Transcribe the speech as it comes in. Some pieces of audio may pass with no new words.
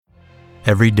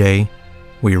Every day,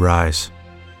 we rise,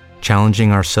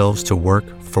 challenging ourselves to work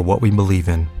for what we believe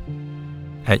in.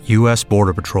 At U.S.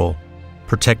 Border Patrol,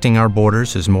 protecting our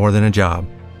borders is more than a job.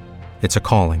 It's a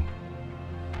calling.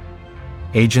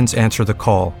 Agents answer the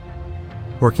call,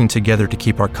 working together to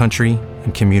keep our country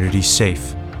and communities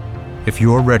safe. If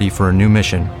you're ready for a new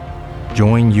mission,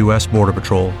 join U.S. Border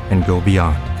Patrol and go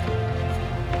beyond.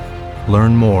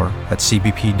 Learn more at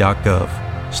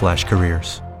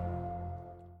cbp.gov/careers.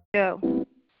 Yo.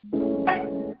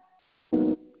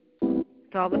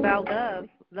 It's all about love.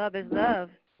 Love is love.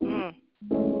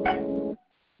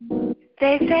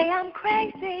 They say I'm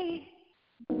crazy,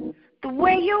 the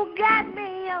way you got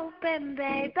me open,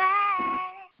 baby.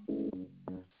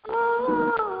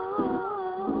 Ooh.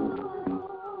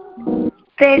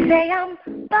 They say I'm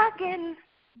bugging,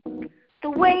 the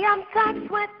way I'm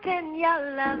touched within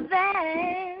your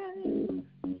loving.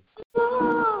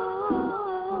 Ooh.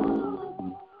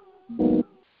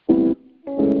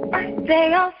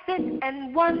 They all sit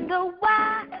and wonder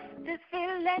why this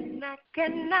feeling I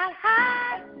cannot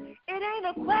hide. It ain't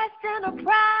a question of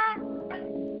pride.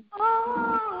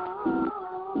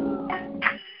 Oh,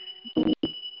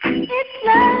 it's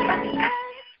love.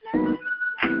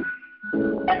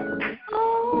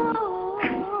 Oh,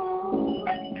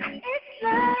 it's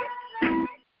love.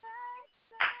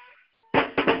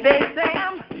 They say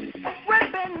I'm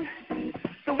ripping,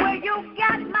 the way you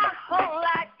got my whole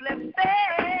life flipping.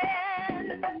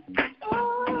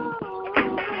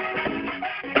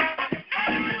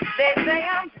 They say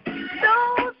I'm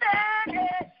losing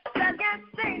it, I can't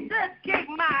seem to keep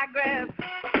my grip,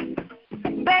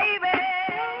 baby.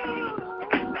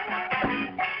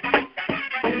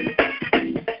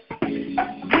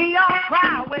 We all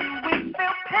cry when we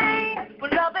feel pain,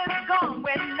 when love is gone,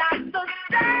 we're not the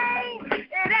same. It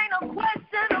ain't a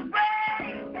question of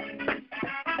rain.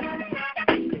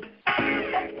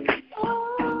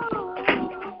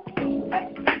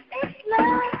 It's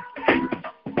love.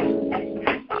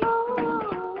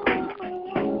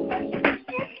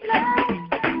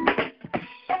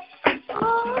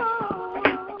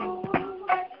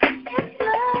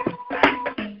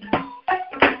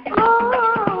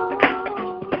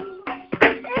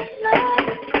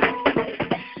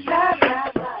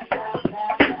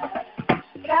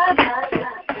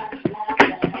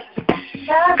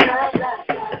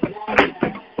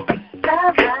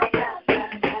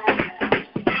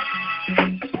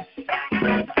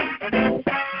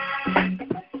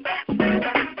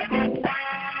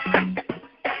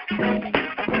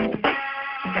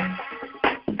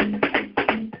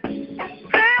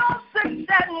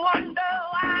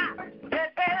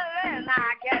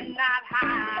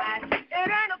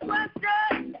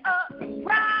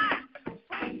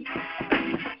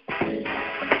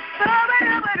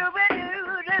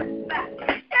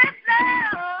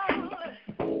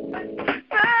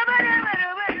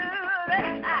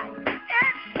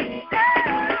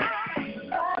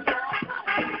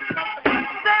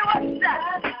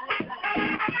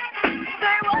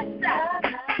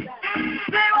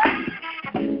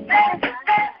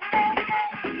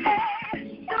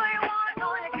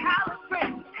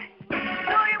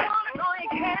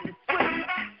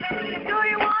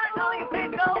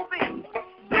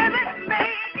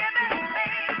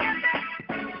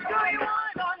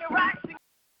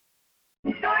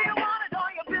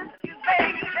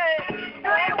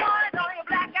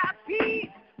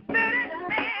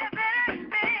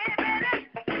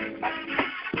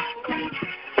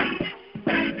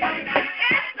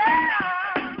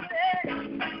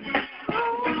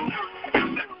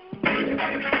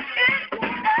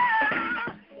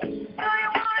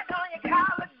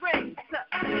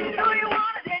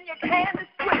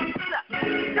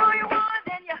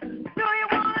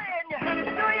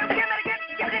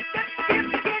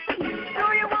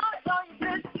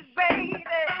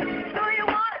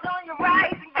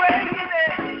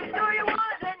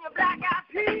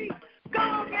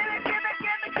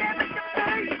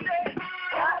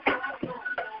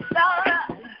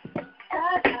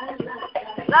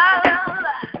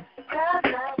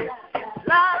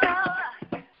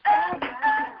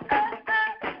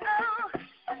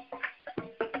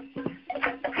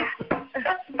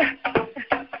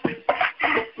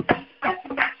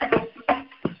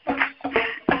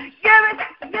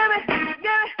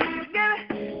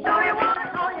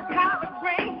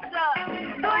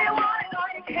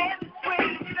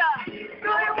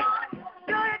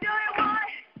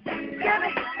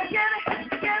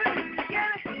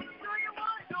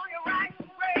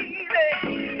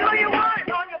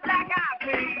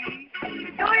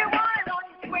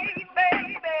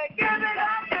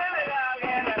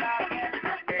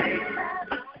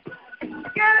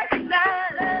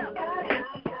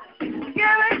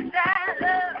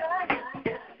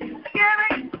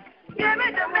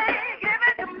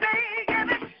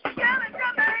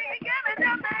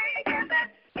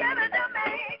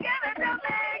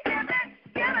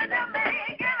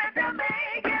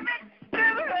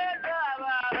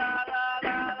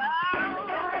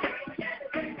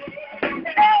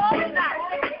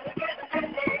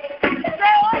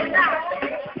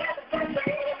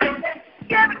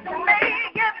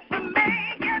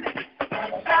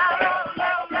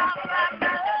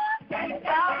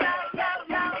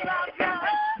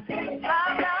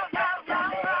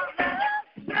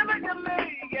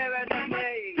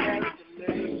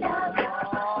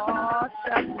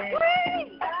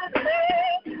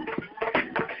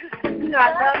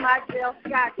 I love my Jill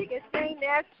Scott. She can sing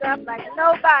that stuff like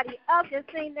nobody else can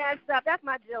sing that stuff. That's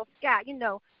my Jill Scott. You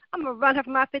know, I'm going to run her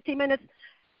for my 15 minutes.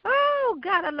 Oh,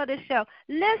 God, I love this show.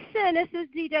 Listen, this is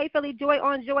DJ Philly Joy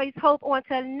on Joy's Hope on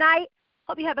tonight.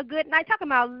 Hope you have a good night. Talking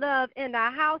about love in the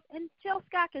house. And Jill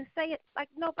Scott can say it like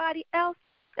nobody else.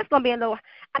 It's going to be a little,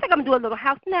 I think I'm going to do a little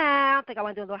house now. I think I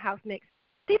want to do a little house mix.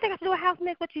 Do you think I should do a house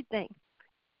mix? What you think?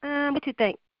 What you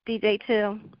think, DJ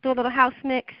Till? Do a little house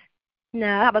mix? No,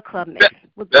 how about club mix?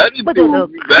 We'll do a little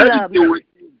club mix.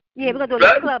 Yeah, we're going to do a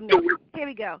little club mix. Here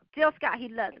we go. Jill Scott, he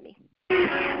loves me. I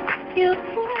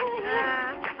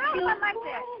like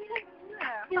that.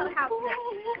 Yeah, house mix.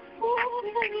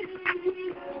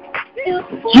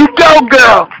 You go,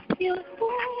 girl.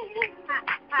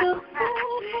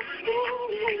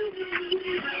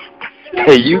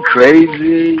 Hey, you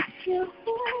crazy?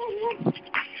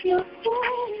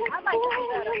 I like that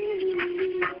better.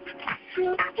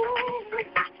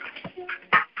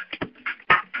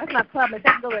 That's my club mix.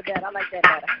 That's a little better. I like that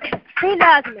better. He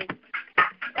loves me.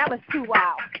 That was too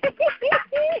wild.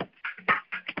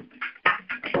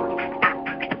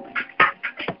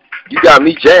 You got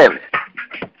me jamming.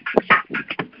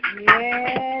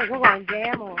 Yeah, we're going to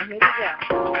jam on. Here we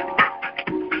go.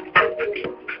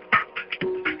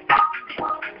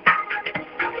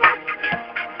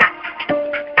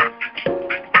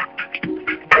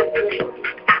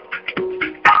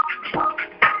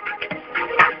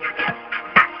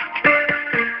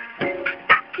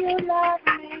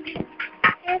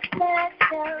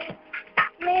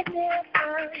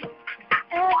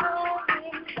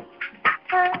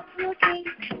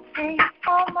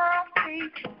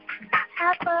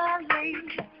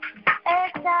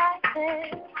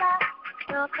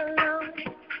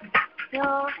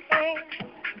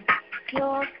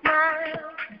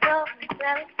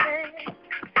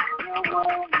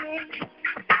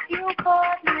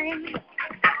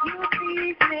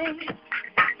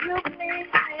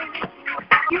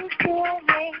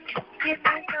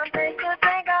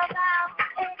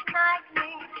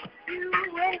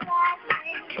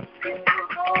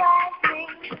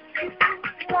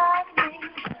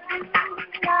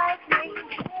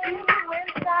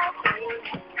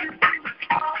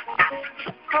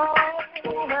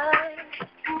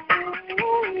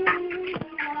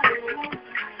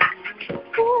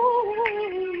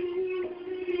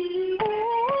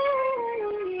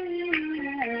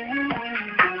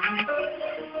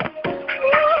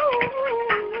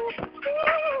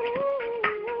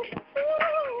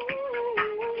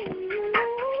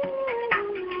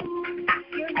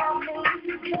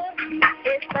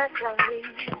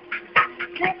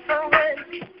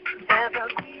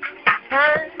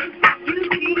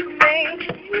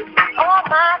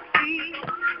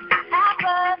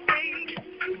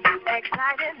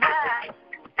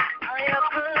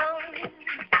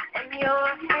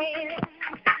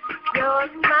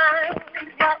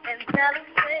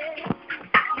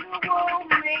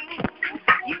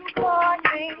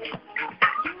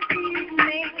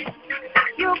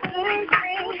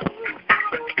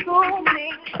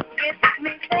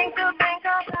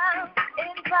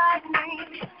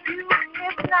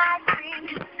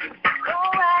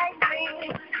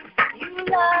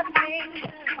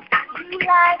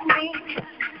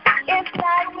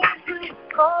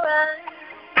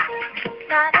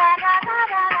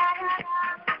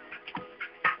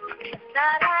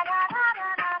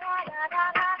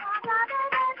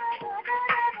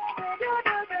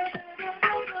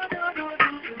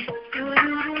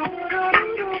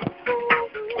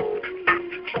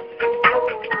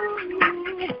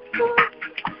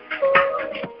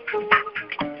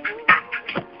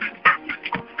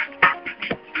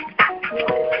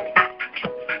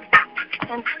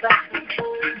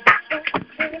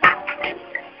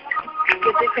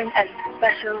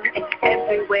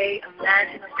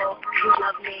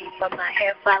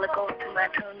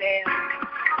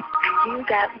 You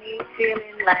got me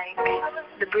feeling like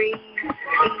the breeze,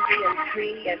 easy and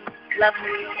free and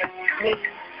lovely and me.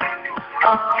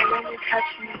 Oh, when you touch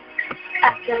me, I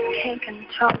just can't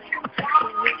control it.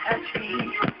 When you touch me,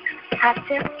 I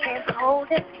just can't hold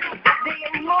it.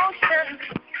 The emotion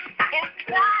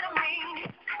inside of me,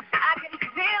 I can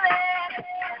feel it.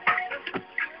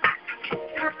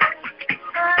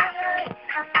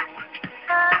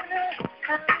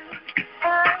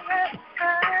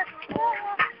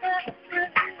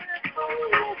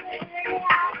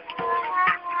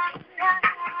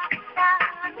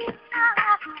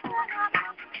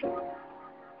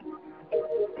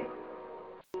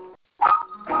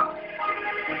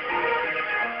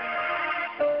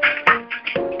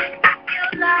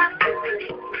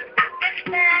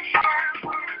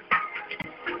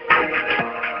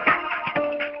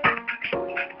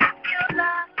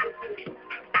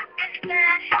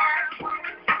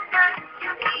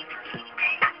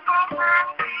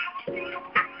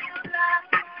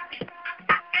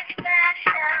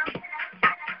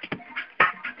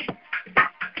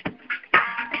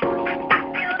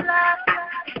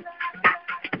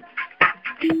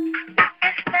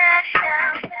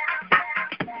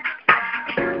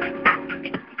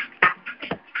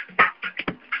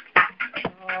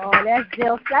 that's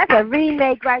Jill Scott. That's a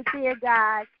remake right there,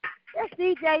 guys. That's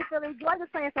DJ Philly Joy. I'm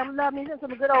just playing some love music,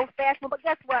 some good old-fashioned. But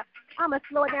guess what? I'm going to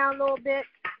slow it down a little bit.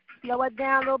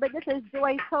 This is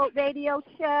JoY's H.O.P.E radio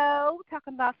show,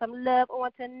 talking about some love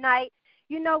on tonight.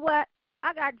 You know what?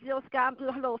 I got Jill Scott. I'm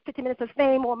doing a little 50 minutes of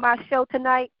fame on my show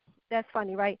tonight. That's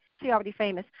funny, right? She already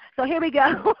famous. So here we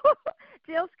go.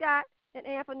 Jill Scott and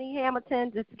Anthony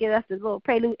Hamilton just to get us a little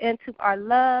prelude into our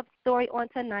love story on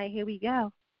tonight. Here we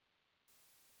go.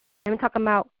 And we're talking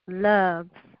about love.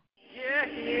 Yeah.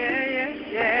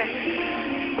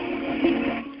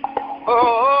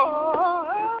 Oh,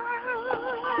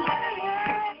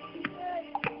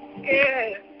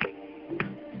 yeah.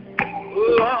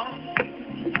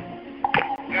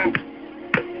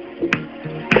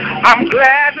 I'm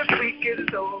glad the week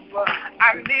is over.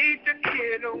 I need to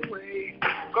get away.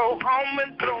 Go home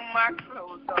and throw my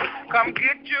clothes on. Come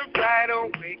get you right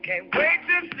away. Can't wait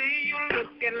to see you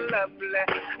looking lovely.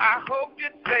 I hope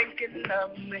you're thinking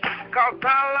of me. 'Cause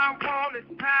all I want is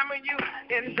time with you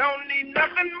and don't need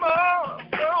nothing more.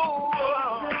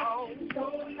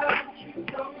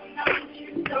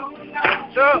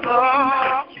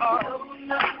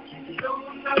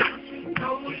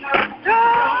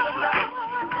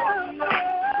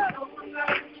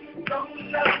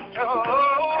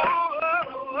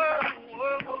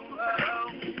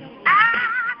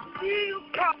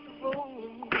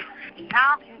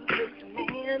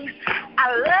 I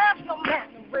love your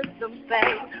mannerisms,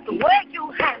 babe. The way you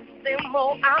handle them,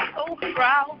 oh, I'm so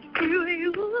proud to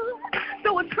you.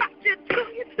 So attracted to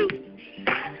you too.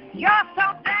 You're so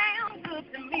damn good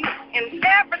to me in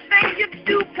everything you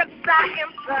do, 'cause I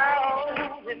am so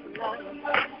in love.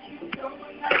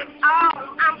 Oh,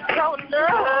 I'm so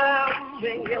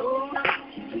loving you.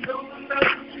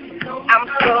 I'm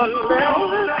so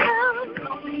loving.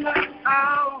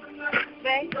 Oh,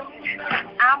 baby,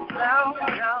 I'm so.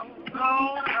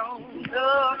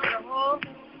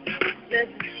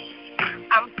 Listen,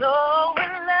 I'm so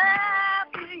in love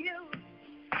with you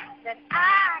that I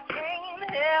can't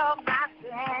help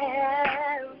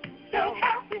myself. So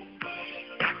happy.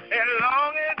 As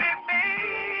long as it's me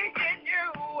and you,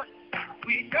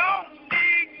 we don't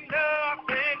need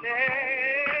nothing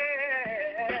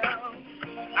else.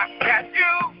 I got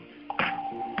you.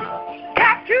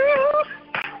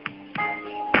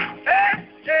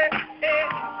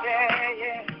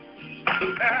 Yeah.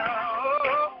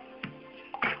 Oh,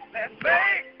 let's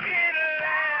make it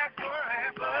last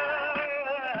forever.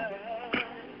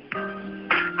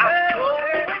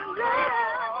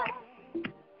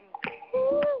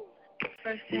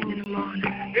 First thing in the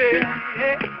morning,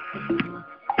 yeah.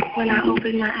 When I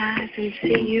open my eyes and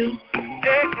see you,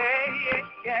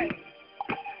 yeah.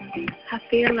 I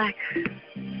feel like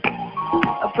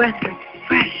a breath of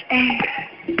fresh air.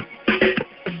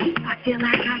 I feel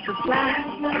like I could fly.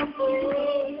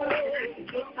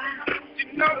 You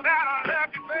know that I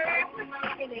love you, baby.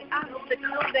 Any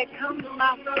obstacle that comes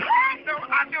my way, so I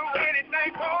do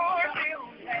anything for you.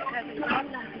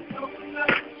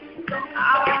 Oh,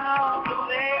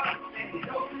 baby.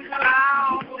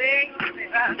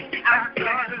 I'm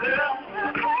gonna love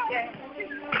you.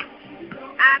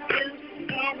 I do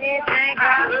anything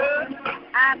for you.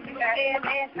 I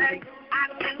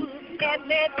do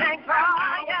anything for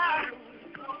you.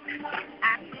 I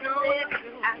do it.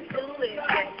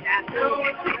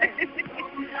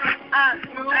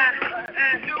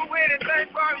 Do anything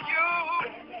for you.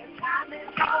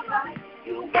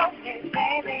 You want me,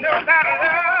 baby. Know that I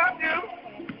love you.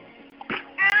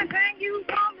 Anything you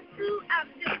want me to, I'll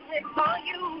do it for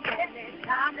you.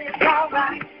 Anytime it's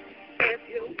alright. If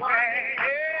you want it.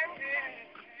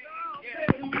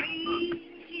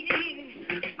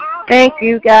 Thank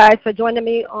you guys for joining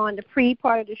me on the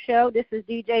pre-part of the show. This is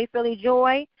DJ Philly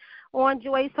Joy on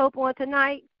JoY's H.O.P.E on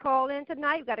tonight. Call in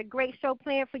tonight. We've got a great show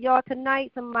planned for y'all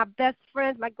tonight. Some of my best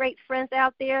friends, my great friends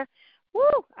out there.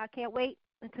 Woo! I can't wait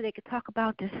until they can talk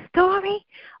about this story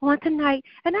on tonight.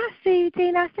 And I see you,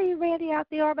 Tina. I see you, Randy, out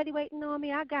there already waiting on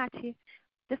me. I got you.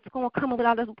 This is going to come with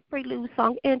all this prelude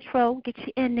song intro. Get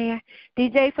you in there.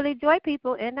 DJ Philly Joy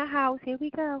people in the house. Here we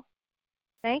go.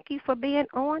 Thank you for being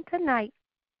on tonight.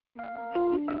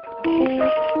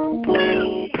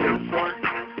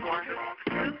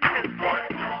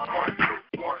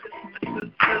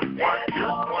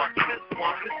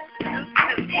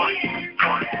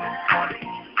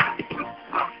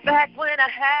 Back when I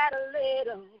had a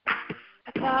little,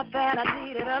 I thought that I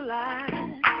needed a lot.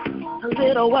 A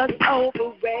little was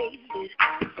overrated,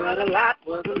 but a lot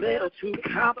was a little too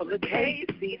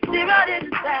complicated. See, zero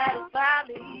didn't satisfy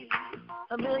me.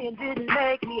 A million didn't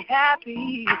make me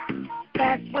happy.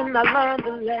 That's when I learned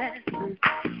the lesson.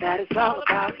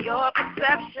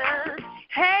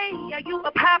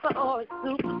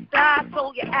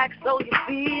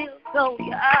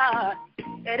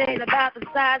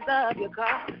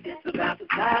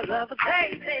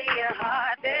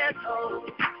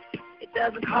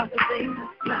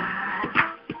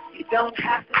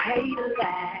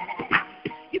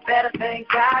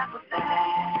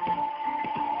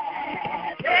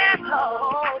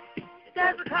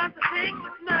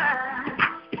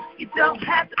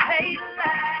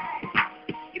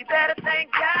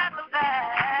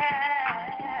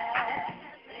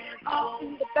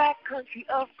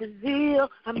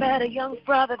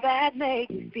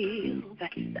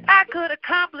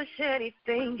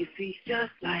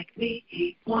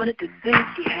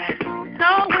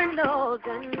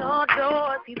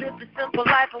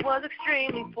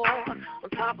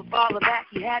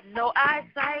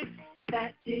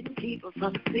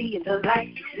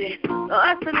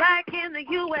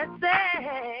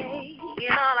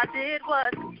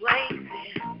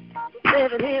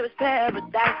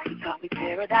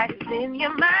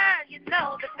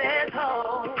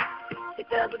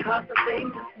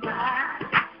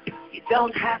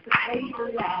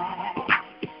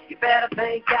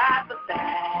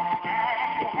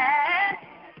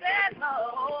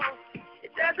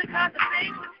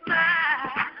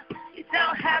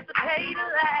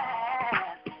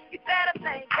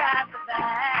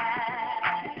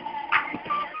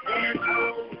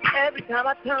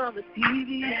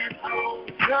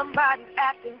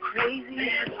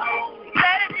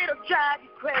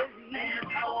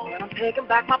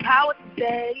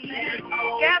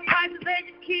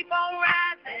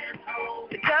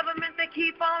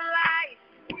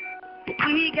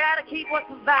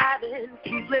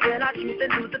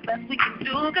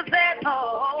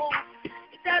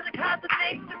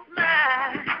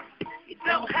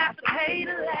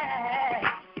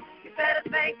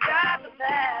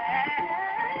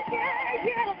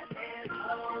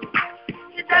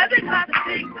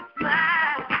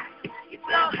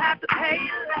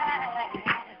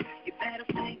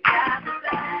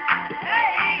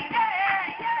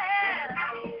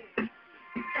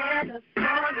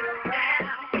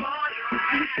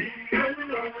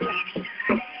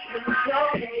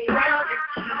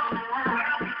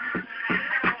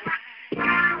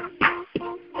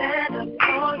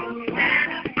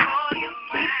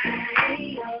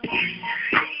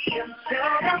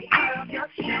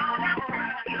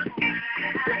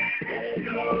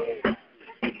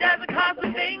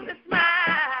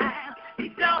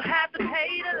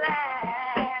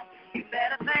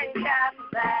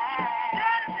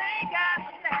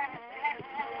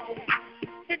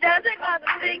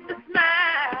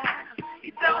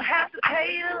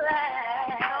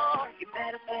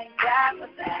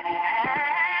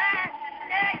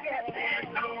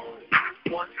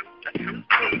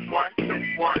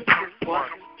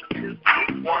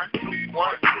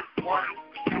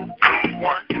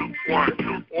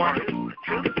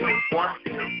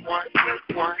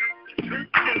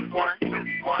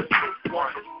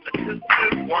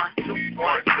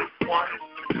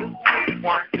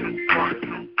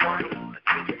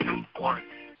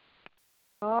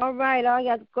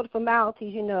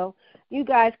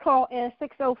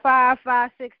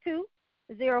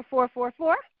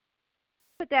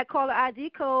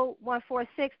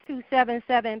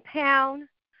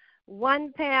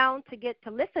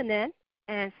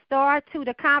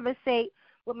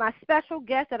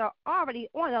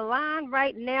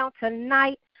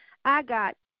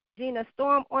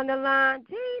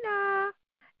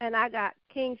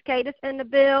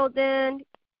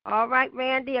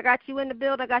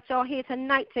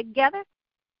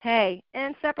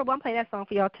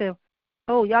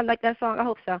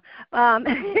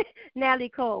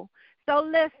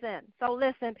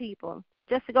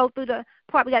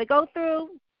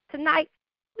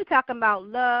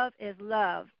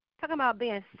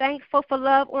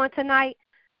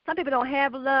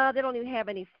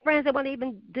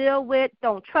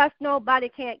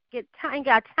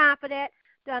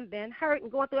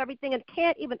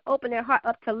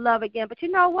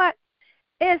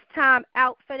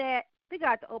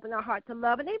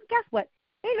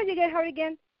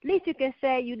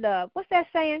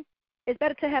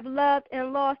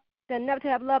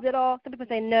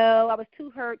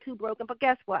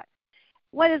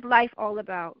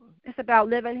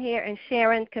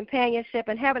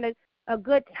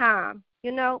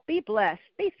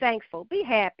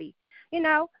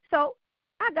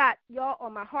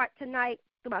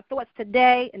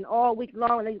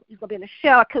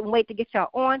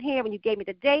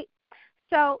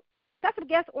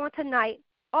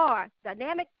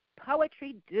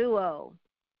 poetry duo,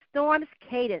 Storm's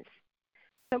Cadence,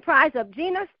 comprised of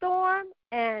Gina Storm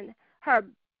and her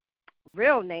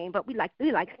real name, but we like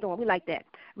Storm. We like that.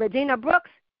 Regina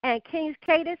Brooks and King's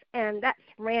Cadence, and that's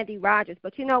Randy Rogers.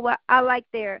 But you know what? I like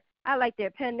their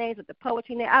pen names with the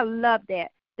poetry name. I love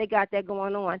that. They got that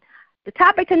going on. The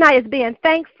topic tonight is being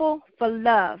thankful for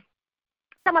love.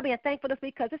 I'm about being thankful this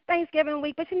week because it's Thanksgiving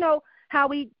week, but you know how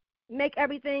we make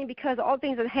everything because all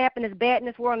things that happen is bad in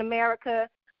this world in America,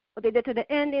 what they did to the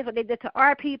Indians, what they did to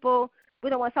our people. We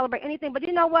don't want to celebrate anything. But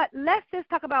you know what? Let's just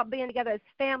talk about being together as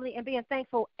family and being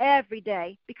thankful every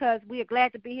day because we are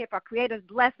glad to be here for our Creator's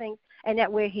blessings and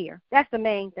that we're here. That's the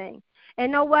main thing. And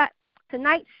you know what?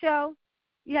 Tonight's show,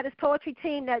 you have this poetry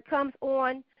team that comes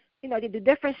on. You know, they do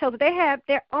different shows. But they have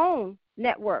their own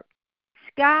network,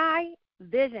 Sky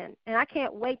Vision. And I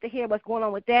can't wait to hear what's going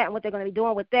on with that and what they're going to be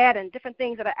doing with that and different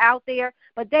things that are out there.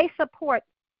 But they support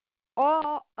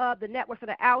all of the networks that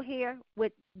are out here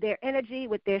with their energy,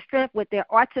 with their strength, with their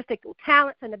artistic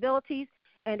talents and abilities,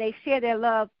 and they share their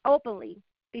love openly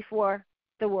before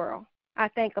the world. I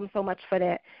thank them so much for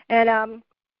that. And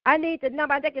I need the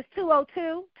number. I think it's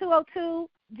 202.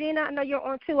 Gina, I know you're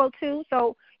on 202,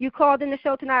 so you called in the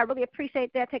show tonight. I really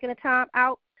appreciate that, taking the time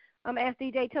out. Ask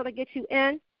DJ Till to get you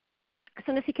in. As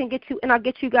soon as he can get you in, I'll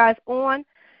get you guys on.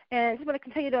 And just want to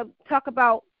continue to talk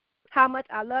about how much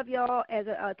I love y'all as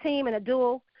a team and a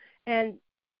duo, and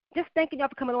just thanking y'all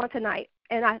for coming on tonight.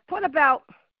 And I thought about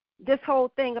this whole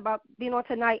thing about being on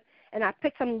tonight, and I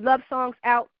picked some love songs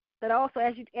out that I also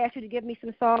asked you to give me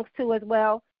some songs too as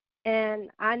well. And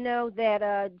I know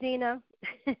that Gina,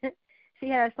 she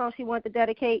had a song she wanted to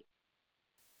dedicate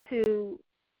to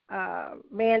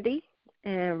Randy,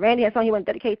 and Randy had a song he wanted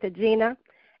to dedicate to Gina.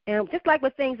 And just like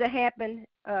with things that happen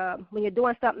when you're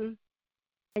doing something,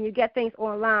 and you get things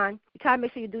online, you try to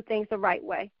make sure you do things the right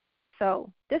way. So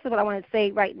this is what I want to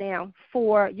say right now.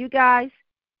 For you guys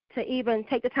to even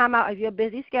take the time out of your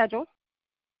busy schedule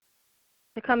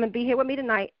to come and be here with me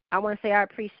tonight, I want to say I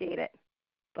appreciate it.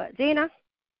 But, Gina,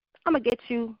 I'm going to get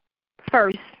you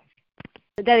first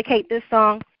to dedicate this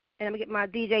song, and I'm going to get my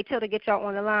DJ Till to get y'all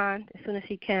on the line as soon as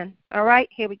he can. All right,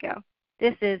 here we go.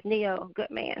 This is Neo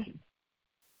Goodman.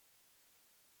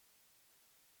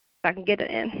 If I can get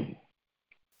it in.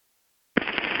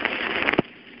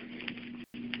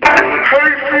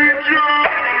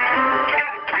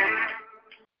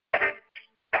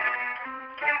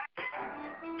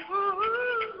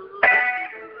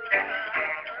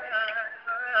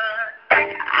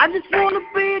 I just want to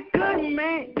be a good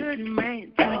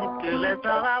man to you, girl, that's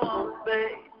all I want,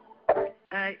 babe.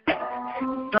 Hey,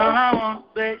 that's all I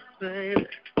want, baby.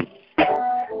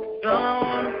 That's all I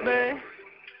want, baby.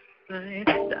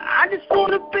 I just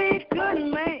want to be a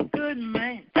good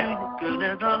man to you, girl,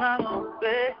 that's all I want,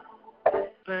 babe.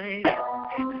 Baby,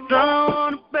 that's all I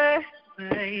want to be,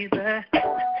 baby. That's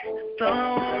all I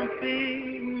want to be,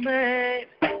 baby.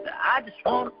 I just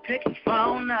want to pick the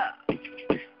phone up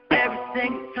every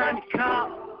single time you call.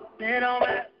 It don't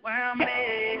matter where I'm at. I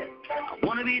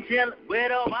want to be chillin'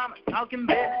 with Obama, talking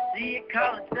business. See you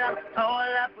call and tell me,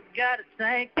 hold up, I gotta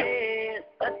take this.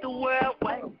 Let the world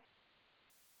wait.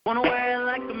 Wanna wear it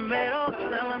like a medal,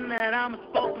 tell them that I'm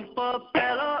spoken for a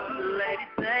fellow. The ladies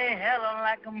say hello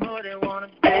like I'm who they wanna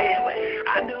be.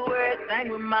 I do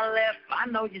everything with my left, I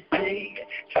know you see.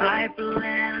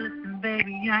 Trifling, listen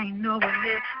baby, I ain't no one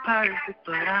is perfect,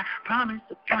 but I promise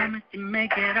to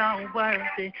make it all worth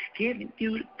it. Giving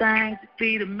you the things to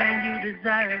be the man you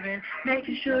deserve it.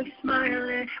 Making sure you're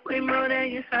smiling, way more than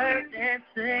you hurt. And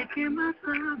taking my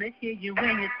time to hear you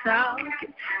when you're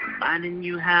talking. Reminding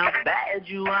you how bad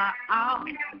you are.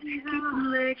 Keep your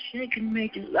legs shaking,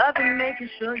 making love and making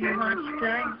sure you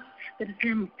understand that it's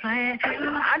in my plan.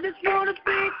 I just want to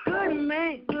be a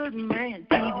good man,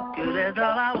 Jesus, good, that's all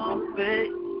I want,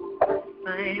 baby.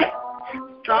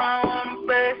 That's all I want,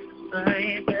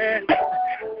 baby. That's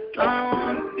all I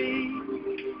want to be.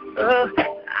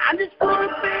 I just want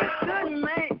to be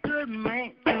a good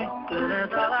man, Jesus, good,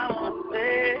 that's all I want,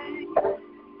 baby.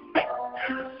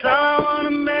 That's all I want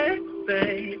to make,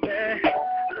 baby.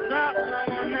 That's all I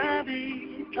wanna be.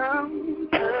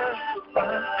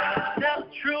 Tell the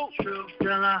truth,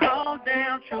 tell the whole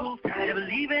damn truth. Never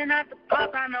leaving out the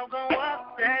box, I know gon'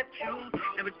 upset you.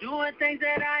 Never doing things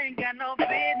that I ain't got no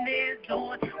business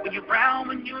doing. When you're around,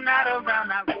 when you're not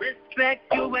around, I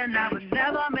respect you, and I would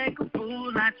never make a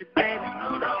fool out you, baby.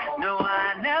 No,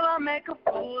 I never make a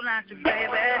fool out you,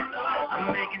 baby.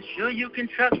 I'm making sure you can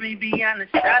trust me beyond the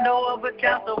shadow of a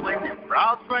doubt. So when the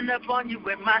frogs run up on you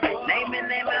with my name and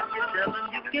name up, you tell them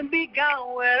you can be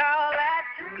gone with all that.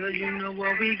 Cause you know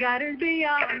what we got is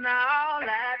beyond all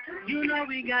that. You know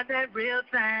we got that real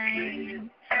thing.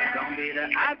 Gonna be the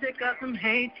object of some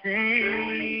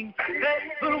hating.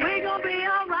 But we gonna be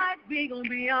alright, we gonna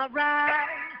be alright.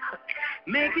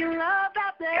 Making love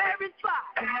after every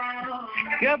spot.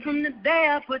 Girl, from the day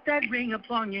I put that ring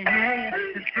up on your hand,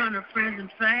 in front of friends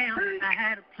and fam, I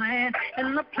had a plan.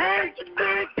 And my plan is to be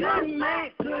a good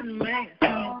man, good man.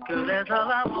 Girl, that's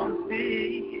all I want to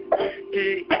be.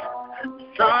 Hey.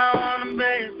 That's all I want to be,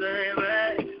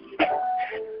 baby.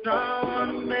 That's all I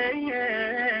want to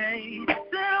be.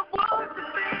 Said I want to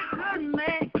be a good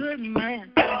man, good man.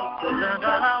 Girl, that's all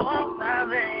I want to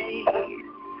be.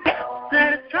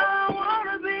 Said it's all I want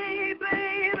to be,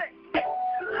 baby.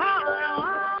 All I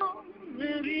want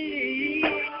to be.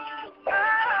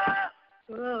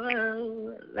 Oh,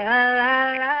 oh, la, la,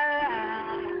 la,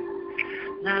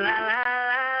 la, la, la,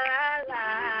 la,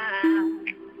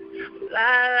 la,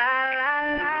 la, la,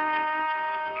 la,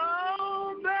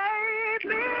 oh,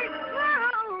 baby,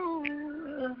 oh,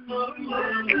 I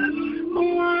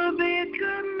want to be a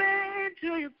good man to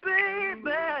you, baby.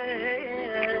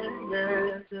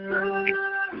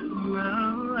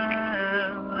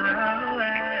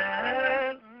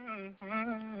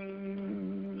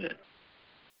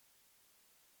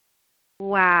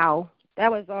 Wow, that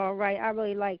was all right. I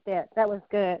really liked that. That was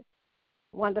good.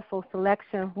 Wonderful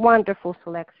selection. Wonderful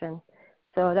selection.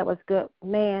 So that was Good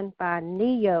Man by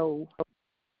Neo.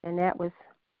 And that was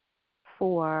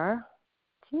for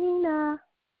Gina.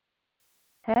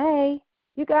 Hey,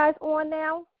 you guys on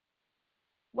now?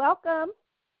 Welcome.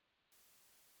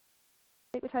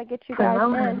 I think we're trying to get you guys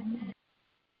in.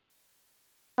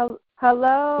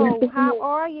 Hello. How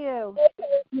are you?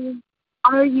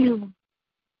 How are you?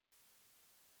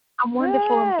 I'm wonderful.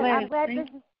 Good. I'm glad.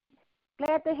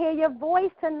 Glad to hear your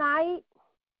voice tonight.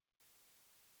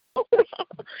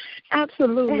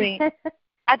 Absolutely.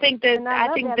 I think that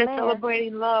man.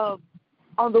 Celebrating love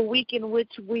on the week in which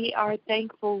we are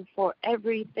thankful for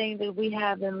everything that we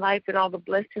have in life and all the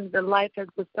blessings that life has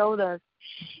bestowed us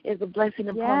is a blessing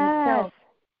upon itself.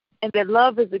 And that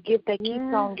love is a gift that keeps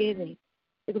on giving.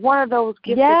 It's one of those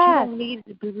gifts that you don't need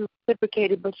to be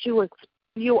reciprocated, but you're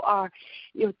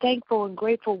thankful and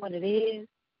grateful when it is.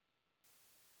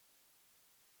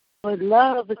 But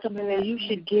love is something that you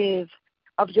should give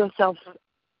of yourself.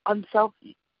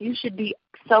 You should be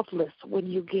selfless when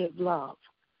you give love.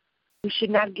 You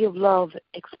should not give love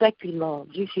expecting love.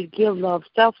 You should give love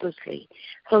selflessly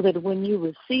so that when you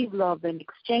receive love in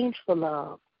exchange for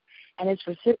love and it's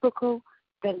reciprocal,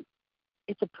 then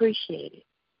it's appreciated.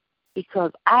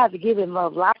 Because I have given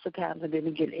love lots of times and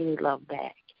didn't get any love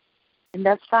back. And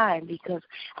that's fine because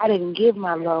I didn't give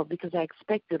my love because I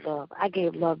expected love. I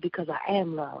gave love because I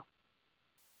am love.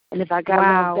 And if I got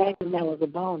love back, then that was a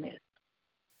bonus.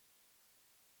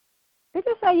 Did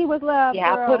you say you was love,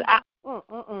 yeah, girl?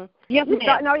 Yes,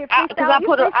 ma'am. I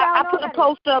put a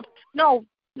post up. No,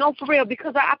 for real,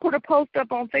 because I put a post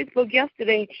up on Facebook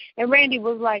yesterday, and Randy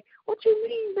was like, "What you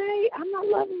mean, babe? I'm not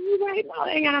loving you right now.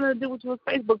 It ain't got nothing to do with you on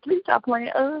Facebook. Please stop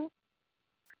playing."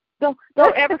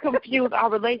 Don't ever confuse our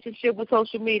relationship with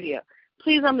social media.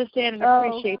 Please understand and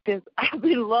appreciate this. I've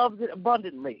been loved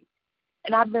abundantly,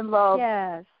 and I've been loved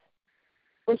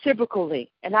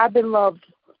reciprocally, and I've been loved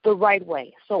the right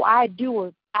way. So I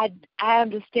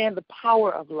understand the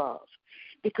power of love,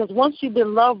 because once you've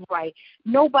been loved right,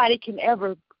 nobody can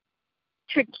ever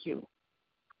trick you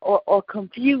or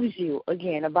confuse you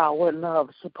again about what love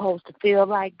is supposed to feel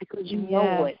like, because you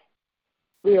know what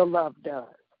real love does.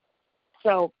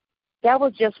 So that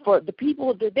was just for the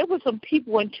people. There were some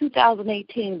people in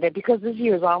 2018 that, because this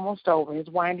year is almost over, it's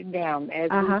winding down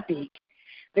as we speak.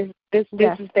 This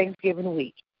is Thanksgiving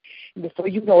week. Before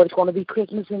you know it, it's going to be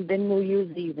Christmas and then New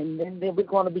Year's Eve, and then we're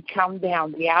going to be counting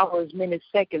down the hours, minutes,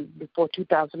 seconds before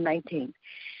 2019.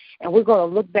 And we're going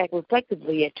to look back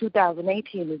reflectively at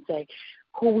 2018 and say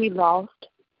who we lost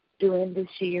during this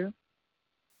year.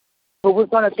 But we're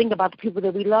going to think about the people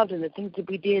that we loved and the things that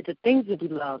we did, the things that we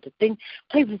loved, the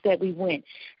places that we went,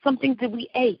 some things that we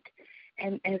ate,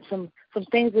 and some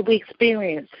things that we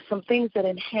experienced, some things that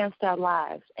enhanced our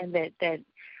lives and that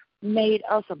made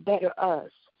us a better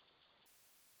us.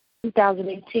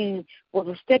 2018 was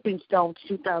a stepping stone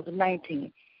to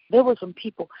 2019. There were some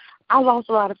people. I lost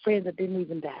a lot of friends that didn't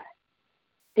even die.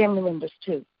 Family members,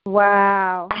 too.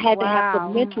 Wow. I had to have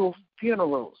some mental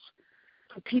funerals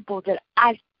for people that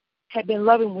I had been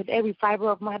loving with every fiber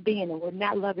of my being and were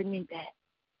not loving me back.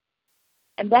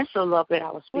 And that's the love that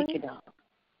I was speaking of.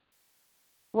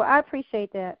 Well, I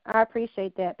appreciate that.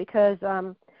 Because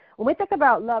when we think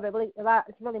about love, it's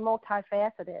really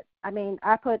multifaceted. I mean,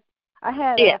 I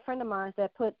had a friend of mine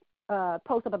that put a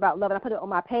post up about love, and I put it on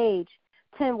my page,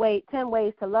 10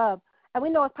 ways to love. And we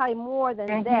know it's probably more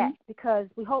than that, because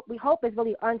we hope it's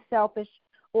really unselfish,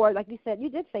 or like you said, you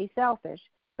did say selfish,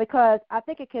 because I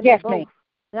think it can be both. Ma'am.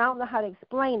 And I don't know how to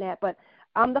explain that, but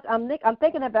I'm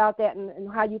thinking about that, and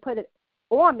how you put it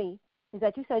on me is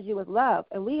that you said you was love,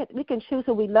 and we can choose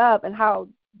who we love and how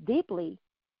deeply.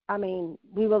 I mean,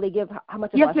 we really give how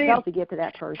much of ourselves to give to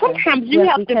that person. Sometimes you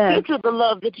have to filter the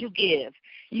love that you give.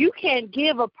 You can't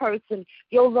give a person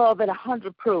your love at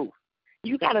 100 proof.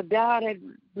 You got to dial that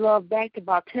love back to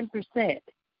about 10%,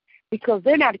 because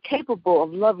they're not capable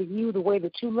of loving you the way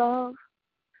that you love.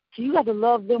 So you got to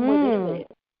love them where they live.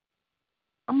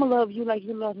 I'm going to love you like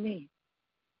you love me.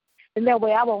 And that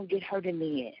way I won't get hurt in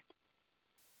the end.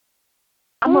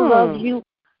 I'm going to love you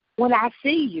when I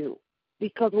see you,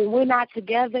 because when we're not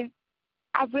together,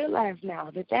 I realize now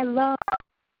that love,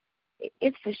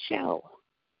 it's for show.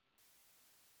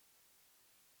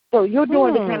 So you're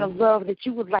doing the kind of love that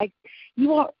you would like. You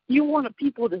want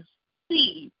people to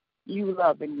see you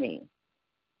loving me.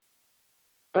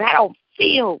 But I don't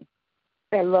feel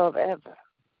that love ever.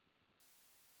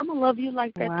 I'm going to love you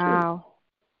like that too.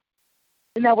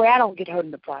 And that way I don't get hurt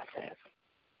in the process.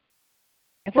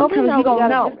 And sometimes you don't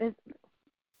know.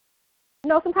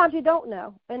 No, sometimes you don't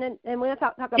know. And when I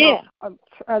talk about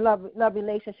a love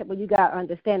relationship where you got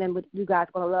understanding, but you guys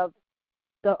going to love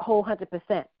the whole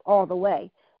 100% all the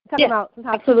way. Talking about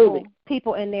sometimes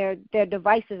people and their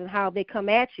devices and how they come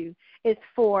at you is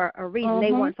for a reason.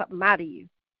 They want something out of you,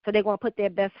 so they're going to put their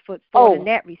best foot forward in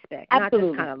that respect. Absolutely.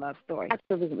 Not just kind of love story.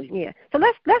 Absolutely. Yeah. So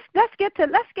let's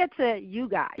get to you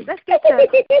guys. Let's get to a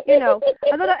little.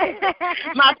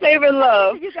 My favorite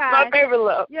love. You guys. My favorite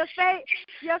love. Your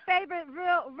favorite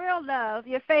real love.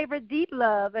 Your favorite deep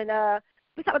love, and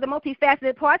we talk about the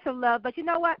multifaceted parts of love. But you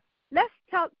know what? Let's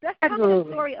talk about the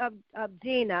story of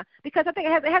Gina, because I think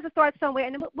it has to start somewhere,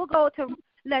 and then we'll go to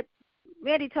let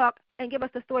Randy talk and give us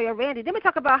the story of Randy. Then we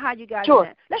talk about how you guys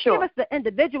met. Let's give us the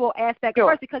individual aspect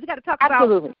first, because we got to talk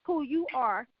about who you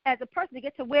are as a person to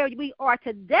get to where we are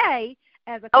today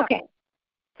as a couple. Okay.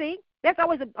 See, that's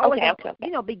always a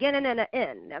beginning and an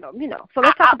end. So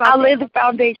let's talk about. I'll lay the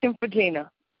foundation for Gina.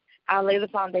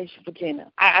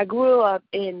 I grew up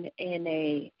in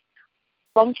a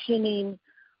functioning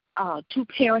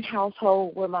two-parent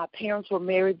household where my parents were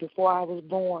married before I was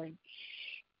born,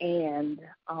 and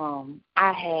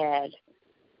I had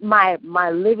my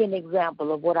living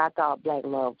example of what I thought black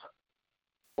love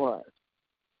was.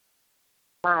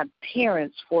 My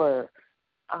parents were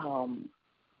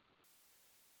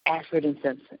Ashford and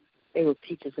Simpson. They were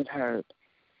peaches and herbs.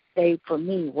 They, for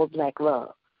me, were black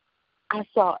love. I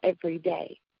saw every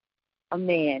day a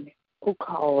man who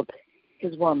called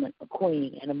his woman a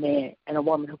queen, and a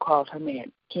woman who called her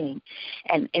man king.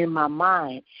 And in my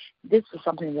mind, this was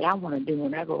something that I want to do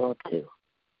when I grow up too.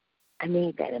 I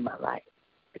need that in my life,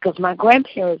 because my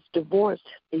grandparents divorced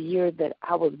the year that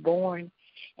I was born,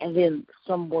 and then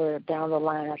somewhere down the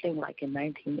line, I think like in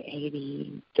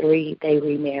 1983, they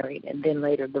remarried, and then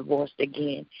later divorced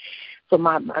again. So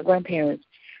my grandparents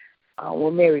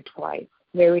were married twice,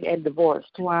 married and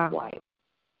divorced twice.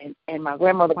 And my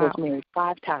grandmother was married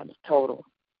 5 times total.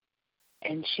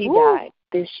 And she died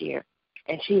this year.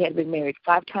 And she had been married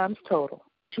 5 times total,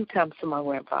 2 times to my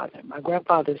grandfather. My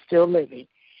grandfather is still living.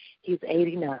 He's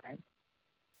 89.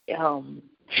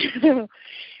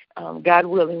 God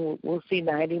willing, we'll see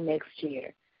 90 next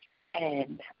year.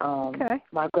 And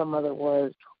my grandmother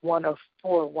was one of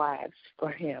 4 wives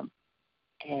for him.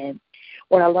 And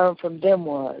what I learned from them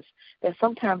was that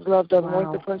sometimes love doesn't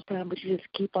work the first time, but you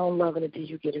just keep on loving it until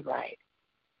you get it right.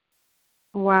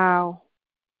 Wow.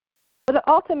 But the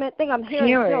ultimate thing I'm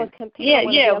hearing still is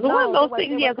competing. Yeah. One of those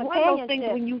things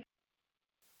when you,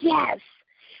 yes,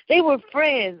 they were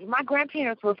friends. My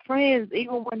grandparents were friends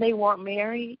even when they weren't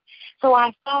married. So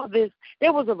I saw this.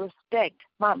 There was a respect.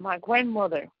 My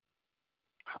grandmother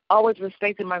always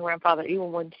respected my grandfather,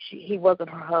 even when he wasn't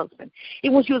her husband.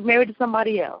 Even when she was married to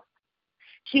somebody else,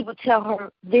 she would tell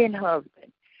her then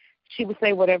husband. She would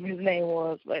say whatever his name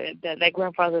was. That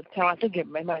grandfather at the time, I think it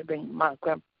might have been my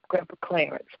grandpa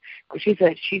Clarence. Because she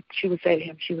said she would say to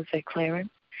him, she would say,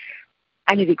 Clarence,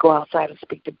 I need to go outside and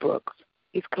speak to Brooks.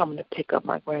 He's coming to pick up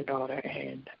my granddaughter,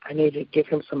 and I need to give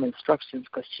him some instructions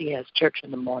because she has church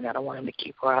in the morning. I don't want him to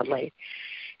keep her out late.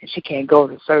 And she can't go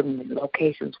to certain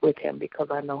locations with him because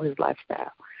I know his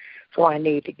lifestyle. So I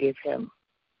need to give him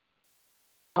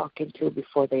talking to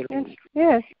before they leave.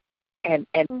 Yes. And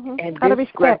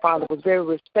this grandfather was very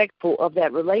respectful of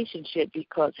that relationship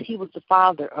because he was the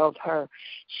father of her.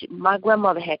 My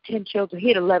grandmother had 10 children. He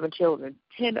had 11 children.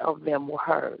 10 of them were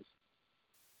hers.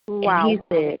 Wow.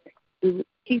 And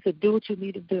he said, do what you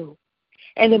need to do.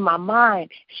 And in my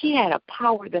mind, she had a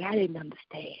power that I didn't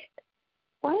understand.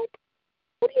 What?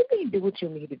 What do you mean do what you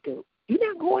need to do?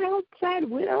 You're not going outside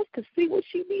with us to see what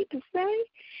she needs to say?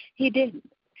 He didn't.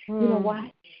 You know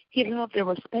why? He loved and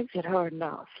respected her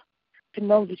enough to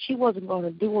know that she wasn't going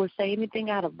to do or say anything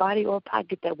out of body or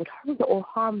pocket that would hurt or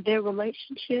harm their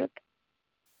relationship.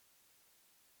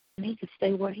 And he could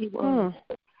stay where he was.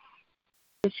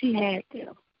 But she had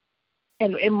them.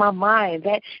 And in my mind,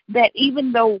 that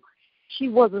even though she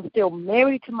wasn't still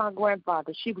married to my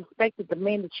grandfather, she respected the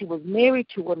man that she was married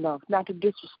to enough not to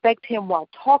disrespect him while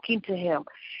talking to him,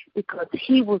 because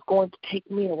he was going to take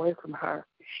me away from her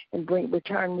and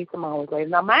return me some hours later.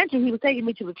 Now, mind you, he was taking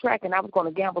me to the track, and I was going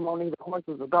to gamble on either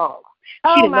horses or dogs.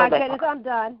 Oh, my goodness, I'm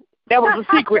done. That was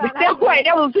a secret. That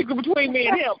was a secret between me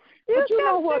and him. But you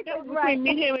know what? That was between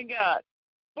me, him, and God.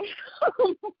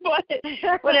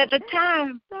 but at the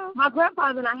time, my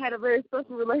grandfather and I had a very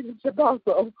special relationship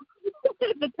also.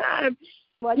 At the time,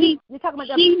 well, you're talking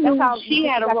about she knew she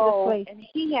had a role, and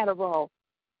he had a role.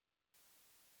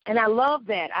 And I love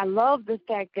that. I love the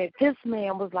fact that this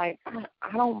man was like,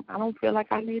 I don't feel like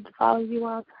I need to follow you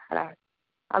outside.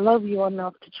 I love you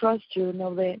enough to trust you and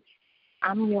know that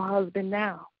I'm your husband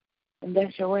now, and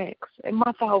that's your ex. And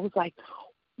my thought was like,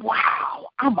 wow,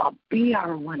 I'm going to be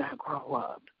her when I grow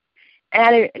up.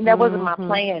 And that wasn't my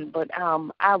plan, but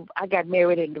I got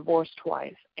married and divorced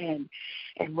twice. And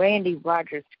Randy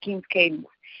Rogers, King's Cadence,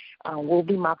 will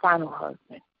be my final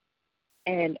husband.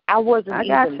 And I wasn't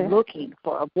even looking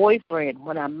for a boyfriend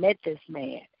when I met this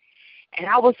man. And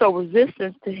I was so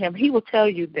resistant to him. He will tell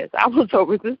you this. I was so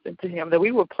resistant to him that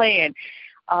we were playing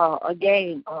a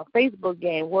game, a Facebook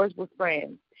game, Words with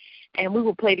Friends. And we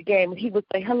would play the game, and he would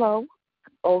say hello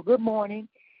or good morning,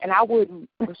 and I wouldn't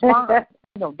respond.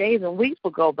 Days and weeks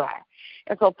would go by.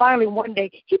 And so finally one day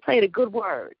he played a good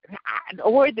word, a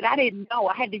word that I didn't know.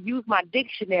 I had to use my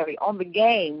dictionary on the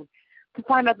game to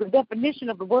find out the definition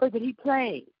of the word that he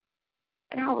played.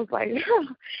 And I was like,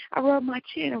 I rubbed my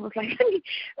chin and was like,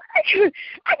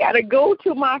 I got to go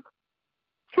to my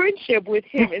friendship with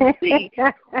him and see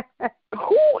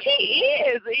who he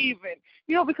is even.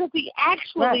 Because he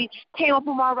actually came up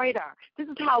on my radar. This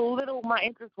is how little my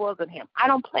interest was in him. I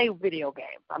don't play video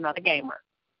games. I'm not a gamer.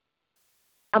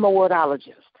 I'm a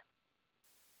wordologist.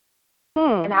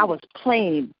 And I was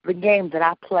playing the game that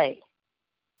I play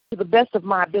to the best of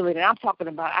my ability. And I'm talking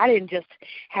about I didn't just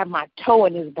have my toe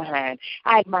in his behind.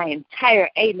 I had my entire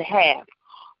 8.5.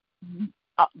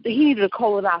 He needed a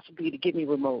colonoscopy to get me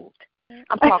removed.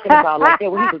 I'm talking about like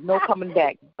that when he was no coming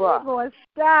back. Bruh. Boy,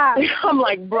 stop. I'm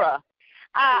like, bruh.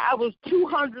 I was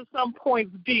 200-some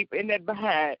points deep in that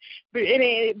behind. But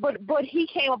he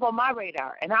came up on my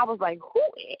radar, and I was like, who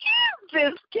is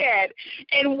this cat?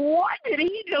 And what did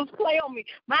he just play on me?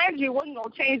 Mind you, it wasn't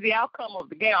going to change the outcome of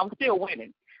the game. I'm still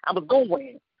winning. I was going to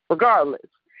win regardless.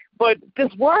 But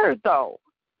this word, though,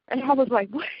 and I was like,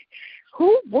 what?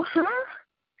 Who? What? Huh?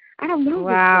 I don't know.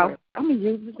 Wow. This word. I'm going to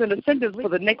use this in a sentence for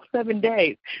the next 7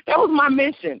 days. That was my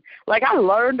mission. Like, I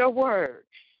learned a word.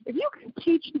 If you can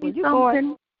teach me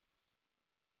something,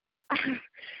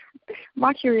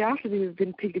 my curiosity has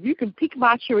been piqued. If you can pique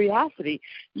my curiosity,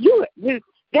 you've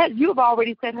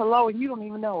already said hello and you don't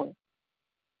even know it.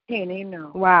 He ain't even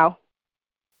know. Wow.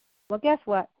 Well, guess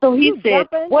what? So he said,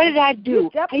 what did I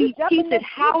do? He said,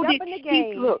 how did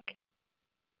he look?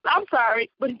 I'm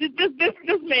sorry, but this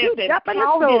man said,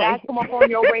 how did I come up on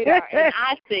your radar? And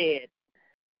I said,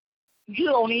 you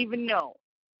don't even know.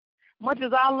 Much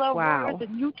as I love words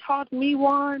and you taught me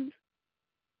one,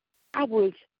 I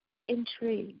was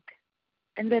intrigued.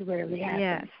 And that rarely happens.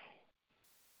 Yes.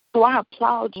 So I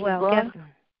applaud you, bro.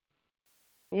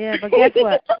 But guess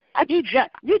what? you jumping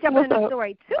in the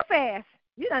story too fast.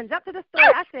 You done jumped to the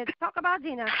story. I said, talk about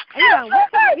Gina. And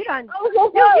you done so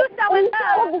in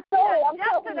love.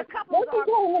 Jump to the couples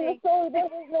argument. That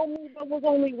was no me. That was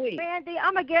only we. Randy,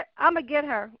 I'm gonna get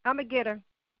her.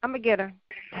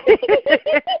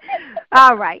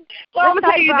 All right. So I'm gonna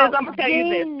tell you this.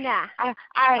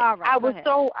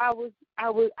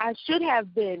 I should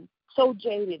have been so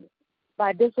jaded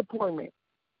by disappointment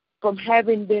from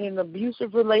having been in an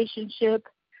abusive relationship,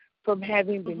 from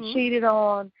having been cheated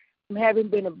on, from having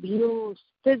been abused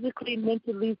physically,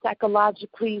 mentally,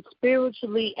 psychologically,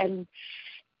 spiritually, and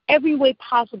every way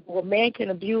possible a man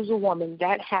can abuse a woman.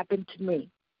 That happened to me.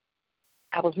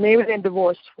 I was married and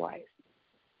divorced twice.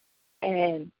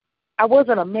 And I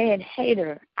wasn't a man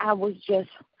hater. I was just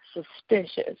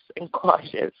suspicious and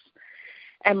cautious.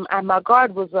 And my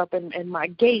guard was up and my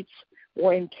gates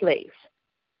were in place.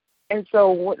 And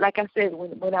so, like I said,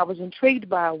 when I was intrigued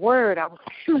by a word, I was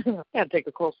like, I got to take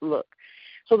a closer look.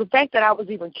 So the fact that I was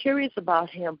even curious about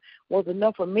him was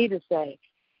enough for me to say,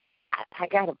 I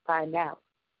got to find out.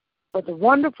 But the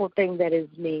wonderful thing that is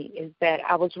me is that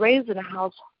I was raised in a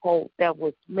household that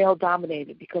was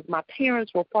male-dominated because my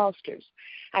parents were fosters.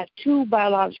 I have 2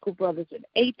 biological brothers and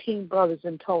 18 brothers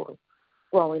in total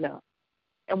growing up.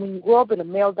 And when you grow up in a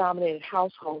male-dominated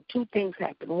household, 2 things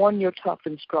happen. 1, you're tough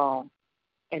and strong.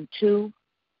 And 2,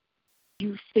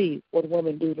 you see what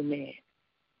women do to men.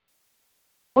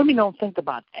 Women don't think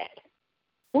about that.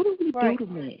 What do we do to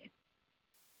men?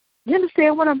 You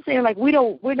understand what I'm saying? Like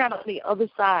we're not on the other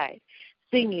side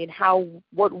seeing how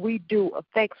what we do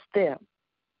affects them.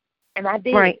 And I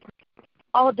did it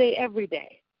all day, every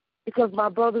day, because my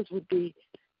brothers would be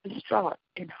distraught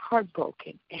and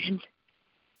heartbroken and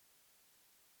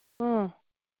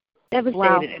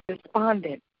devastated and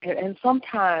despondent. And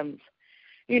sometimes,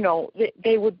 you know,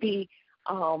 they would be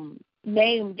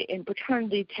named in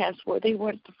paternity tests where they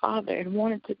weren't the father and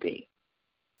wanted to be.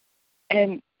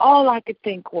 And all I could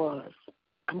think was,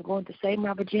 I'm going to save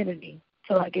my virginity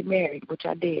till I get married, which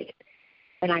I did.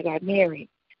 And I got married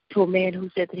to a man who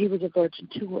said that he was a virgin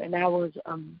too, and I was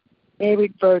a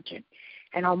married virgin.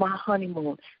 And on my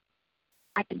honeymoon,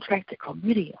 I contracted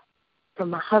chlamydia from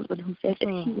my husband who said that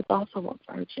he was also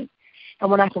a virgin.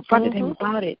 And when I confronted him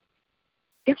about it,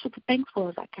 guess what the thanks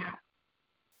was I got?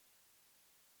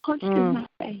 Punched in my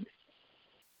face.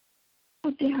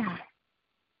 How dare I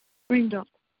bring up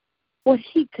what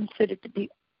he considered to be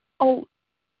old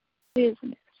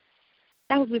business.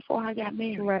 That was before I got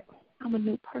married. Right. I'm a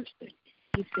new person,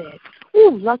 he said.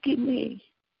 Ooh, lucky me.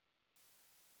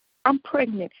 I'm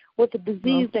pregnant with a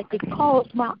disease that could cause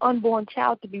my unborn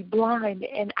child to be blind,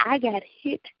 and I got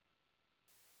hit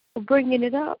for bringing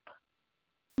it up.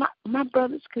 My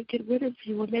brothers could get rid of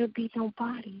you and there would be no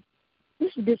body.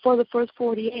 This is before the first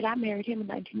 48. I married him in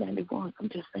 1991. I'm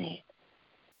just saying.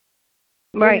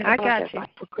 Right, I got you. Life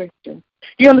for Christians.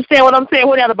 You understand what I'm saying?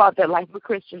 We're not about that life for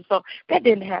Christians. So that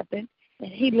didn't happen.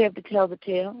 And he lived to tell the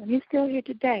tale, and he's still here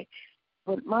today.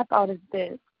 But my thought is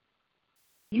this.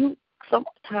 You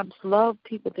sometimes love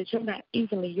people that you're not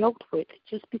evenly yoked with.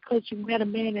 Just because you met a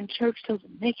man in church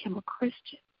doesn't make him a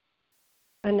Christian.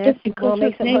 And that's just because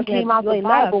his name came out the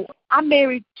Bible. I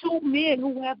married 2 men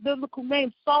who have biblical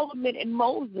names, Solomon and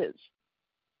Moses.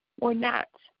 Or not.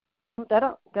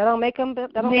 That don't make him the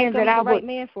right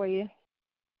man for you.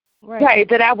 Right,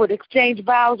 that I would exchange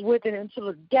vows with, and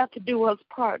until death to do us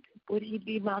part, would he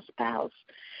be my spouse.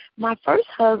 My first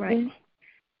husband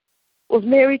was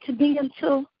married to me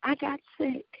until I got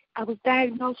sick. I was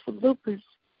diagnosed with lupus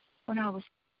when I was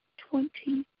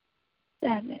 27.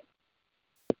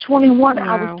 At 21,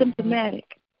 I was symptomatic.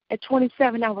 At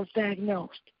 27, I was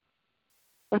diagnosed.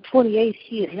 By 28,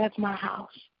 he had left my house.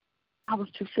 I was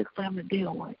too sick for him to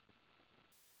deal with.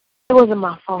 It wasn't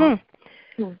my fault.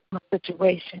 It was my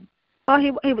situation. Oh,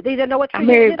 he didn't know what true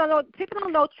love. People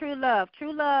don't know true love.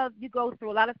 True love, you go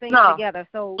through a lot of things together.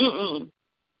 So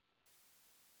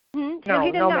No,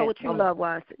 he didn't know what true love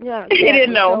was. Yeah, he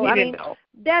didn't know. So, he didn't know.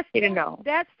 He didn't know.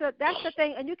 That's the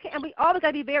thing, and we always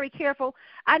gotta be very careful.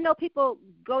 I know people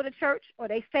go to church or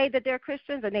they say that they're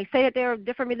Christians and they say that they're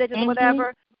different religions or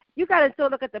whatever. You got to still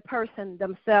look at the person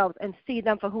themselves and see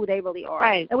them for who they really are.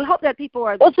 Right. And we hope that people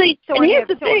are. Well, see, and here's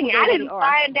the thing. I didn't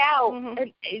find out.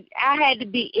 I had to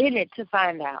be in it to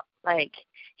find out. Like,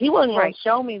 he wasn't going to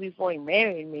show me before he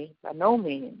married me, by no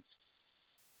means.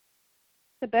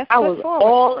 The best I foot was forward.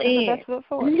 all That's in. the best foot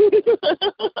forward.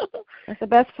 That's the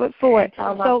best foot forward.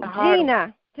 So,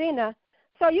 Gina,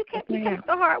 so you came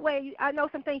the hard way. I know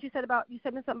some things you said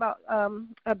something about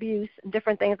abuse and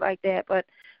different things like that, but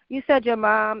you said your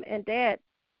mom and dad,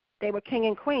 they were king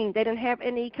and queen. They didn't have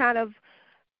any kind of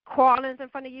quarrelings in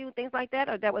front of you, things like that,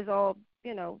 or that was all,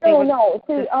 No.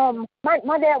 See,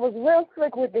 my dad was real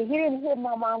slick with it. He didn't hit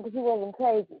my mom because he wasn't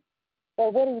crazy.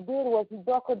 But what he did was he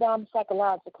broke her down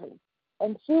psychologically.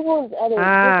 And she was at a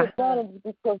disadvantage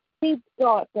because she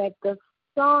thought that the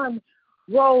sun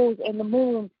rose and the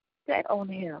moon set on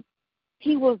him.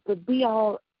 He was the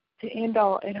be-all to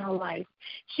end-all in her life.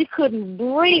 She couldn't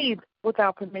breathe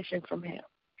without permission from him.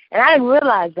 And I didn't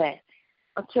realize that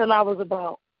until I was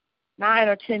about 9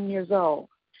 or 10 years old,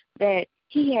 that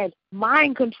he had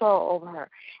mind control over her.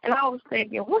 And I was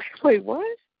thinking, wait,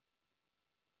 what?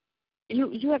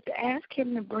 You have to ask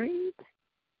him to breathe?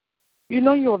 You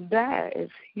know you'll die if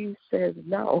he says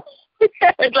no.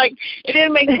 It's like, it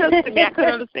didn't make sense to me. I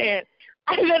couldn't understand.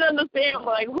 I didn't understand,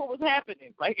 like, what was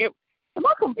happening. Like, am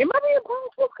I being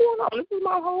punished? What's going on? This is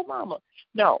my whole mama.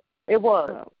 No, it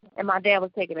was. And my dad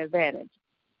was taking advantage.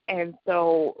 And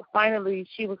so finally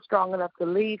she was strong enough to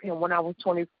leave him. When I was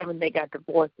 27, they got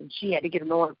divorced, and she had to get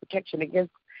an order of protection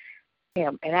against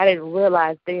him, and I didn't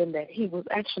realize then that he was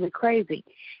actually crazy,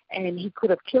 and he could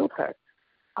have killed her.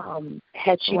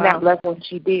 Had she not left when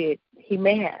she did, he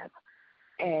may have.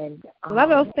 And a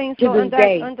lot of those things to this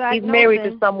day, he's married to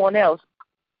and someone else.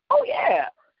 Oh, yeah.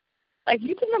 Like,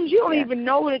 sometimes you don't even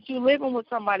know that you're living with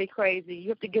somebody crazy. You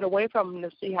have to get away from them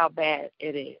to see how bad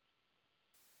it is.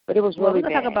 But it was really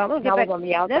bad.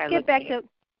 Let's get back to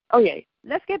Oh, yeah.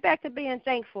 Let's get back to being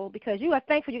thankful, because you are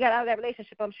thankful you got out of that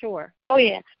relationship, I'm sure. Oh,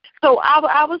 yeah. So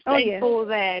I was thankful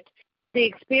that the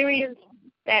experience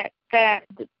that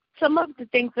some of the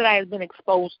things that I had been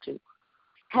exposed to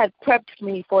had prepped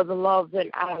me for the love that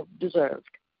I deserved.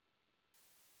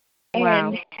 Wow.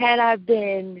 And had I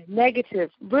been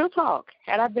negative, real talk,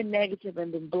 had I been negative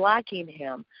and been blocking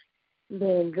him,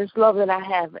 then this love that I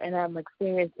have and I'm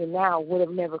experiencing now would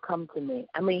have never come to me.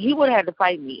 I mean, he would have had to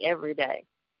fight me every day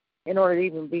in order to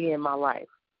even be in my life.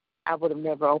 I would have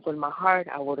never opened my heart.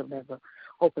 I would have never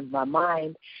opened my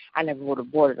mind. I never would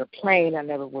have boarded a plane. I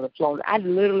never would have flown. I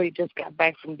literally just got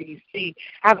back from D.C.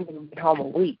 I haven't even been home a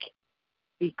week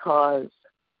because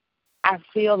I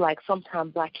feel like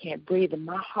sometimes I can't breathe and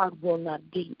my heart will not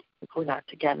beat if we're not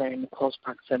together in close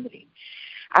proximity.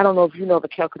 I don't know if you know the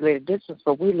calculated distance,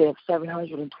 but we live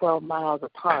 712 miles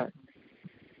apart.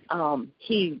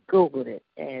 He Googled it,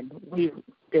 and we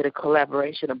did a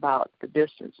collaboration about the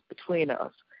distance between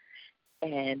us.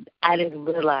 And I didn't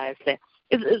realize that.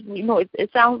 It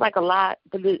sounds like a lot,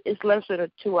 but it's less than a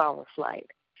 2-hour flight.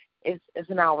 It's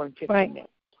an hour and 50 minutes.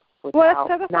 Well,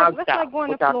 it's like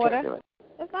going to Florida.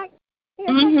 It's like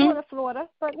going to Florida,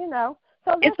 but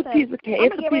So listen, it's a piece of cake.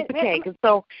 It's a piece of cake, and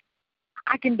so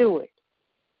I can do it.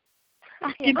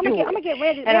 I'm gonna get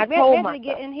ready to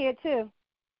get in here too.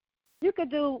 You could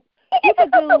do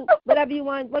whatever you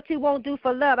want, what you won't do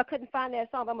for love. I couldn't find that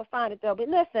song, but I'm gonna find it though. But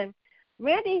listen,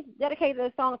 Randy dedicated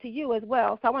a song to you as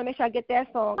well, so I want to make sure I get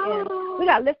that song in. We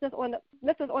got listeners on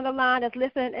the line that's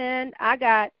listening in. I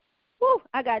got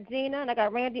Gina and I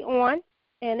got Randy on,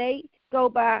 and they go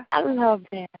by. I love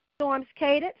that. Storm's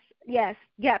Cadence. Yes,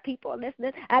 got people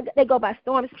listening. They go by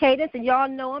Storm's Cadence, and y'all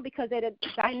know them because they're the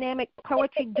dynamic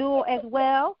poetry duo as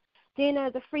well. Gina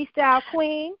is a freestyle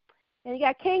queen. And you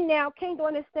got King now. King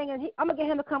doing this thing, and I'm going to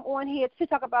get him to come on here to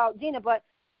talk about Gina. But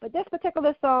this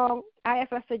particular song, I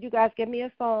said, you guys give me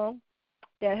a song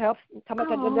that helps talk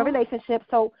about the relationship.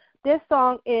 So this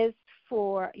song is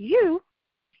for you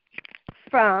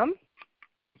from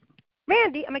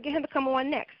Randy. I'm going to get him to come on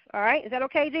next. All right? Is that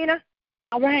okay, Gina?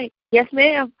 All right. Yes,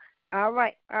 ma'am. All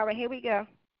right, here we go.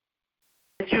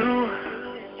 You,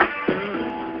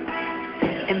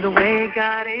 in the way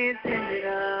God intended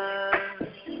us.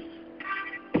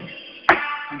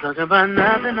 I'm talking about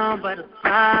nothing on but a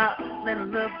smile and a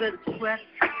little bit of sweat.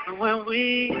 And when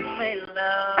we made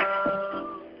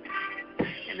love,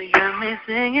 and it got me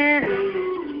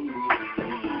singing,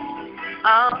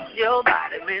 oh, your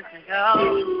body makes me go.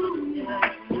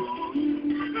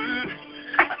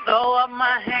 I throw up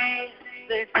my hands.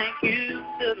 Say thank you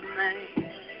to the man.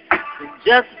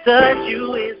 Just to touch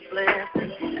you is blessed,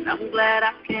 and I'm glad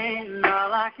I can. And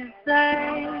all I can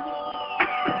say is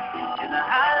a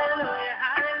hallelujah,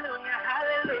 hallelujah,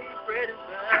 hallelujah, pretty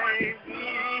baby.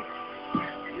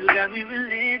 You got me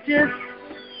religious,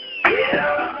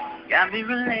 yeah. Got me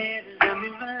religious,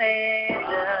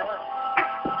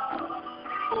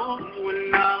 Ooh,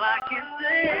 and all I can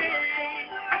say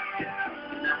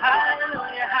is a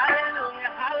hallelujah,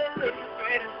 hallelujah, hallelujah.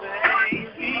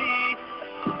 Baby,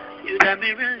 you got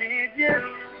me religious,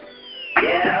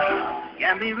 yeah.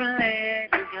 Got me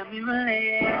religious.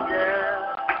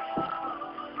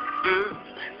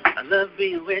 I love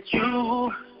being with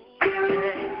you,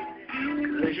 yeah.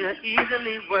 'Cause you're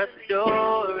easily worth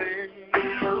adoring.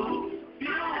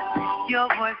 Your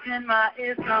voice in my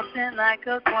ear, something like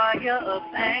a choir of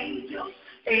angels,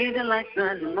 angel like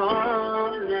Sunday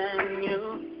morning.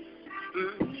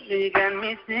 You got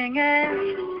me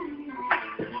singing.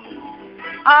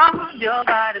 Oh, your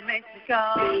body makes me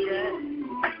go, yeah.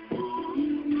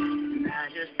 And I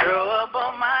just throw up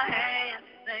on my hands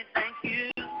and say thank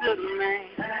you to the man.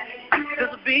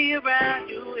 'Cause to be around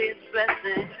you is a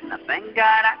blessing. I thank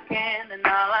God I can, and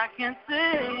all I can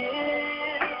say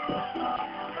is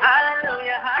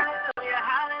hallelujah, hallelujah,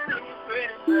 hallelujah,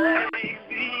 pretty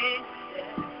baby.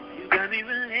 You got me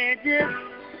religious.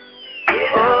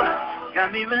 Oh,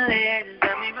 got me religious.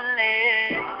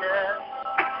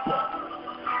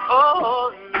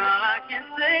 Oh, and all I can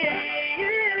say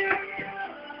is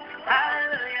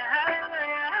hallelujah,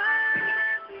 hallelujah.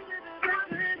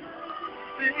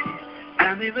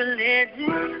 Got me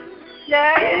religious,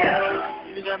 yeah.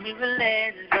 You got me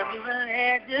religious.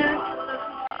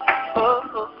 Oh.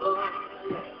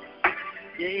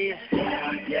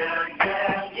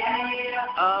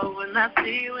 Oh, when I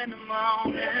see you in the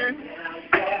morning.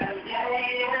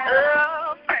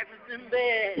 Oh, breakfast in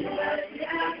bed.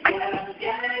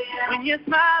 When you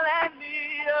smile at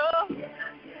me, oh.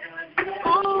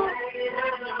 Ooh,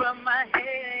 when you rub my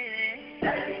head.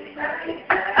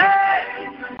 Hey,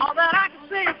 all that I can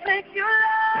say is thank you,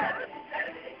 Lord.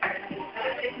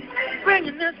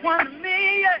 Bringing this one to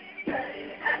me, yeah.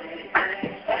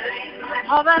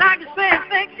 All that I can say is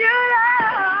thank you, Lord.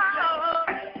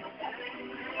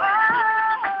 Oh,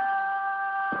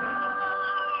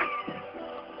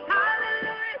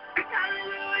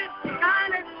 hallelujah,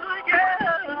 hallelujah,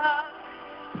 hallelujah.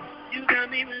 You got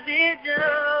me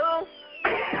religious.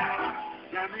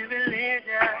 Got me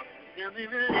religious. Got me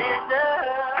religious.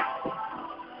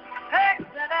 Hey,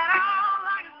 that's all I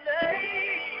can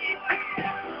say.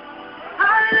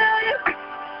 Hallelujah,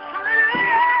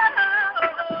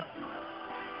 hallelujah.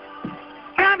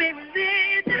 Got me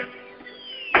religious.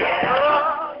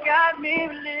 Oh, got me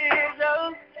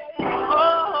religious.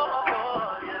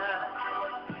 Oh, yeah.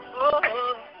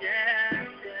 Oh, yeah,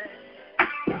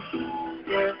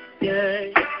 yeah.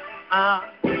 Yeah,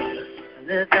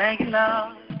 yeah. Thank you,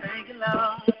 Lord. Thank you,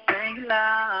 Lord. Thank you,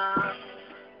 Lord.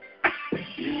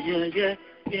 Yeah, yeah,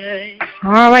 yeah.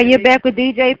 All right, you're back with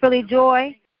DJ Philly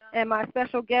Joy and my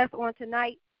special guest on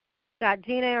tonight. Got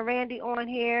Gina and Randy on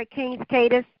here, King's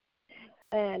Cadis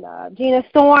and Gina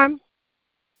Storm.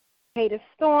 Cadis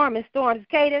Storm and Storm's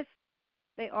Cadis.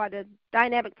 They are the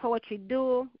dynamic poetry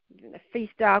duo, the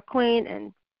freestyle queen,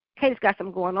 and Cadis got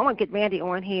something going on. I want to get Randy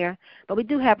on here, but we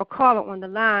do have a caller on the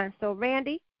line. So,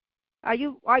 Randy, are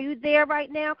you there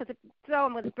right now? Because if so,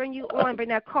 I'm going to bring you on, bring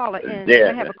that caller in.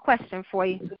 Yeah. I have a question for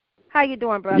you. How you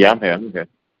doing, brother? Yeah, I'm here.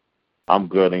 I'm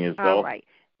good, and yourself? All right.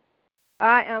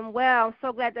 I am well. I'm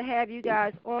so glad to have you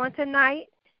guys on tonight.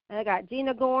 And I got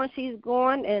Gina going, she's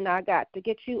going, and I got to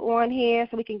get you on here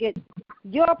so we can get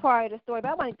your part of the story.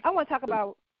 But I want to talk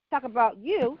about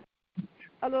you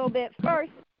a little bit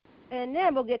first, and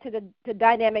then we'll get to the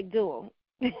dynamic duo.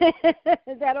 Is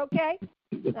that okay?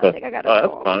 I think I got a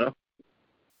call. That's fine.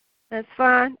 That's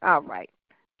fine? All right.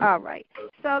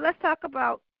 So let's talk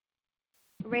about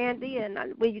Randy and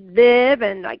where you live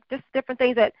and like just different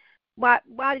things that why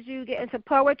did you get into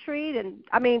poetry? And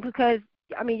because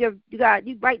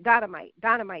you write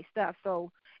dynamite stuff,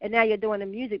 so and now you're doing the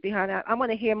music behind that. I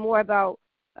want to hear more about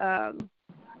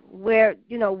where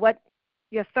what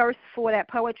your thirst for that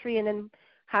poetry, and then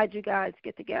how did you guys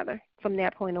get together from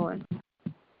that point on?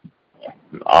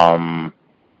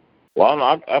 Well,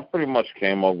 I pretty much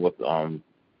came up with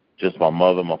just my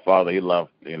mother. My father, he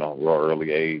left real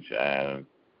early age, and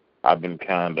I've been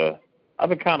kind of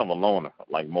a loner.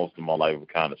 Like most of my life, I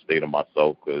kind of stayed to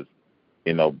myself because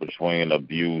between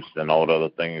abuse and all the other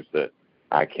things that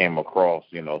I came across,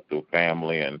 through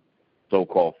family and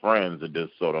so-called friends, it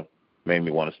just sort of made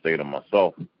me want to stay to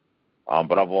myself.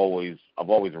 But I've always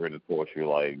written poetry.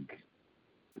 Like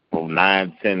from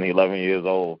 9, 10, 11 years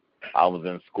old, I was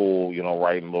in school,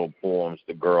 writing little poems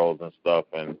to girls and stuff,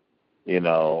 and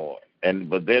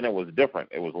but then it was different.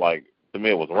 It was like, to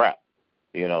me, it was rap,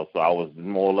 so I was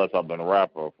more or less, I've been a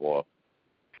rapper for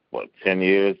 10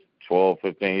 years, 12,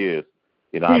 15 years.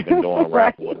 I've been doing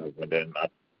rap, and then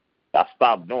I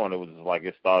stopped doing it. It was just like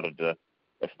it stopped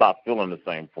feeling the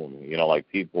same for me. Like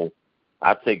people,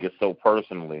 I take it so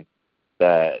personally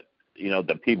that,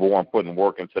 that people weren't putting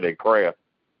work into their craft,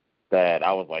 that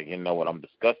I was like, I'm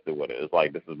disgusted with it. It's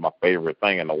like, this is my favorite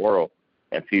thing in the world,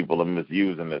 and people are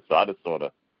misusing it. So I just sort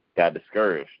of got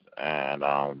discouraged. And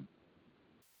I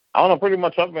don't know, pretty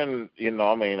much I've been,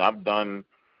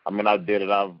 I did it.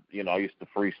 I used to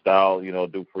freestyle,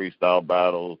 do freestyle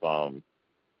battles.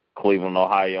 Cleveland,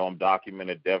 Ohio, I'm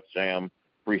documented Def Jam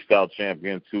freestyle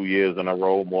champion 2 years in a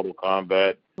row, Mortal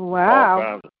Kombat. Wow. All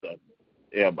kinds of stuff.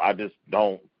 Yeah, but I just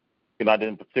don't, I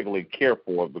didn't particularly care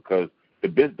for it because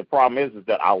the problem is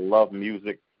that I love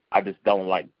music. I just don't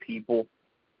like people.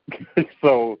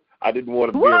 So I didn't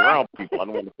want to be around people. I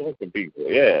didn't want to talk to people.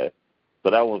 Yeah.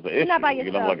 So that was the issue. Not by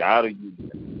yourself. Like how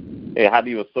do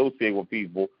you associate with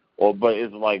people? But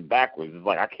it's like backwards. It's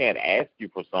like I can't ask you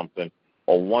for something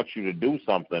or want you to do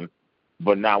something,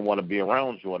 but not want to be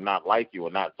around you or not like you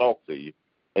or not talk to you.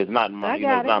 It's not my it's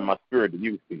not my spirit to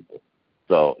use people.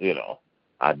 So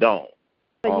I don't.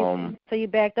 So you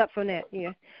backed up from that,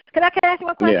 yeah. Can I ask you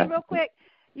one question real quick?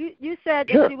 You said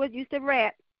sure. that you used to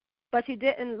rap, but you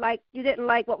didn't like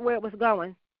where it was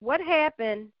going. What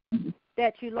happened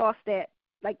that you lost that?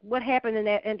 Like what happened in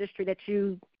that industry that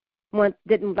you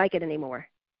didn't like it anymore?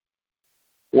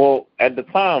 Well, at the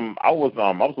time I was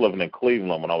living in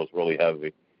Cleveland when I was really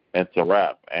heavy, into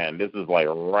rap. And this is like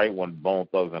right when Bone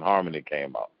Thugs and Harmony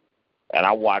came out. And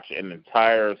I watched an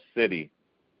entire city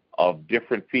of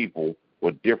different people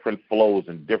with different flows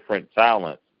and different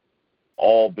talents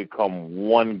all become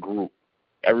one group.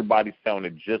 Everybody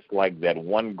sounded just like that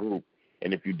one group.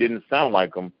 And if you didn't sound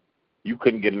like them, you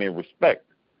couldn't get any respect.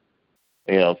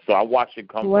 So I watched it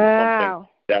come from something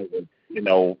that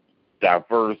was,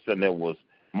 diverse, and it was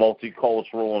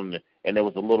multicultural, and there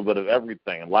was a little bit of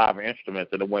everything, live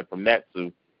instruments, and it went from that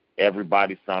to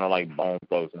everybody sounded like Bone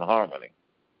Thugs and Harmony.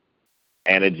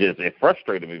 And it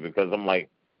frustrated me because I'm like,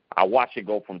 I watch it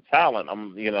go from talent. I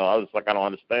was like, I don't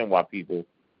understand why people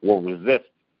will resist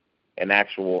an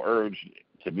actual urge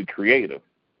to be creative.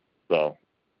 So,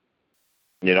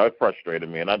 it frustrated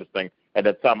me. And I just think at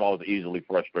that time I was easily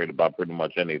frustrated by pretty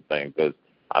much anything because,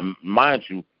 mind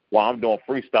you, while I'm doing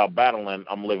freestyle battling,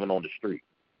 I'm living on the street.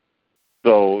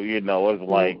 So, it's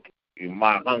like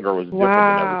my hunger was different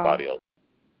than everybody else.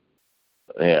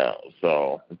 Yeah,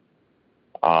 so.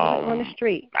 On the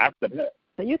street. After that.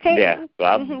 So you came. Yeah.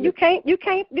 So you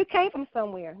came from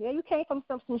somewhere. Yeah, you came from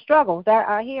some struggles.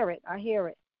 I hear it.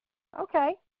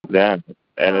 Okay. Yeah,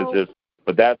 and it's just,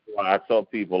 but that's why I tell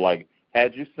people, like,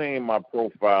 had you seen my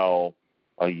profile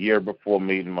a year before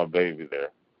meeting my baby there,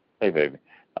 hey baby,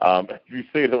 if you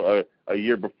see it a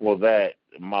year before that,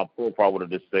 my profile would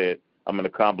have just said I'm in a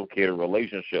complicated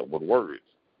relationship with words,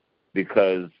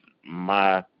 because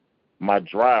my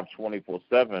drive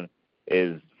 24/7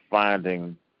 is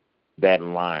finding that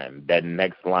line, that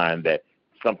next line, that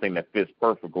something that fits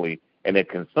perfectly and it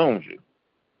consumes you.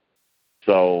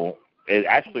 So it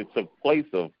actually took place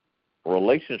of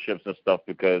relationships and stuff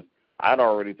because I'd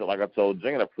already, like I told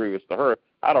Gina previous to her,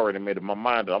 I'd already made up my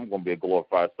mind that I'm going to be a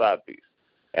glorified side piece.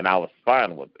 And I was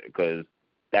fine with it because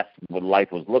that's what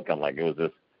life was looking like. It was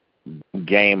this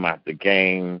game after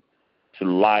game, to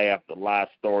lie after lie,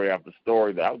 story after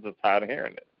story, that I was just tired of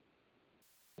hearing it.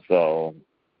 So,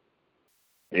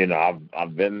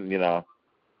 I've been,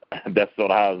 that's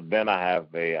sort of how it's been. I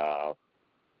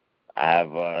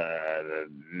have a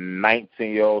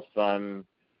 19-year-old son,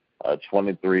 a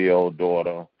 23-year-old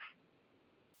daughter.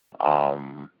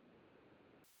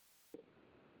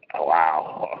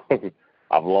 Wow.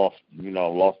 I've lost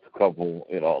a couple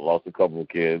of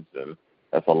kids, and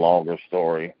that's a longer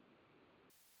story.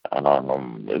 Like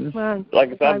I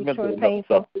said, I've been through enough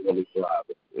stuff to really thrive.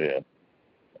 Yeah.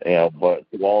 Yeah, but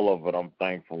through all of it, I'm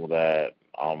thankful that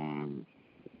I'm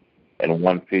in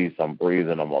one piece, I'm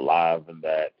breathing, I'm alive, and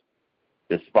that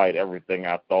despite everything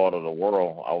I thought of the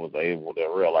world, I was able to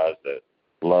realize that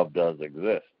love does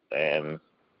exist. And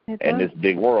in this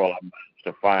big world, I managed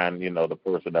to find, the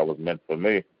person that was meant for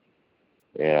me.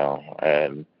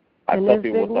 And I tell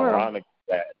people it's ironic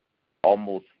that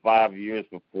almost 5 years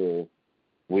before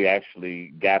we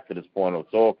actually got to this point of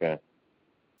talking,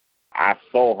 I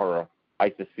saw her. I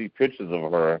used to see pictures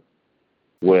of her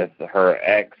with her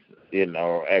ex,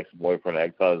 ex-boyfriend,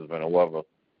 ex-husband, or whoever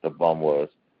the bum was.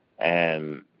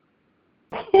 And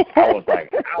I was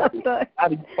like, how do you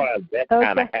find that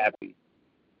kind of happy?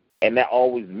 And that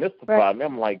always mystified me.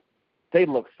 I'm like, they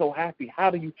look so happy.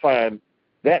 How do you find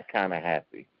that kind of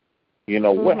happy?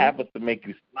 What happens to make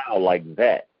you smile like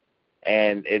that?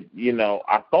 And I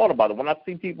thought about it. When I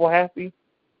see people happy,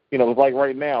 it's like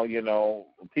right now,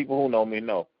 people who know me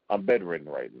know I'm bedridden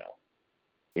right now.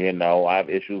 I have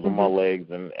issues with my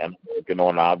legs, and I'm working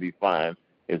on it. I'll be fine.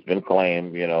 It's been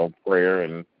claimed, prayer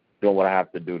and doing what I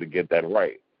have to do to get that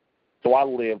right. So I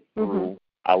live through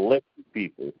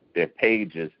people, their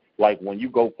pages. Like when you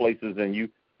go places and you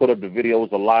put up the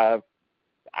videos alive,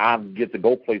 I get to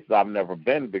go places I've never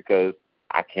been because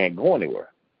I can't go anywhere.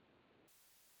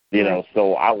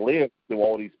 So I live through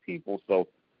all these people. So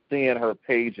seeing her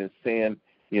page and seeing,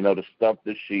 the stuff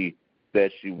that she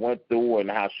went through and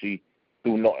how she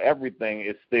through everything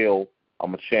is still,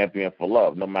 I'm a champion for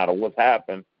love. No matter what's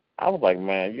happened, I was like,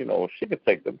 man, if she could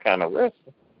take them kind of risks,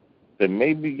 then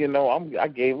maybe, I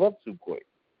gave up too quick.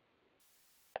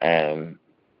 And,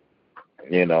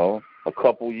 a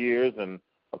couple years and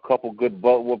a couple good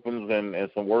butt whoopings and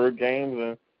some word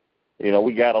games, and,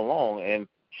 we got along. And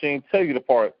she didn't tell you the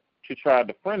part, she tried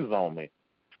to friend zone me.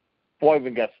 Before I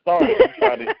even got started, she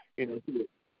tried to,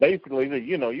 basically,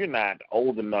 you're not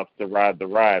old enough to ride the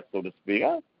ride, so to speak.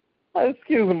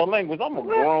 Excuse my language, I'm a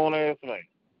grown-ass man.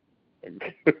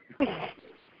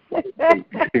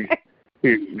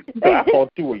 I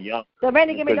thought you were young. So,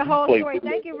 Randy, give me the whole story.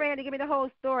 Thank you, Randy. Give me the whole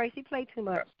story. She played too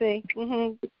much. See?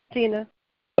 Tina.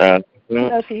 I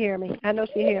know she hear me.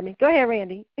 Go ahead,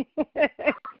 Randy.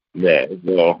 Yeah,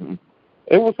 well,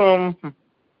 it was,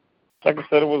 like I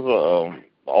said, it was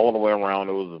all the way around.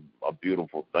 It was a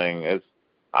beautiful thing.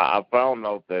 I found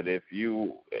out that if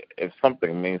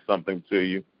something means something to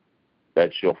you,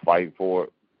 that you'll fight for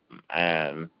it.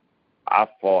 And I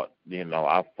fought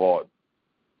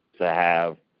to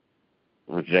have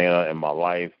Regina in my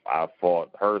life. I fought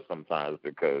her sometimes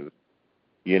because,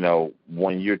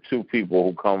 when you're two people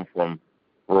who come from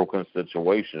broken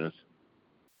situations,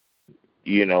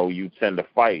 you tend to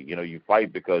fight. You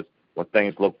fight because when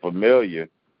things look familiar,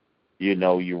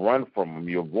 you run from them,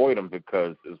 you avoid them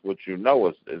because it's what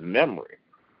is memory.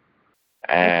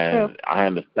 And I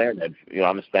understand that, I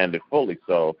understand it fully.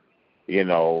 So,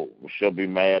 she'll be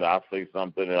mad, I'll say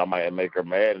something, and I might make her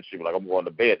mad, and she'll be like, I'm going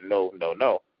to bed. No.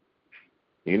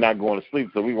 You're not going to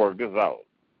sleep till we work this out.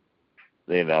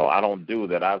 I don't do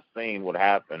that. I've seen what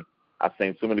happened. I've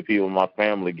seen so many people in my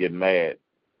family get mad.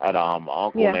 I had an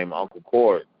uncle named Uncle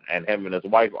Cord, and him and his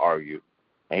wife argued.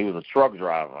 And he was a truck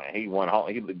driver, and he went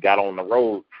home. He got on the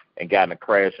road and got in a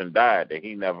crash and died. That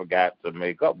he never got to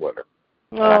make up with her.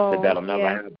 And I said that'll never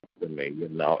happen to me.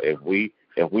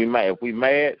 If we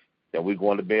mad, then we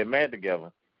going to bed mad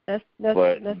together. Let's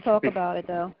talk about it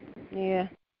though. Yeah.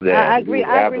 I agree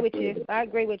with you.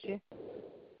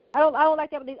 I don't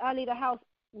like that. I leave the house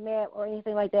mad or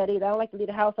anything like that either. I don't like to leave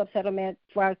the house upset or mad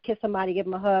before I kiss somebody, give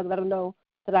them a hug, let them know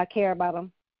that I care about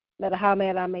them, no matter how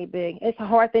mad I may be. It's a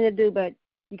hard thing to do, but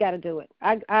you got to do it.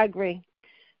 I agree.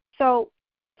 So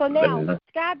now,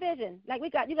 Sky Vision, like you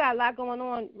got a lot going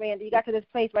on, Randy. You got to this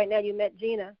place right now. You met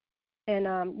Gina, and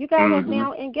you guys are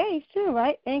now engaged too,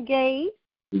 right? Engaged.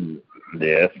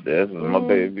 Yes, this is my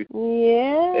baby.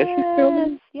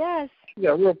 Yes. Yeah,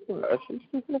 real quick.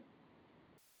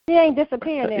 She ain't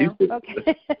disappeared now.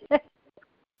 Okay.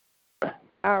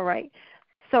 All right.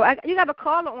 So you have a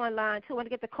caller online too. I want to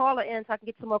get the caller in so I can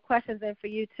get some more questions in for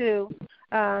you too.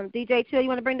 DJ Chill, you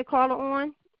want to bring the caller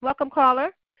on? Welcome,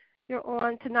 caller. You're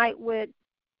on tonight with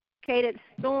Cadence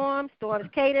Storm's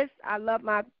Cadence. I love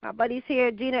my buddies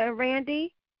here, Gina and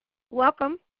Randy.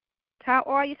 Welcome. How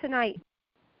are you tonight?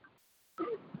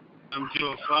 I'm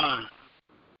doing fine.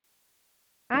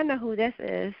 I know who this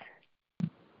is.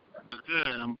 Good.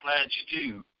 I'm glad you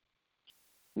do.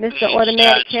 Mr.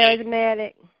 Automatic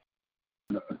Charismatic.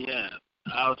 Yeah.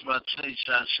 I was about to say,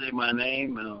 should I say my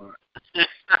name? Or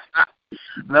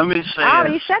let me say I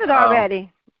already said it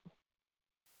already.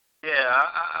 Yeah,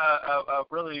 I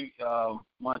really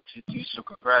want to do some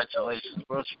congratulations.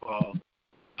 First of all,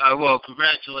 I will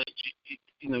congratulate you.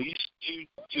 You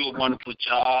do a wonderful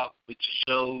job with your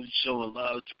show, showing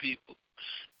love to people.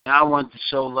 And I want to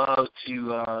show love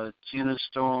to Gina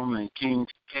Storm and King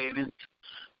Cadence.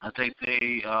 I think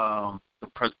they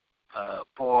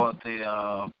for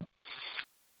the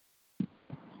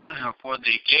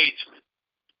engagement,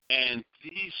 and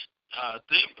these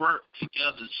they work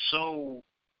together so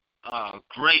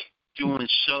great doing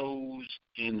shows,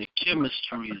 and the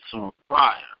chemistry is on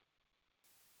fire.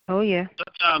 Oh yeah.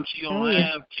 Sometimes you don't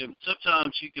have.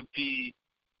 Sometimes you could be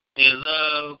in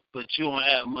love, but you don't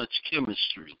have much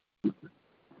chemistry.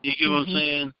 You get what I'm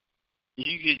saying?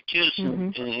 You get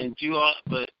kissing and do all,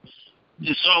 but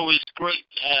it's always great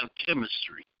to have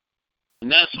chemistry,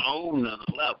 and that's a whole nother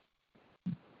level.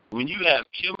 When you have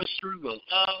chemistry with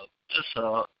love,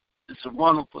 it's a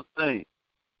wonderful thing.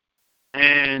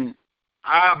 And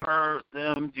I've heard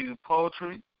them do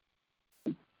poetry,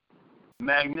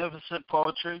 magnificent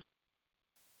poetry.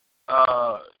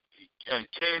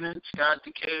 Cadence, got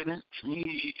the Cadence.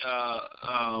 He,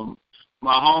 my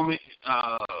homie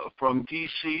from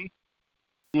D.C.,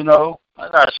 I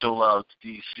got to show love to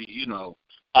D.C.,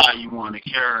 how you want to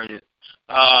carry it.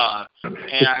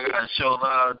 And I got to show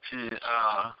love to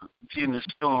Gina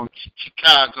Storm,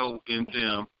 Chicago, and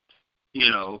them,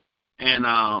 and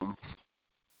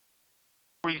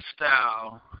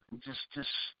freestyle, just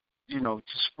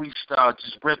freestyle,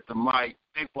 just rip the mic,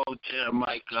 big boy, tear the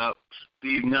mic up,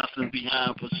 leave nothing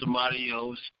behind for somebody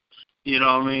else. You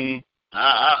know what I mean?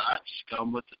 I just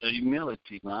come with the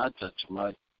humility, man. I touch the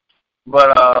mic.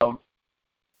 But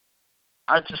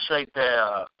I just say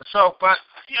that. But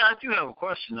I do have a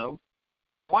question though.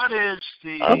 What is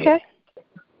the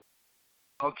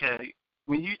okay?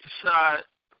 When you decide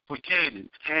for Cadence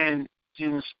and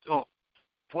Gina Storm,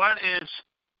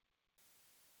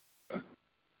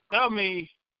 tell me,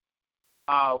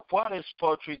 what is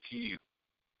poetry to you?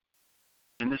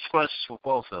 And this question is for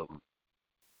both of them.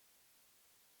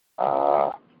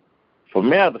 For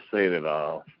me, I have to say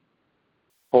that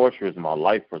poetry is my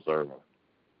life preserver.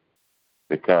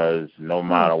 Because no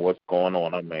matter what's going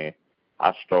on, I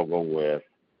have struggled with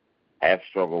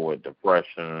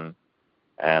depression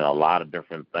and a lot of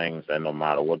different things, and no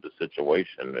matter what the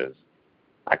situation is,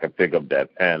 I can pick up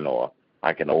that pen or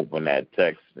I can open that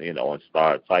text, and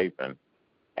start typing,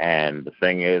 And the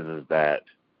thing is that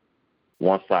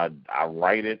once I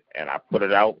write it and I put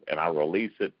it out and I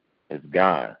release it, it's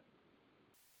gone.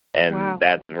 And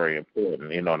that's very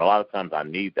important, and a lot of times I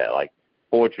need that. Like,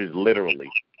 poetry is literally,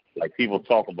 like people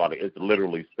talk about it, it's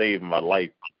literally saved my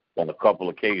life on a couple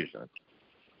occasions.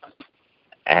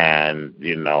 And,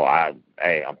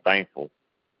 I'm thankful.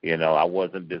 I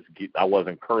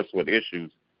wasn't cursed with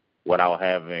issues without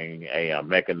having a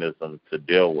mechanism to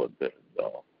deal with it.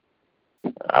 So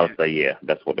I would say, yeah,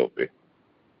 that's what it would be.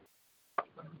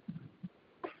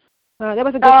 That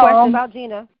was a good question about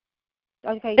Gina.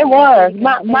 Okay, it was.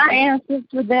 My answer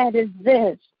to that is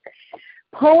this.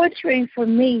 Poetry for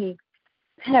me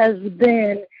has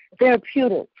been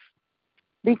therapeutic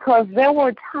because there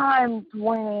were times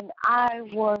when I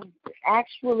was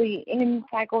actually in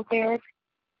psychotherapy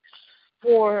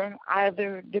for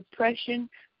either depression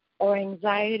or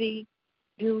anxiety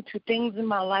due to things in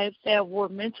my life that were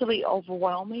mentally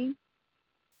overwhelming,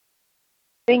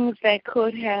 things that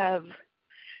could have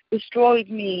destroyed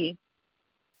me.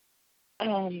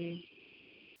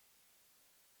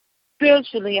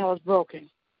 Spiritually, I was broken.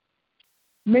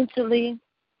 Mentally,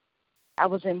 I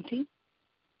was empty.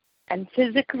 And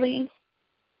physically,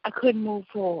 I couldn't move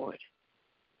forward.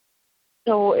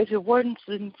 So if it wasn't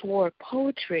for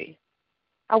poetry,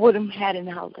 I wouldn't have had an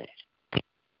outlet.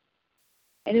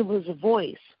 And it was a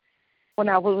voice when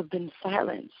I would have been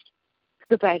silenced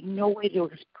because I had no way to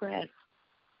express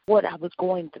what I was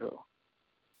going through.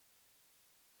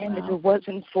 And if it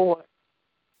wasn't for,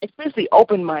 especially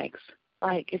open mics,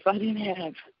 like if I didn't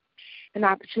have an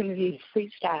opportunity to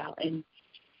freestyle and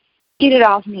get it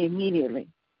off me immediately,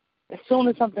 as soon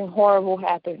as something horrible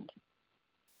happened,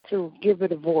 to give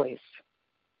it a voice,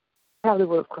 probably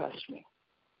would have crushed me.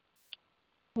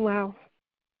 Wow.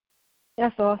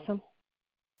 That's awesome.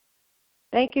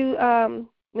 Thank you,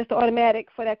 Mr. Automatic,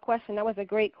 for that question. That was a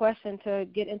great question to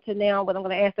get into now, what I'm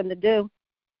going to ask them to do.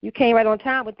 You came right on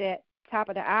time with that, top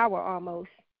of the hour almost.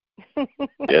 I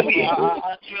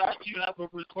do have a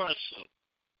request.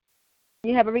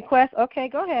 You have a request? Okay,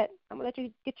 go ahead. I'm going to let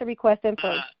you get your request in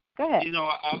first. Go ahead.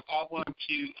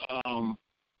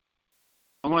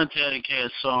 I want to dedicate a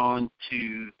song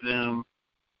to them,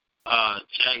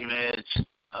 Jack and Edge,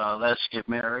 Let's Get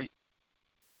Married.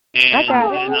 And I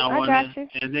got then it. I got you.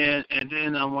 And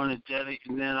then I want to dedicate.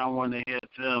 And then I want to hear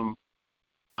them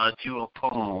do a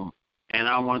poem. And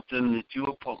I want them to do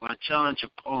a poem. I challenge a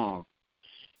poem.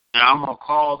 And I'm gonna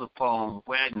call the poem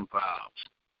 "Wedding Vows."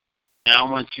 And I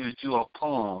want you to do a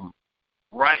poem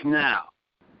right now,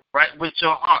 right with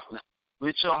your heart,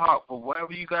 but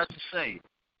whatever you got to say,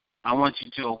 I want you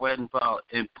to do a wedding vow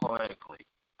in poetically.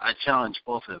 I challenge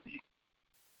both of you.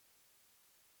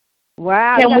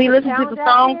 Wow. Can we listen to the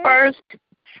song first?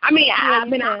 I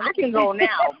can go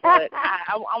now, but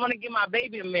I want to give my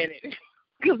baby a minute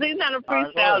because he's not a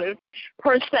freestyler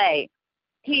per se.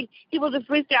 He was a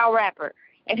freestyle rapper,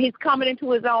 and he's coming into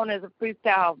his own as a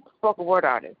freestyle spoken word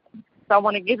artist. So I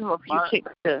want to give him a few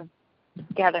kicks to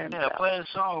gather himself. Yeah, play the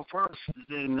song first,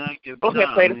 then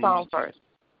play the song first.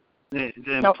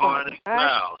 Then poetic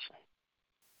vows.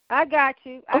 I got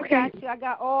you. I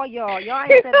got all y'all. Y'all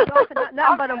ain't said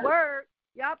nothing but a word.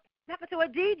 Y'all talking to a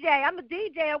DJ. I'm a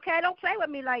DJ, okay? Don't play with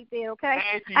me like that, okay?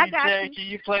 Hey, DJ, I got you. Can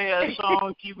you play that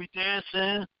song, Keep Me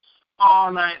Dancing,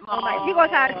 all night long? All right. He gonna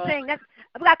try to sing.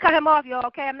 I'm gonna cut him off, y'all,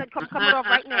 okay? I'm not coming off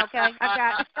right now, okay? I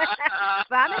got it.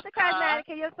 But I'm Mr. Cosmetic.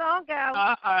 Can your song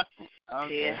go?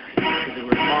 Okay. Yeah, it's a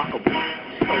remarkable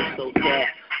So Deaf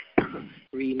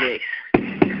remix.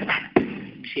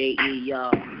 J.E.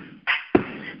 y'all.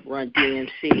 Run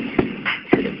DMC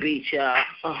to the beach, y'all.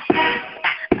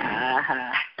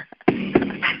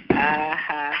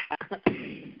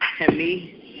 And me,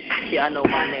 y'all know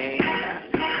my name.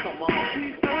 Come on.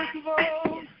 First of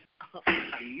all, I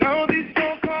know these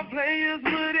so-called players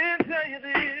wouldn't tell you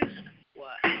this.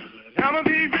 What? But I'ma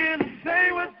be real and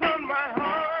say what's on my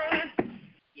heart.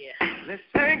 Yeah. Let's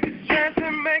take this chance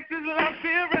and make this love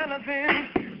feel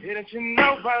relevant. Didn't you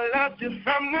know I loved you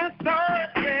from the start,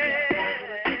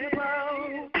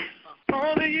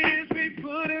 all the years we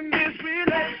put in this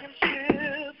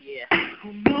relationship. Yeah.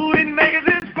 Who knew we'd make it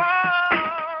this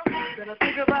far? Then I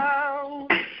think about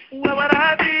where would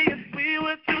I be if we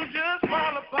were to just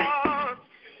fall apart?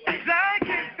 'Cause I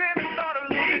can't stand the thought of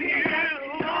leaving you.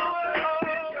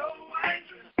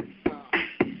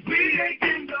 We ain't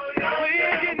getting no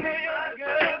younger,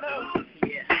 girl.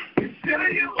 Yeah. Until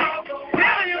you walk away.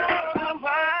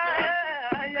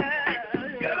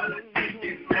 Yeah.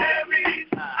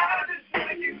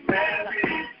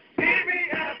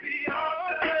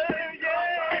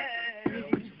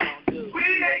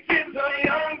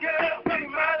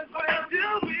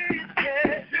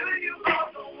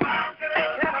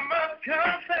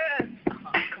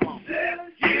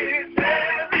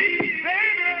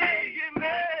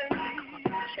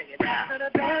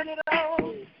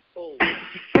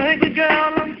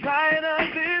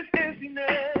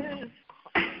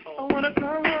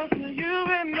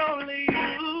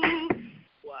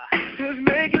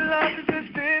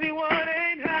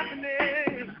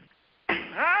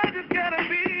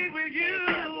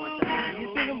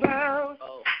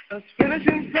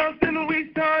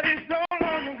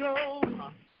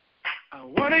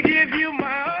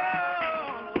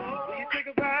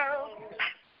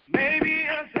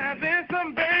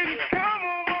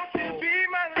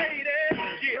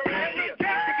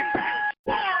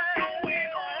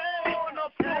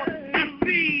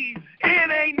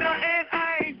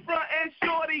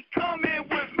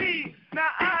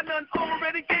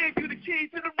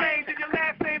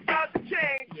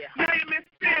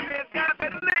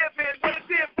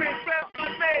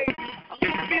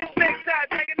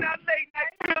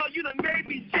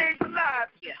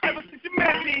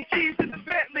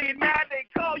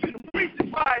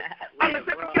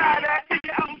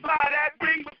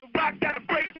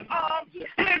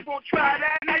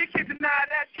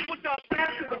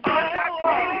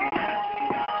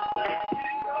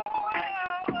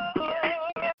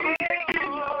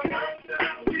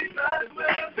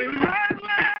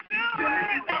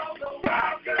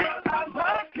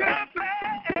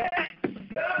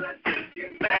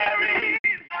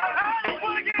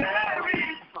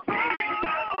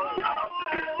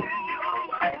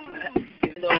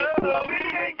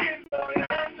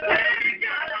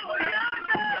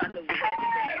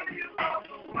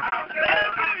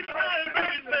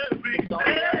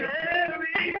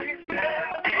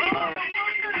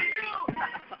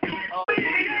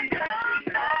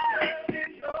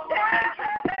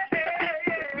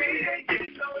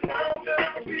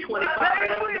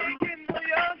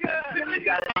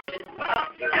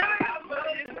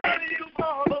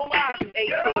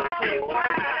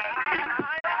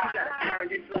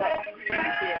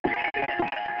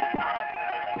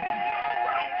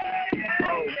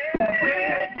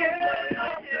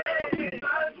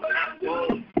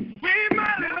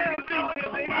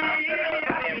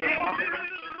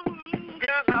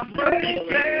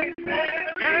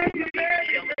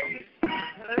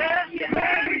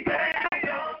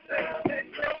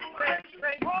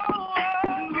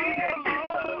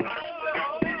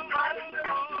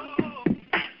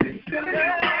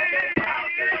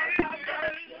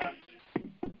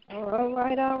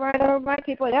 All right,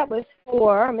 people. That was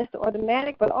for Mr.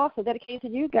 Automatic, but also dedicated to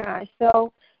you guys.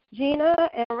 So, Gina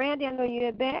and Randy, I know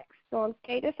you're back. Storm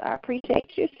Status, I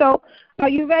appreciate you. So, are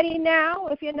you ready now?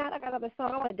 If you're not, I got another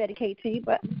song I want to dedicate to you.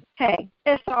 But, hey,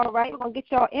 it's all right. We're going to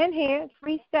get y'all in here,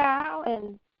 freestyle,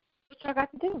 and what y'all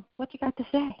got to do? What you got to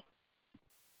say?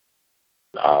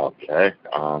 Okay.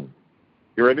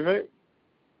 You ready, mate?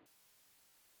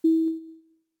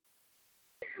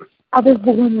 I was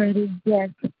born ready, yes.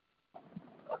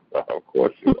 Of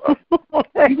course you are.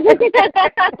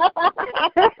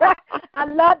 I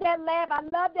love that laugh,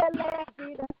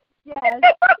 Gina. Yes,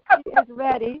 she is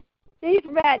ready. She's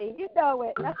ready. You know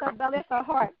it. That's her belly, that's her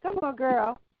heart. Come on,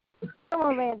 girl. Come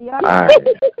on, Randy. All right.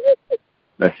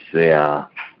 Let's see.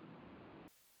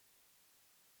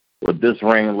 With this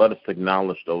ring, let us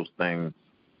acknowledge those things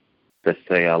that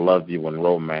say I love you in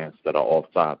romance that are off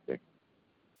topic.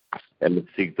 And to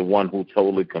seek the one who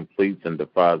totally completes and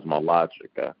defies my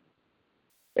logic.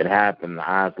 It happened,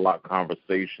 eyes lock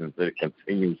conversations, it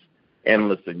continues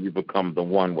endless, and you become the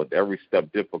one with every step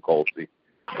difficulty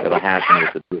that'll happen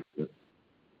with the distance.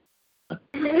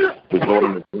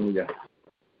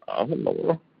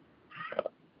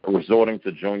 Resorting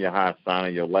to junior high,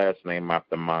 signing your last name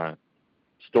after mine.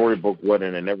 Storybook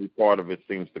wedding, and every part of it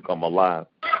seems to come alive.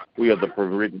 We are the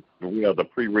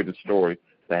pre-written story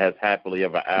that has happily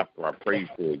ever after. I prayed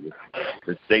for you,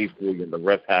 to stay for you, and the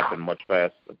rest happened much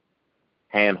faster.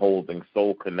 Hand-holding,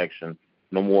 soul connection,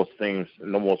 no more scenes,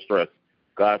 no more stress.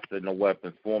 God said no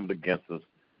weapons formed against us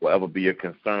will ever be a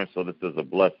concern, so this is a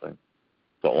blessing.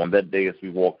 So on that day as we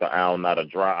walk the aisle, not a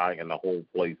dry eye in the whole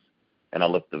place, and I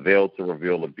lift the veil to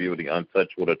reveal a beauty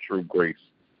untouched with a true grace.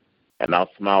 And our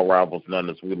smile rivals none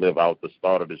as we live out the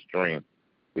start of this dream.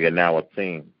 We are now a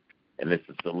team, and this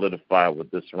is solidified with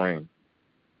this ring.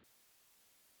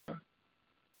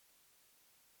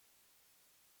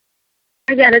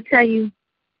 I got to tell you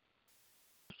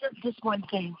just one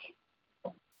thing.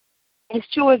 As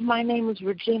sure as my name is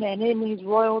Regina, and it means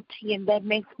royalty, and that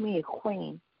makes me a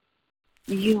queen.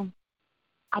 You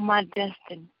are my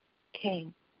destined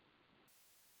king.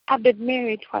 I've been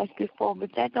married twice before, but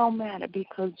that don't matter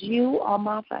because you are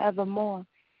my forevermore.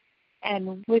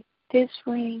 And with this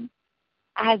ring,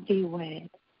 I be wed.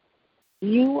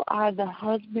 You are the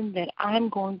husband that I'm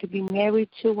going to be married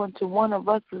to until one of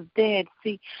us is dead.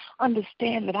 See,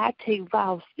 understand that I take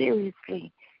vows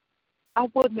seriously. I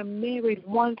wouldn't have married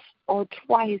once or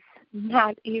twice,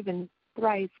 not even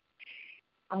thrice,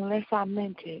 unless I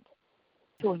meant it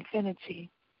to infinity.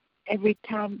 Every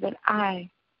time that I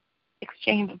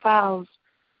exchanged vows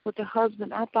with a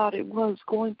husband, I thought it was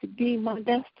going to be my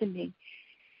destiny.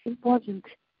 It wasn't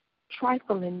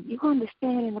trifling. You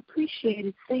understand and appreciate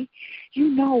it. See, you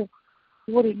know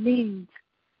what it means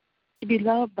to be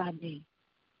loved by me.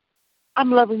 I'm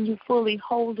loving you fully,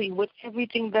 wholly, with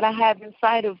everything that I have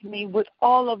inside of me, with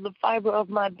all of the fiber of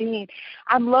my being.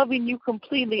 I'm loving you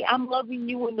completely. I'm loving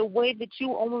you in the way that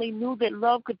you only knew that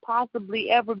love could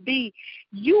possibly ever be.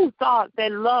 You thought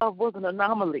that love was an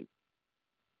anomaly,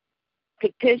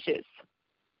 fictitious,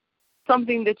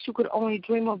 something that you could only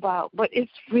dream about, but it's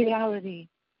reality.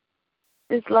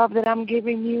 This love that I'm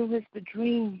giving you is the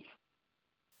dreams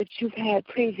that you've had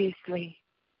previously.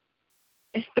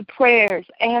 It's the prayers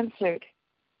answered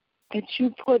that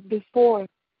you put before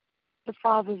the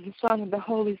Father, the Son, and the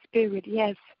Holy Spirit.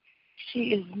 Yes,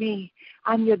 she is me.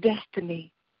 I'm your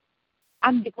destiny.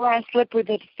 I'm the glass slipper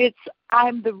that fits.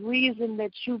 I'm the reason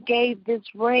that you gave this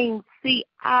ring. See,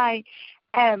 I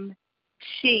am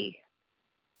she.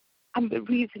 I'm the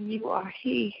reason you are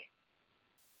he.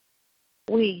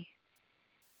 We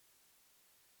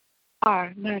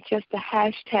are not just a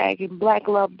hashtag, and Black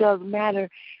love does matter.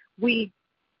 We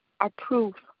are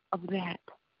proof of that.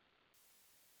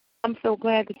 I'm so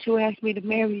glad that you asked me to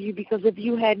marry you, because if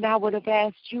you hadn't, I would have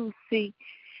asked you. See,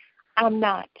 I'm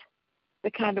not the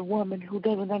kind of woman who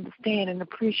doesn't understand and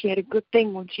appreciate a good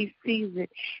thing when she sees it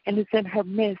and it's in her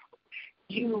midst.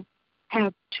 You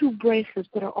have 2 bracelets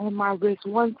that are on my wrist.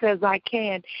 One says I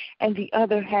can, and the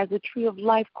other has a tree of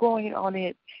life growing on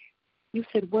it. You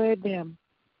said wear them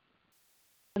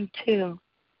until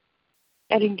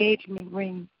that engagement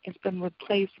ring has been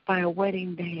replaced by a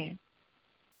wedding band.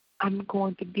 I'm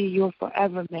going to be your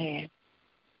forever man.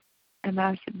 And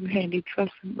I said, Randy,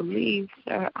 trust and believe,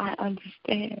 sir. I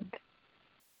understand.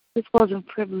 This wasn't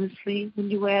frivolously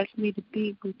when you asked me to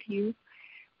be with you.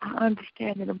 I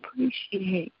understand and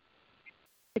appreciate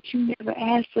that you never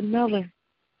asked another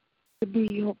to be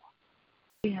your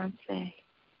fiancé.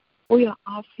 We are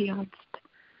all fiancés.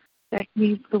 That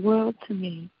means the world to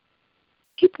me.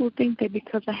 People think that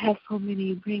because I have so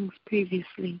many rings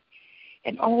previously,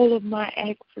 and all of my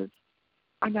exes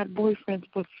are not boyfriends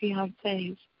but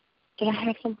fiancés, that I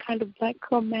have some kind of black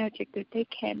girl magic that they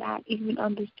cannot even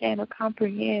understand or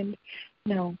comprehend.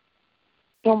 No,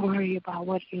 don't worry about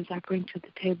what it is I bring to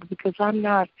the table, because I'm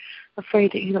not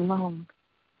afraid to eat alone.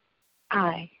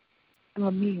 I am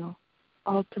a meal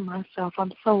all to myself.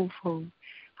 I'm soul food.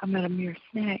 I'm not a mere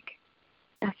snack.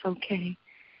 That's okay.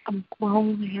 I'm a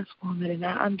grown-ass woman, and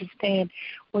I understand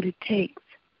what it takes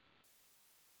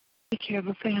to take care of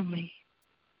a family,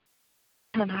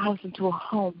 turn a house into a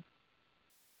home.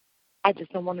 I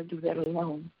just don't want to do that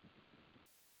alone.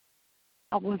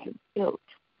 I wasn't built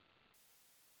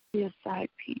to be a side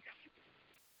piece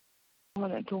or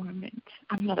an adornment.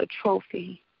 I'm not a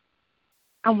trophy.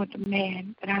 I'm with the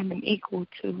man that I'm an equal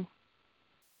to.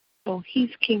 So he's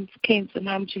King Kings and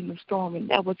I'm Gina Storm, and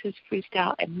that was his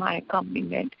freestyle and my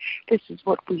accompaniment. This is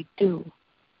what we do.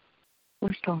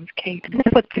 We're Storm's Kate.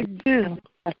 That's what you do.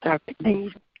 That's our and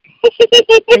you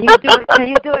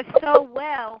do it so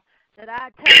well that I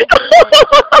tell you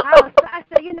that I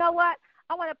said, you know what?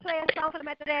 I want to play a song for them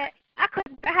after that. I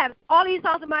have all these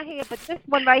songs in my head, but this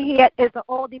one right here is an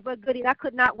oldie but goodie. I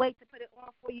could not wait to put it on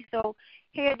for you. So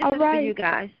here, this is for you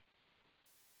guys.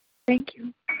 Thank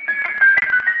you.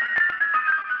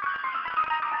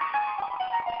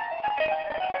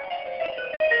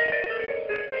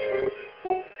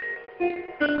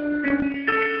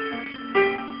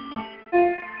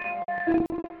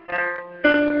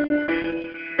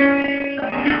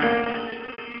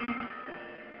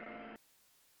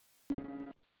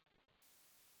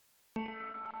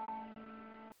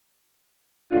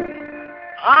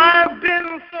 I've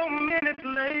been so many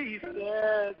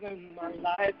places in my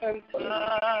life and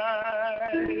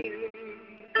time.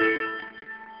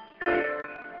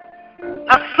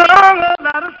 I've sung a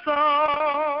lot of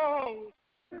songs.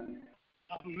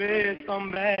 I've made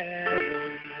some bad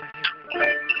ones.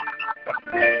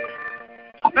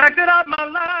 I've acted out my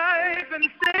life in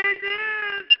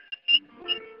stages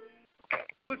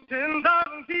with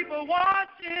 10,000 people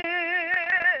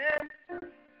watching.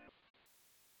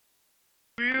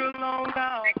 Real long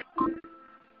now,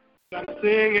 I'm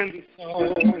singing the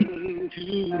song to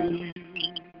you.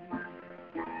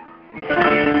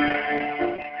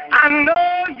 I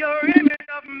know your image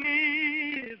of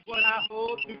me is what I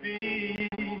hope to be.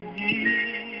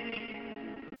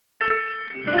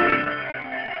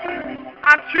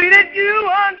 I've treated you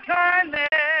unkindly,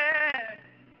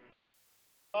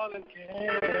 darling,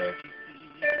 can't you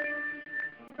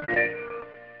see?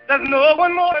 There's no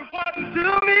one more important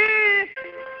to me.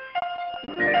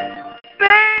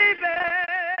 Baby,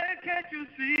 can't you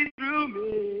see through me?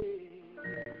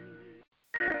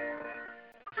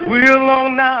 We're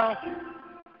alone now,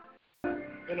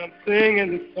 and I'm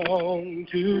singing the song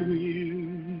to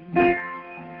you.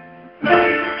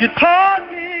 You taught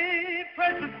me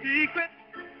precious secrets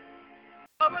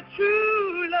of a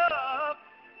true love,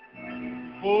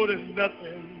 holding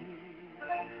nothing.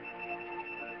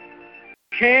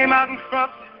 Came out in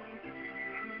front,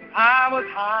 I was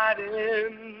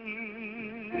hiding.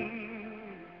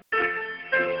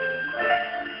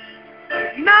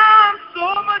 Now I'm so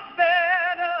much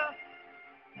better,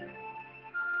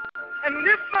 and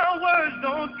if my words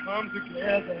don't come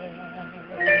together,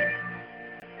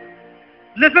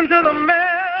 listen to the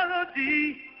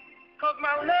melody, 'cause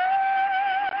my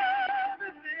love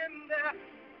is in there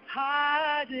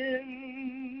hiding.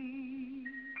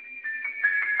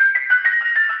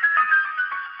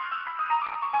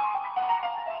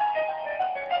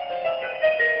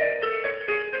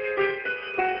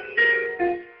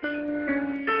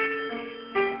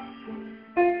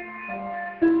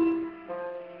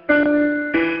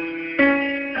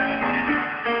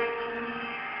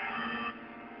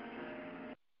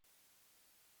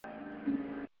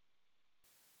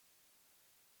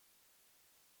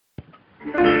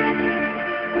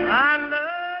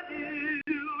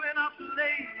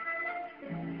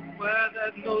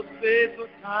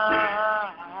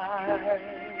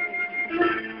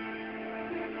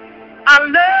 I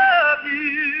love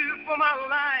you for my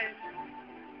life.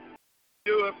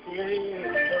 You're a friend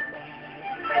of mine.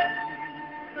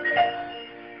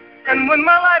 And when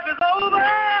my life is over,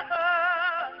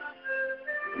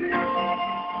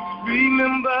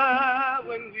 remember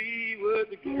when we were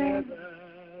together.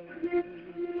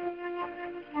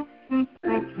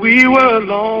 We were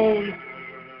alone,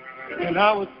 and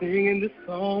I was singing this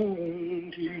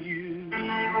song to you.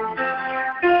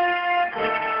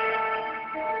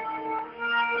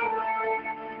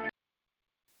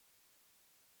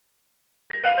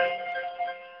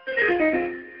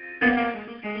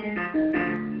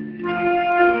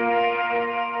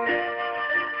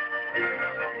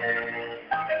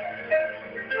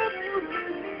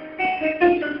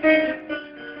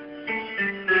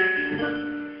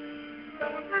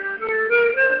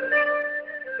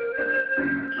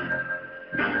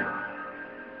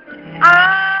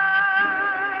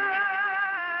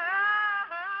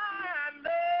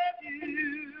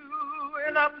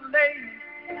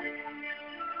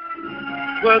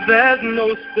 Well, there's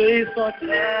no space or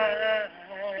time.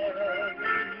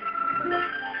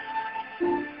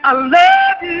 I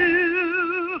love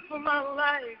you for my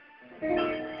life.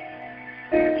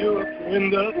 You're a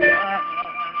friend of mine.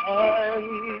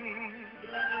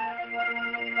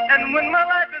 And when my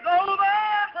life is over,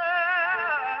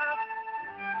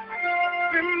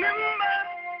 remember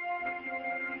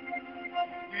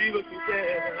we were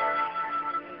together.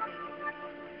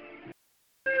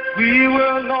 We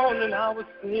were alone and I was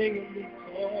singing this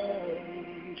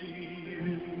song to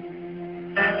you.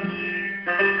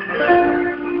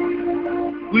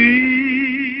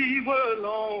 We were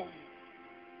alone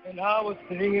and I was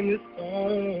singing this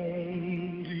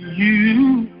song to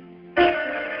you.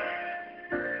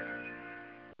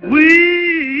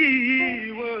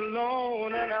 We were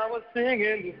alone and I was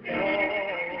singing this song.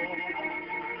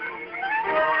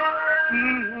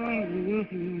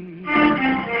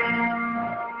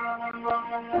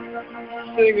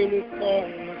 Singing this song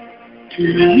to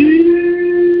you.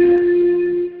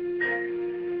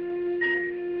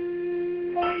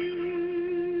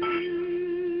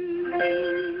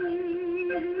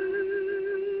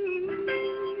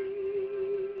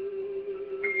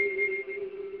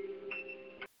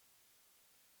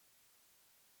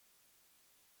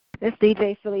 It's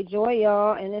DJ Philly Joy,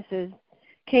 y'all, and this is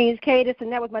King's Cadence,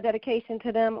 and that was my dedication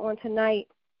to them on tonight.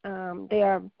 They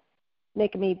are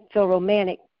making me feel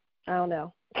romantic. I don't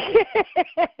know.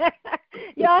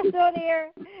 Y'all still there?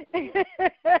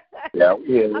 Yeah,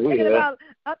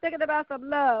 I'm thinking about some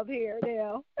love here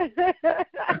now.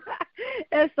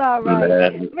 It's all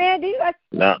right. Man, do you have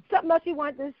something else you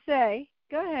want to say?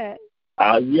 Go ahead.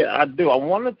 Yeah, I do. I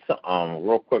wanted to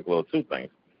real quick, two things.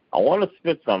 I want to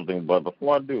spit something, but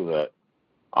before I do that,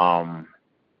 I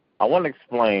want to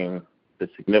explain the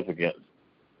significance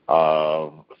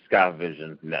of Sky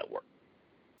Vision Network.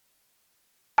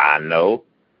 I know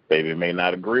baby may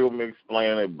not agree with me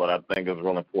explaining it, but I think it's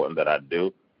real important that I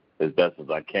do as best as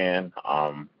I can.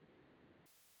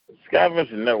 Sky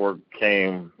Vision Network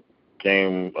came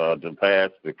to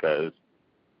pass because,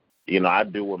 I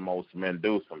do what most men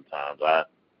do sometimes. I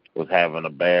was having a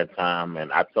bad time,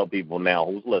 and I tell people now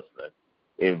who's listening,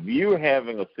 if you're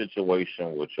having a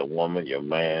situation with your woman, your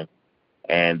man,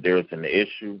 and there's an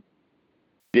issue,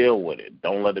 deal with it.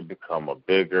 Don't let it become a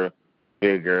bigger,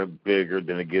 then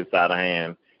it gets out of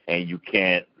hand, and you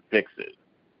can't fix it.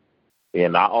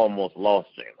 And I almost lost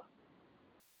Gina.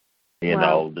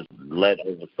 Just let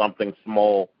over something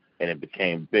small, and it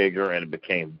became bigger, and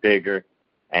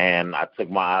I took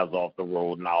my eyes off the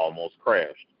road, and I almost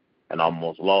crashed, and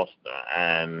almost lost her.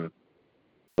 And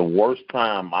the worst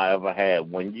time I ever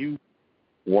had, when your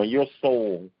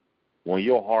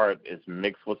heart is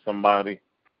mixed with somebody,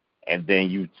 and then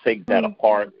you take that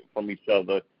apart from each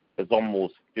other, it's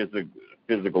almost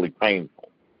physically painful.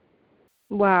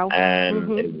 Wow.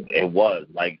 And it was.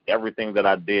 Like, everything that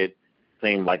I did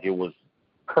seemed like it was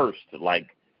cursed.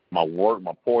 Like, my work,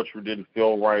 my poetry didn't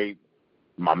feel right.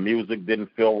 My music didn't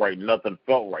feel right. Nothing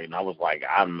felt right. And I was like,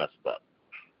 I messed up.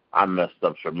 I messed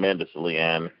up tremendously.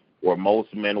 And where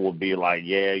most men would be like,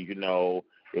 yeah, it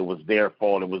was their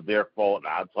fault. And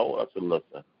I told her, I said,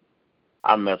 listen,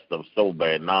 I messed up so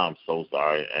bad. Now I'm so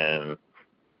sorry. And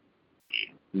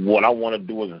what I want to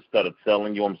do is, instead of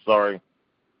telling you I'm sorry,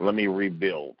 let me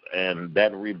rebuild. And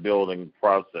that rebuilding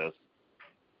process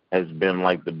has been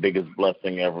like the biggest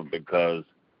blessing ever, because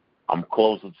I'm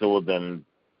closer to it than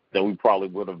we probably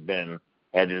would have been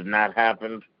had it not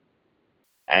happened.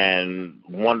 And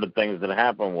one of the things that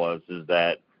happened is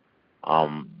that,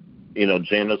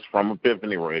 Gina's from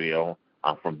Epiphany Radio.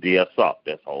 I'm from DS Up.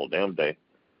 That's the whole damn day.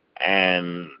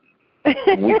 And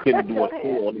we couldn't do a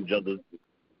show on each other's.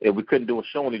 We couldn't do a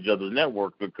show on each other's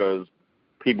network because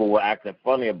people were acting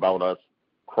funny about us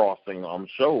crossing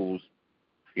shows.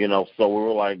 You know, so we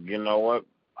were like, you know what?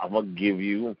 I'm gonna give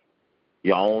you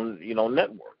your own,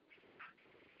 network.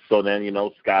 So then,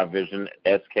 Sky Vision,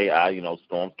 SKI,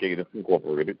 Storm Cadence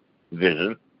Incorporated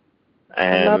Vision,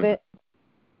 and I love it.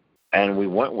 And we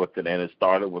went with it, and it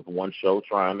started with one show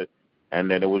trying it,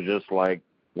 and then it was just like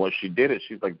when she did it,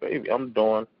 she's like, "Baby, I'm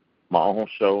doing my own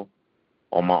show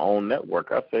on my own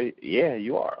network." I say, "Yeah,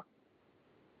 you are."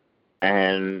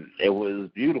 And it was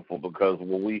beautiful because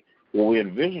what we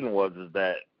envisioned is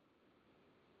that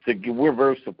we're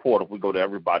very supportive. We go to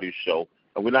everybody's show,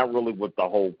 and we're not really with the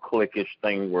whole cliquish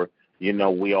thing where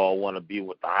we all want to be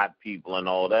with the hot people and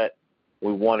all that.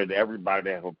 We wanted everybody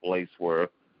to have a place where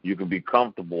you can be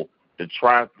comfortable to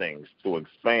try things, to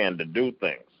expand, to do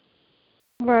things.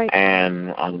 Right.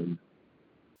 And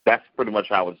that's pretty much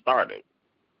how it started.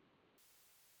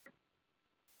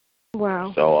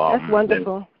 Wow. So that's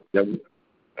wonderful. Then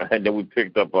we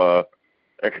picked up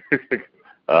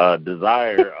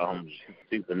Desire.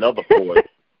 She's another poet,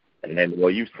 and then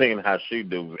you've seen how she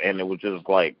do, and it was just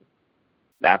like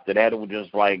after that, it was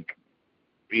just like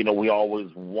we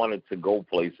always wanted to go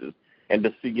places and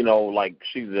to see like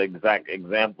she's the exact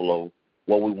example of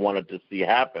what we wanted to see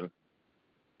happen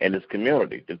in this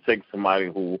community. To take somebody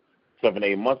who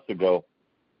 7-8 months ago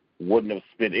wouldn't have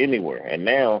spit anywhere, and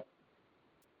now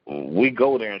we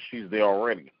go there and she's there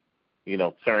already,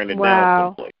 turning it down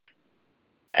someplace.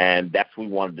 And that's what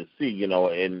we wanted to see,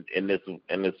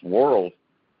 in this world.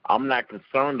 I'm not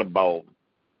concerned about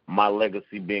my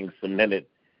legacy being cemented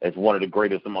as one of the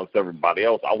greatest amongst everybody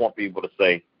else. I want people to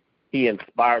say he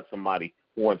inspired somebody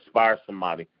who inspired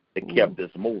somebody that kept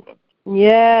this moving.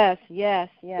 Yes. I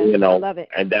love it.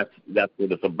 And that's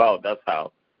what it's about. That's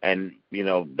how. And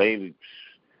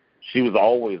she was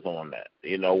always on that,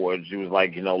 where she was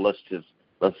like,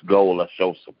 let's go, let's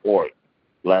show support,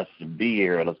 let's be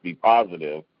here, let's be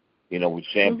positive. We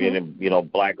champion,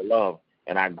 Black love,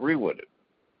 and I agree with it.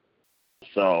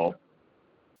 So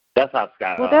that's how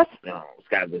Sky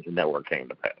Vision Network came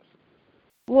to pass.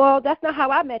 Well, that's not how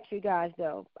I met you guys,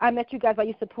 though. I met you guys by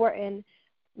you supporting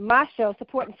my show,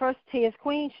 supporting First Tia's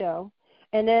Queen show,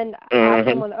 and then I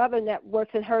came on the other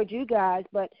networks and heard you guys.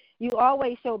 But you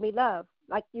always showed me love.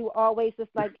 Like you always just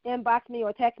like inbox me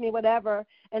or text me, whatever,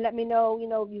 and let me know, you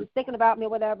was thinking about me or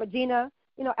whatever. Gina,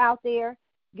 out there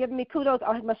giving me kudos.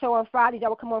 I had my show on Fridays. I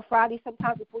would come on Fridays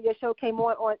sometimes before your show came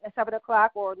on at 7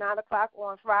 o'clock or 9 o'clock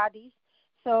on Fridays.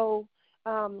 So,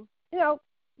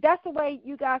 that's the way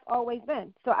you guys always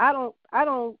been. So I'm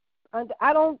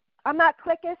not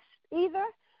cliquish either,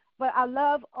 but I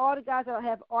love all the guys that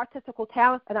have artistical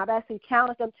talents, and I've actually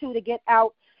challenged them too to get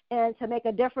out and to make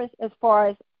a difference as far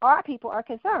as our people are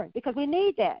concerned, because we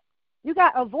need that. You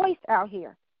got a voice out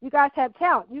here. You guys have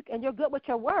talent, and you're good with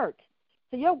your words.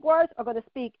 So your words are going to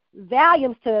speak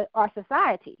volumes to our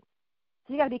society.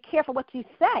 So you got to be careful what you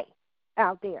say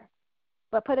out there,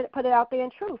 but put it out there in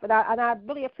truth. And I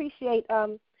really appreciate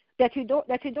that you're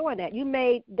doing that. You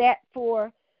made that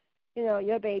for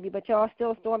your baby, but y'all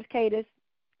still Storms Cadence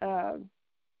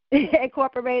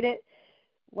Incorporated.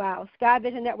 Wow, Sky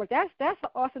Vision Network. That's an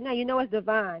awesome name. It's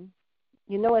divine.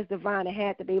 It's divine. It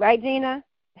had to be, right, Gina?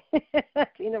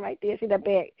 Gina right there. See that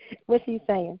bag. What's she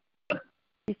saying?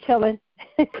 She's chilling.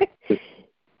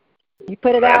 You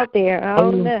put it out there. I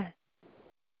don't know.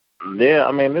 Yeah,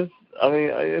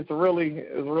 it's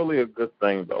really a good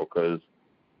thing though, because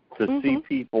to see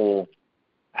people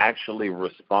actually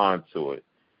respond to it.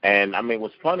 And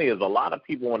what's funny is a lot of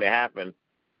people, when it happens,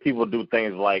 people do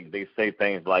things like they say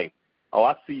things like, "Oh,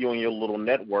 I see you on your little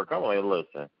network." I'm like,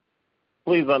 listen,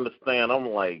 please understand. I'm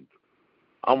like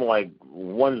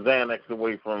one Xanax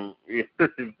away from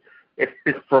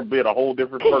from being a whole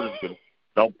different person.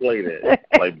 Don't play that.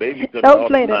 Like baby said all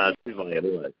the time. She's like,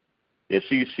 what? Yeah,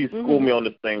 she schooled me on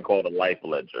this thing called a life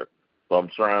ledger. So I'm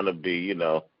trying to be,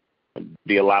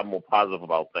 be a lot more positive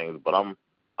about things. But I'm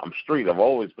street. I've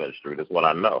always been street. That's what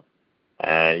I know.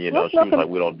 And she was like,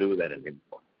 we don't do that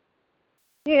anymore.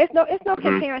 Yeah, it's no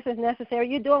comparisons necessary.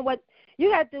 You're doing what you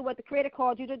got to do. What the Creator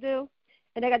called you to do,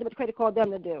 and they got to do what the Creator called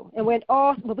them to do. And when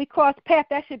we cross paths,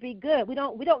 that should be good. We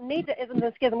don't need the isms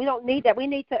and schism. We don't need that. We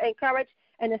need to encourage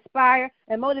and inspire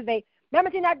and motivate.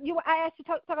 Remember, Gina, I asked you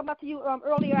talking about to you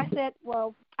earlier. I said,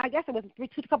 well, I guess it was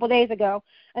a couple of days ago,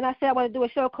 and I said I want to do a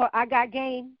show called I Got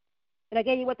Game, and I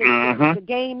gave you what the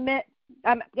game meant.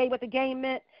 I gave you what the game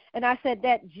meant, and I said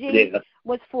that G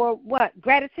was for what?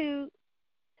 Gratitude.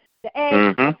 The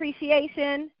A,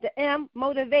 appreciation. The M,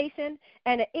 motivation.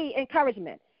 And the E,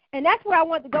 encouragement. And that's where I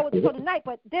wanted to go with the show tonight.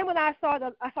 But then when I saw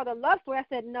the love story, I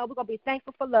said, no, we're going to be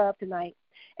thankful for love tonight.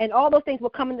 And all those things will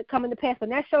come into pass. When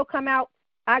that show come out,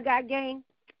 I Got Game,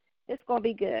 it's going to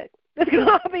be good. It's going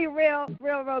to be real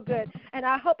good. And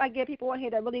I hope I get people on here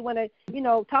that really want to,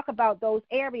 talk about those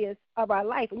areas of our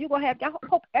life. And I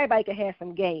hope everybody can have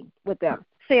some game with them.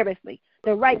 Seriously,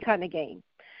 the right kind of game.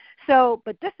 So,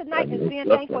 but this tonight is being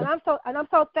thankful, and I'm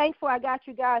so thankful I got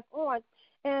you guys on.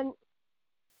 And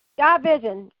God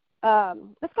Vision,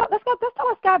 let's talk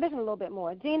about Sky Vision a little bit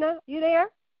more. Gina, you there?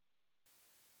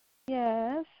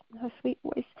 Yes, her sweet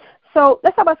voice. So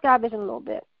let's talk about Sky Vision a little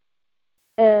bit.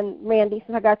 And Randy,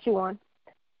 since I got you on,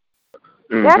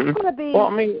 that's going to be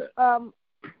a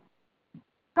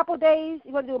couple of days.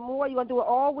 You want to do it more? You want to do it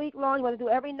all week long? You want to do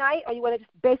it every night, or you want to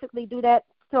just basically do that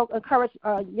to encourage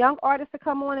young artists to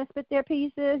come on and spit their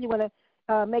pieces? You want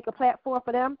to make a platform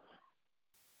for them?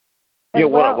 Yeah,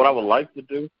 what I would like to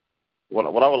do, what I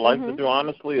would like to do,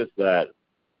 honestly, is that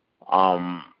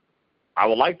I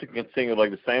would like to continue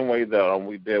like the same way that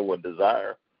we did with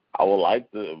Desire. I would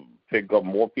like to pick up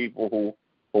more people who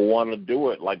want to do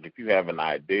it. Like if you have an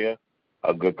idea,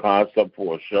 a good concept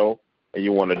for a show, and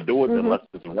you want to do it, then let's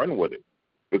just run with it.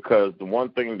 Because the one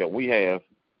thing that we have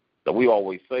that we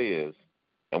always say is,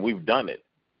 and we've done it,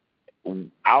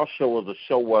 our show is a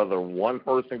show whether one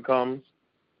person comes,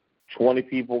 20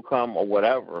 people come, or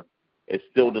whatever, it's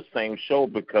still the same show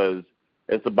because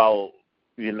it's about,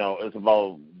 it's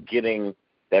about getting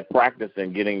that practice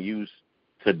and getting used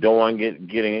to doing it,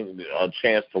 getting a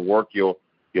chance to work your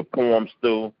poems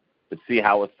through, to see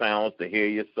how it sounds, to hear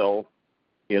yourself,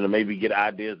 maybe get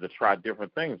ideas to try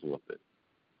different things with it.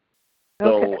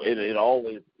 So it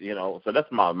always, so that's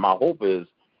my hope is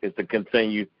to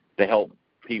continue to help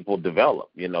people develop,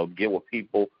 get with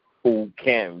people who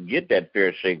can't get that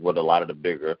fair shake with a lot of the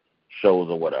bigger shows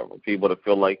or whatever. People that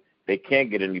feel like they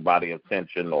can't get anybody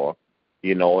attention or,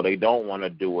 or they don't want to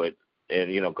do it.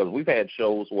 And, because we've had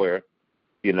shows where,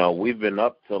 we've been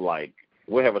up to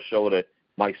we have a show that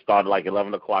might start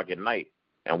 11 o'clock at night,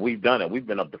 and we've done it. We've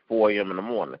been up to 4 a.m. in the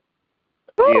morning,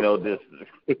 just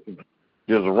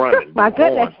running. My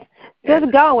goodness,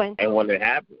 just going. And when it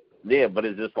happens, but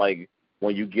it's just like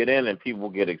when you get in and people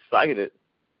get excited,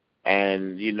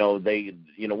 and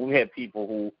we've had people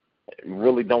who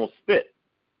really don't spit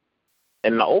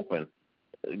in the open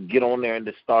get on there and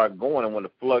just start going, and when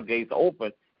the floodgates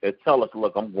open, they tell us,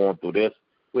 look, I'm going through this.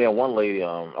 We had one lady,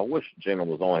 I wish Jenna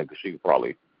was on here because she could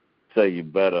probably tell you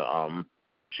better.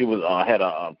 She was had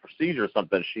a procedure or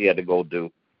something she had to go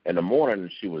do in the morning,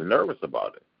 and she was nervous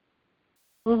about it.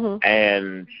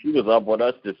 And she was up with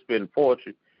us just spitting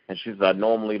poetry, and she said, I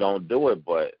normally don't do it,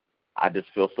 but I just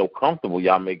feel so comfortable.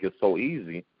 Y'all make it so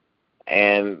easy.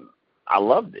 And I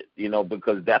loved it,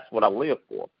 because that's what I live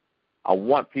for. I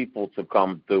want people to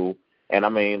come through. And I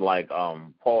mean,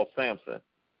 Paul Sampson,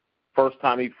 first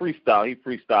time he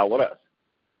freestyled with us.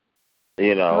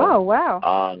 Oh,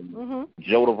 wow.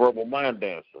 Joe the Verbal Mind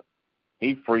Dancer,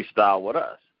 he freestyled with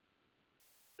us.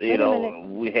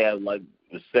 We had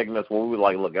segments where we were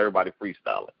like, look, everybody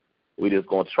freestyling. We just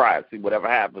going to try it. See, whatever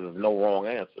happens, there's no wrong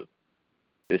answers.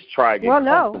 Just try and get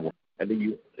comfortable. No. And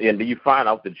then you find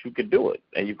out that you can do it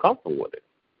and you're comfortable with it.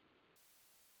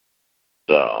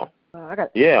 So, I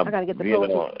got to get the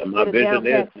my vision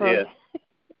is,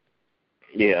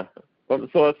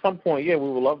 So at some point, we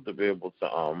would love to be able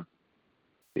to,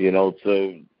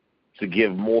 to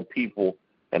give more people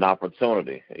an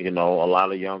opportunity. A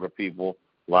lot of younger people,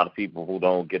 a lot of people who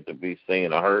don't get to be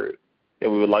seen or heard. We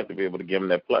would like to be able to give them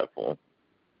that platform.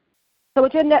 So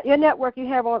with your network, you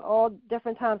have on all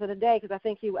different times of the day, because I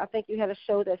think you had a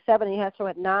show at 7 and you had a show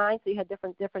at 9, so you had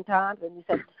different times, and you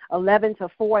said 11 to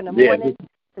 4 in the morning.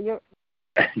 So you're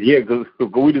because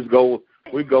we just go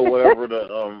wherever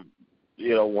the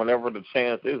whenever the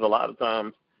chance is. A lot of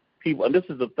times people, and this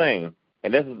is the thing,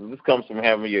 and this comes from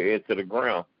having your ear to the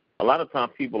ground. A lot of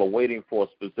times people are waiting for a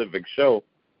specific show,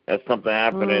 and something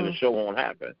happened and the show won't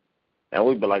happen, and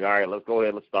we'd be like, all right, let's go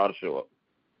ahead, let's start a show up.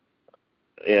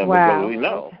 Yeah, wow. Because we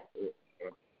know.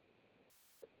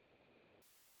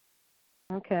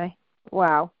 Okay.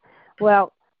 Wow.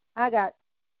 Well, I got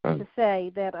to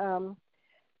say that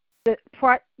the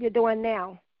part you're doing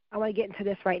now, I want to get into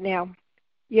this right now.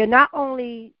 You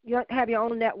have your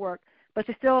own network, but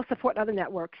you still support other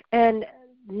networks. And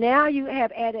now you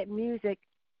have added music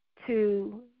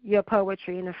to your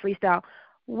poetry and the freestyle.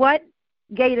 What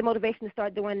gave you the motivation to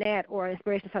start doing that, or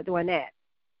inspiration to start doing that?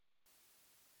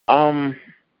 I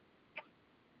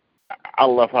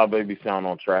love how baby sound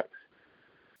on tracks.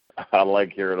 I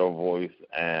like hearing her voice,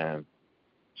 and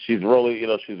she's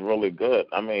really good.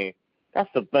 I mean, that's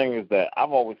the thing is that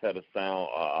I've always had a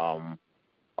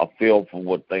feel for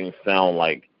what things sound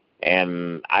like,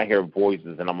 and I hear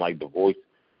voices, and I'm like, the voice,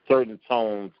 certain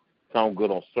tones sound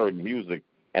good on certain music,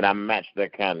 and I match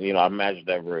that I match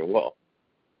that very well.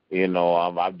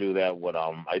 I do that with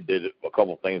I did a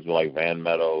couple things with like Van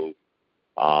Meadows,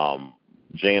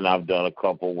 Jane. I've done a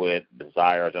couple with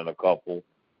Desire. I've done a couple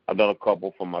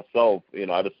for myself.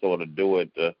 I just sort of do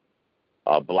it to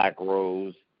Black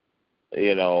Rose.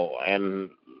 And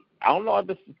I don't know.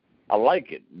 I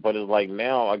like it, but it's like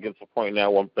now I get to the point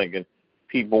now where I'm thinking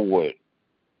people would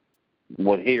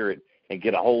hear it and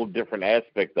get a whole different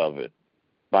aspect of it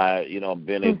by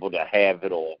being able to have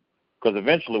it all. Because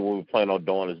eventually what we plan on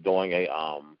doing is doing a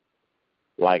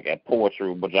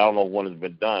poetry, which I don't know when it's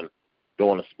been done,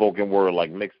 doing a spoken word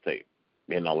like mixtape.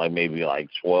 Like maybe like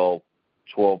 12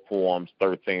 poems,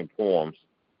 13 poems,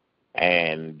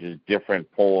 and just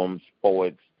different poems,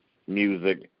 poets,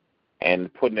 music,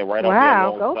 and putting it right out there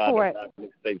alongside the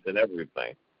mixtapes and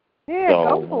everything. Yeah,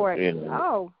 go for it.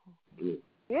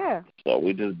 Yeah. So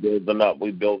we just building up a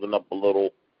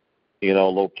little,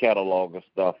 little catalog of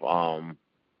stuff.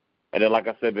 And then, like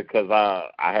I said, because I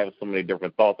have so many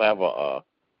different thoughts, I have a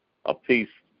piece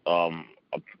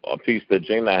that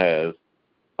Gina has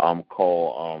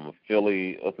called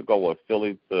Philly. Let's go with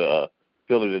Philly to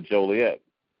Joliet,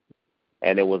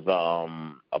 and it was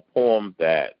a poem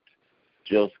that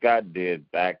Jill Scott did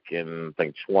back in I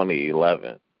think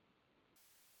 2011,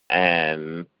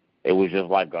 and it was just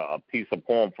like a piece of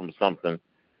poem from something,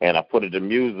 and I put it to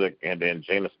music, and then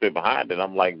Gina spit behind it.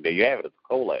 I'm like, there you have it. It's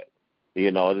a collab. I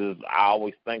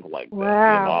always think like that.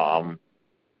 Wow.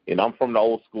 I'm from the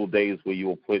old school days where you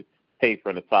would put paper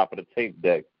in the top of the tape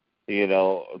deck. That's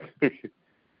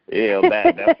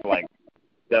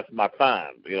my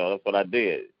time. That's what I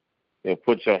did.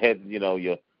 Put your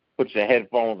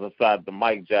headphones inside the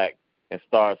mic jack and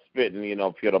start spitting.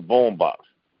 If you're the boom box.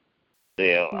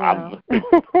 Wow.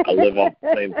 I live off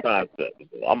the same concept.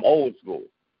 I'm old school.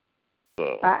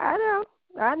 So. I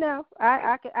know.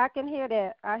 I can hear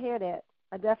that. I hear that.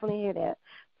 I definitely hear that.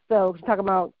 So talking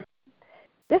about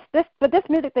this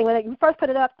music thing, when you first put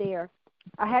it up there,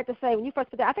 I had to say when you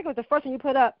first put it, I think it was the first one you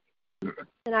put up,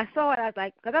 and I saw it. I was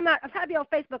like, because I'm trying to be on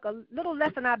Facebook a little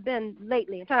less than I've been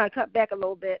lately. I'm trying to cut back a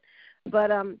little bit, but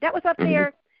that was up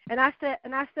there, and I said a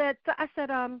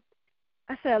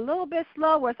little bit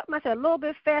slower. Something I said a little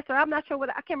bit faster. I'm not sure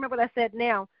I can't remember what I said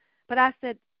now, but I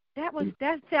said that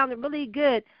sounded really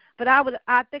good. But I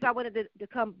think I wanted to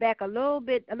come back a little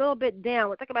bit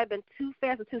down. I think it might have been too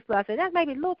fast or too slow. I said that might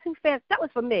be a little too fast. That was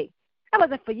for me. That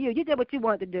wasn't for you. You did what you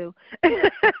wanted to do,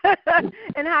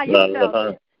 and how you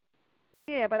felt.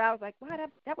 Yeah, but I was like, wow,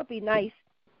 that would be nice.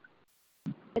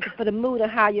 It's for the mood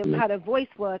and how the voice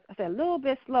was. I said a little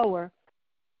bit slower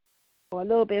or a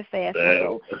little bit faster.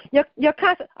 So your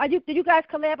concert. Do you guys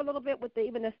collab a little bit with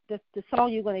the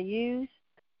song you're going to use?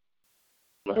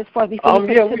 As far as before we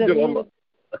do.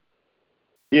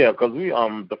 Yeah, because we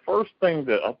the first thing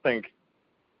that I think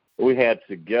we had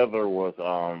together was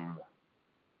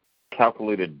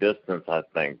Calculated Distance. I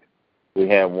think we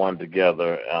had one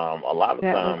together. A lot of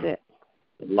times,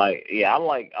 I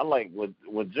like with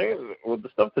Gina, with the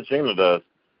stuff that Gina does.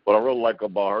 What I really like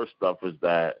about her stuff is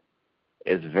that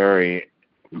it's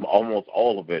almost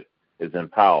all of it is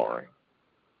empowering.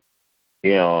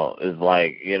 It's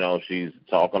like she's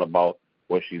talking about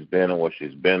where she's been and what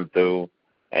she's been through.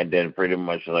 And then pretty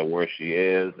much like where she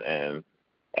is, and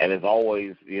it's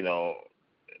always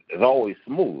it's always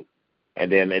smooth,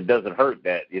 and then it doesn't hurt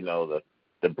that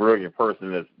the brilliant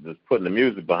person that's putting the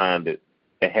music behind it,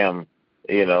 and him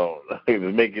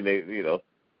making it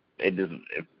it just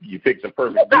if you fix a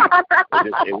perfect beat,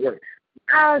 it works.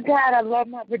 Oh God, I love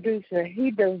my producer.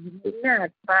 He does not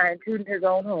fine tune his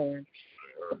own horn.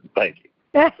 Thank you.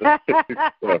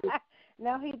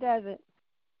 No, he doesn't.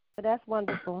 But that's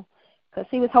wonderful. Because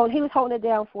he was holding it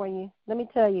down for you. Let me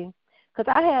tell you.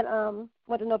 Because I had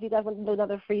wanted to know if you guys want to do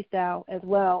another freestyle as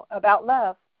well about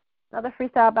love. Another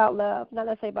freestyle about love, not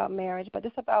necessarily about marriage, but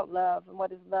just about love and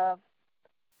what is love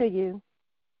to you,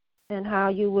 and how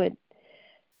you would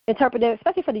interpret it,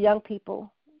 especially for the young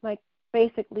people. Like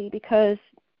basically, because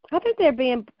I think they're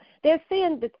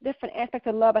seeing the different aspects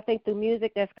of love. I think through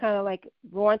music that's kind of like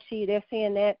raunchy. They're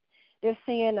seeing that. They're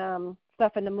seeing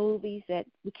stuff in the movies that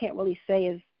we can't really say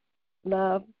is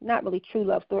love, not really true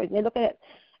love stories. And they look at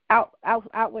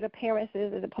outward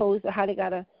appearances as opposed to how they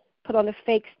gotta put on the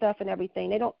fake stuff and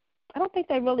everything. I don't think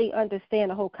they really understand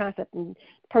the whole concept and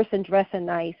person dressing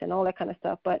nice and all that kind of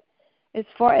stuff. But as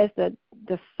far as the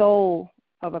soul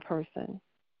of a person,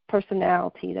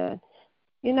 personality, the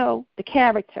the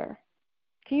character.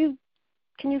 Can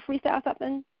you freestyle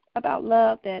something about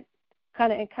love that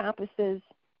kind of encompasses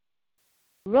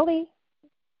really?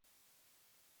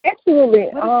 Absolutely.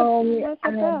 What's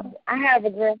I have a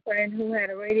girlfriend who had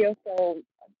a radio show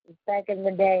back in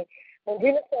the day. When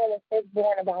Jennifer was first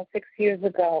born about 6 years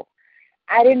ago,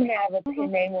 I didn't have a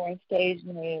pen name or a stage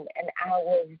name, and I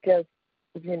was just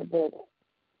Jenna Boogle.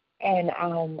 And I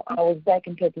was back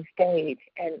into the stage,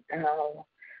 and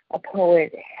a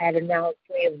poet had announced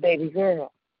me as baby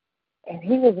girl, and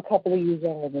he was a couple of years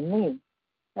younger than me.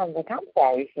 I was like, I'm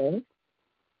sorry, sis.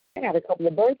 I got a couple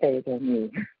of birthdays on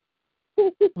you.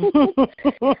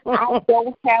 I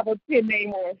don't have a pen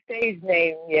name or a stage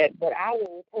name yet, but I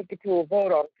will take it to a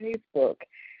vote on Facebook.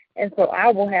 And so I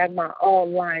will have my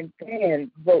online fans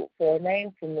vote for a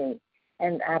name for me.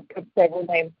 And I put several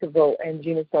names to vote, and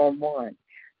Gina Storm won.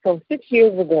 So 6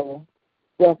 years ago,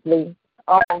 roughly,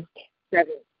 almost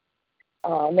 7,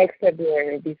 next February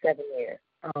it'll be 7 years,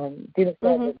 Gina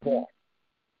Storm was born.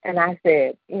 And I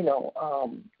said,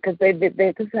 because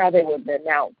this is how they would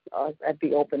announce us at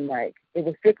the open mic. It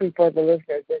was strictly for the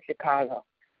listeners in Chicago.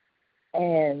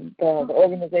 And the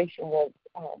organization was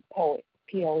Poet,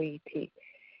 P-O-E-T.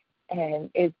 And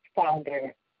its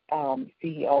founder,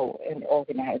 CEO, and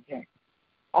organizer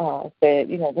said,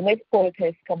 the next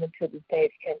poetess coming to the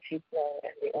stage, can she flow?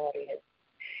 And the audience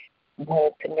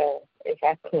wanted to know if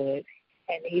I could.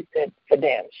 And he said, for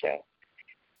damn sure.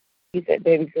 He said,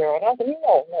 baby girl. And I said,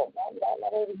 no,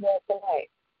 not baby girl tonight.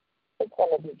 It's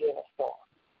going to be Gina Storm.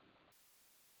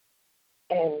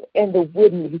 And in the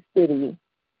Whitney City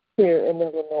here in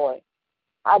Illinois,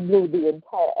 I blew the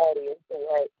entire audience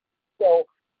away. So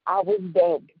I was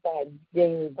dubbed by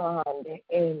James Bond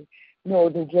in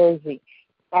Northern Jersey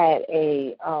at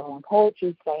a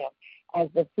poetry slam as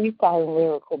the freestyle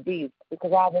lyrical beast,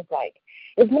 because I was like,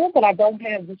 it's not that I don't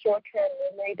have the short-term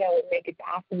memory that would make it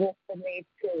possible for me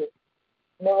to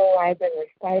memorize and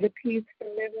recite a piece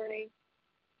from memory.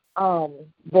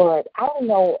 But I don't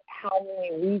know how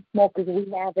many weed smokers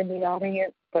we have in the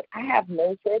audience, but I have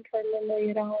no short-term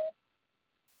memory at all.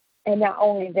 And not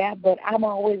only that, but I'm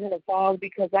always in a fog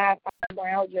because I have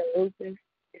fibromyalgia and lupus.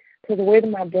 So the way that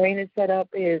my brain is set up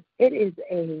is it is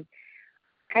a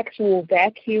actual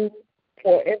vacuum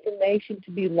for information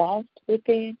to be lost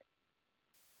within.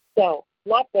 So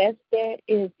my best bet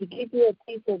is to give you a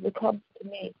piece as it comes to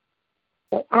me.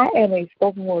 But I am a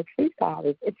spoken word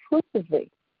freestyler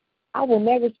exclusively. I will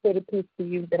never spit a piece to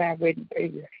you that I've written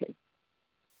previously.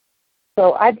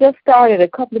 So I just started a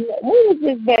couple of, when was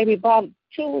this, baby? About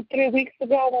 2 or 3 weeks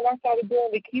ago when I started doing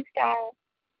the key style.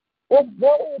 What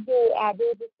we do, I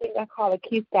do this thing I call a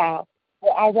key style,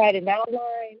 where I write an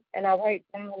outline and I write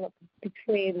down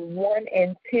between 1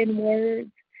 and 10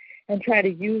 words and try to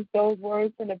use those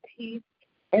words in a piece.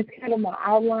 It's kind of my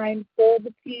outline for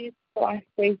the piece, so I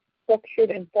stay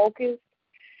structured and focused.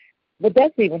 But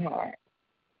that's even hard.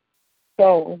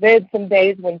 So there's some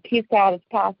days when key style is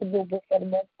possible, but for the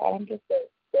most part, I'm just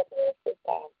definitely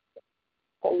freestyle.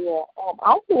 So yeah,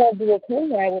 I also want to do a clean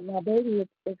ride with my baby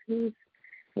if he's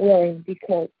willing,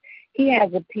 because he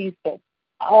has a piece that's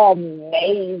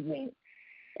amazing.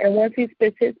 And once he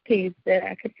spits his piece, then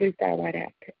I can freestyle right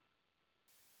after.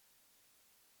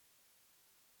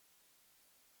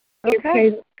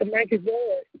 Okay, the mic is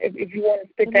yours. If you want to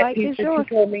spit that piece that you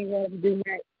told me you wanted to do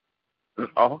next.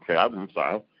 Oh, okay. I'm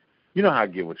sorry. You know how I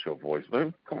get with your voice,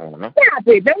 baby. Come on now. Stop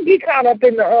it. Don't get caught up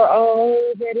in the,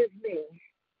 that is me.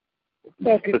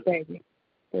 Focus, baby.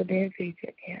 So then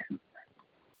feature, yeah.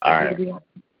 All right.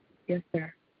 Yes,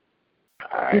 sir.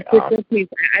 All right.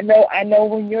 I know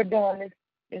when you're done,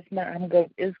 it's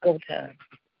go time.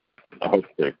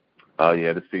 Okay. Oh,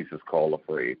 yeah, the piece is called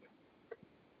Afraid.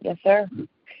 Yes, sir.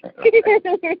 All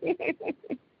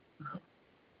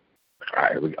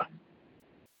right, here we go.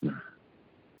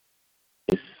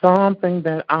 It's something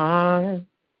that I'm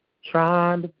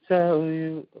trying to tell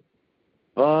you,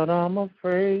 but I'm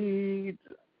afraid.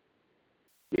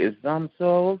 Yes, I'm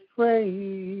so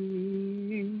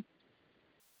afraid.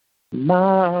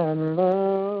 My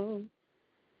love,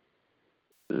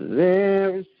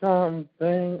 there is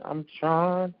something I'm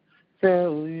trying to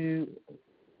tell you,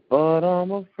 but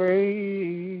I'm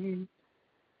afraid.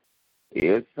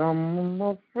 Yes, I'm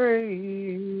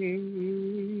afraid.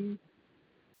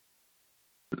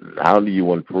 How do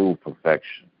you improve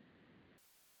perfection?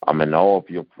 I'm in awe of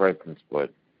your presence,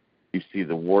 but you see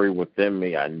the worry within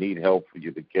me. I need help for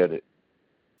you to get it.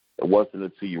 It wasn't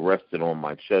until you rested on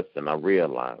my chest and I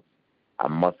realized I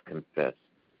must confess.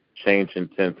 Change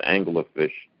intense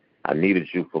anglerfish. I needed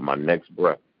you for my next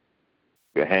breath.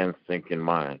 Your hands sink in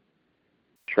mine.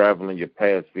 Traveling your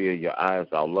past via your eyes,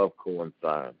 our love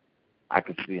coincides. I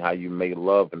can see how you made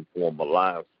love inform a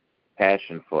lives,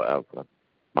 passion forever.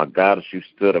 My goddess, you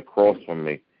stood across from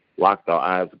me, locked our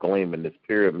eyes gleaming, this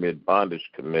pyramid bondage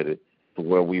committed to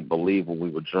where we believed when we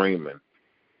were dreaming.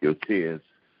 Your tears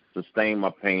sustain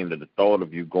my pain to the thought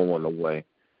of you going away.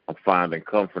 I'm finding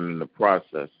comfort in the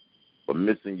process, but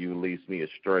missing you leads me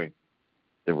astray.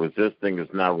 The resisting is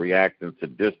now reacting to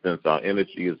distance. Our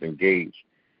energy is engaged,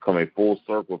 coming full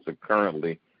circle to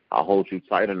currently. I hold you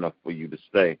tight enough for you to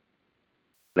stay.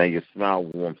 Now your smile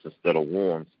warms instead of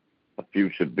warms. A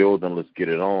future building, let's get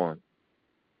it on.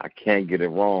 I can't get it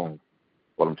wrong.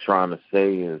 What I'm trying to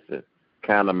say is it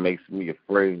kind of makes me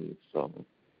afraid. So,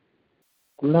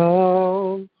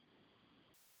 love,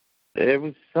 there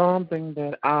is something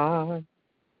that I'm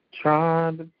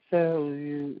trying to tell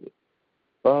you,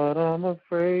 but I'm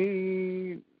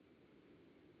afraid.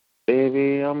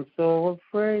 Baby, I'm so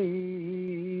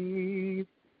afraid.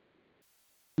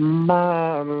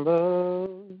 My love,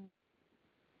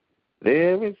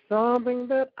 there is something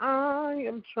that I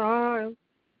am trying to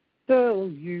tell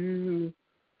you,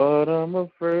 but I'm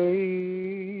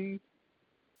afraid.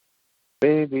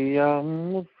 Baby,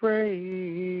 I'm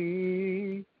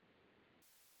afraid.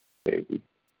 Baby.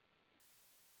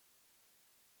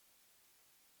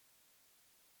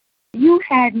 You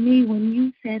had me when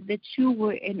you said that you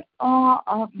were in awe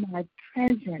of my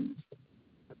presence.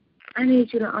 I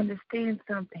need you to understand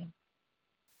something.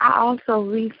 I also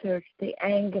researched the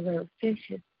angular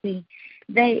fishes. See,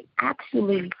 they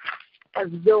actually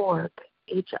absorb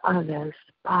each other's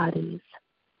bodies.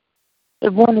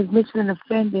 If one is missing and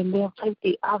offending, they'll take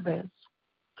the others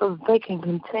so that they can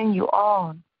continue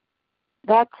on.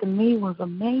 That to me was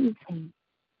amazing.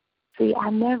 See,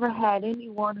 I never had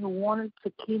anyone who wanted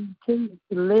to continue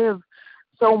to live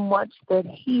so much that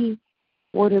he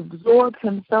would absorb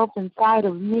himself inside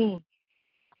of me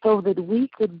so that we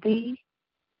could be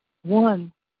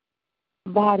one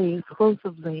body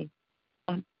exclusively,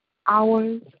 and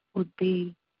ours would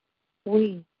be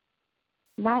we.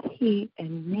 Not he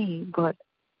and me, but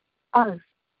us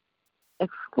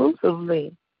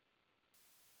exclusively.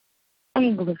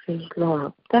 Anglerfish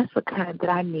love. That's the kind that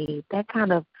I need. That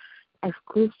kind of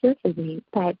exclusivity,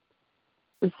 that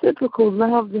reciprocal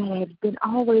love that has been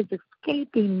always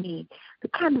escaping me. The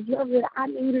kind of love that I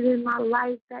needed in my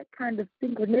life, that kind of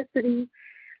synchronicity.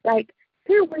 Like,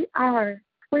 here we are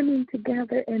swimming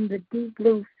together in the deep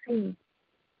blue sea.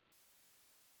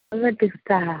 Olympic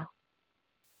style.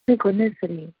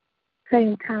 Synchronicity.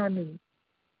 Same timing.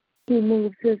 He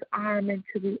moves his arm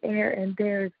into the air and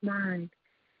there is mine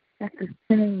at the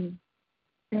same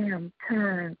damn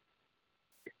time.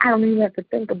 I don't even have to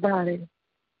think about it.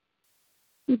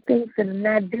 He thinks it and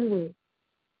I do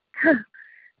it.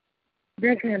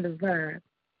 That kind of vibe.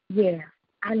 Yeah,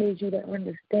 I need you to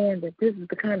understand that this is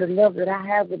the kind of love that I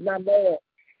have with my man.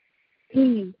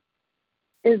 He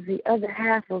is the other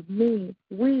half of me.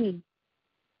 We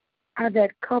are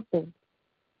that couple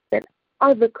that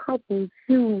other couples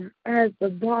use as the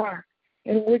bar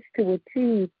in which to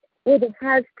achieve. Or the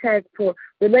hashtag for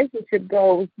relationship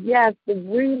goals. Yes, the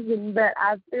reason that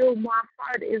I feel my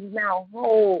heart is now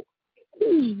whole.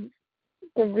 He's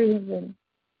the reason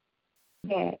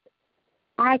that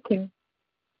I can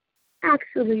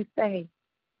actually say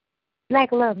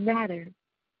Black Love Matters.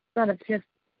 It's not just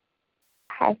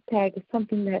a hashtag. It's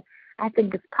something that I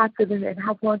think is popular and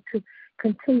I want to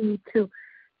continue to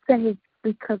say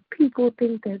because people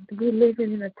think that we're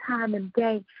living in a time and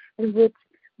day in which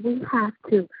we have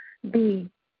to be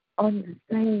on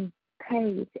the same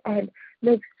page and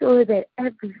make sure that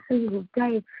every single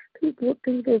day people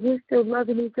think that we're still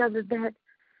loving each other that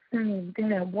same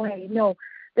damn way. No,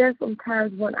 there's some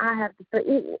times when I have to say,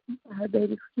 oh,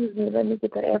 baby, excuse me, let me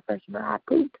get that air freshener. I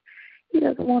pooped. He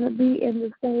doesn't want to be in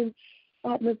the same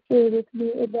atmosphere with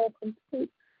me in that complete.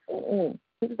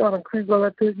 He's going to crinkle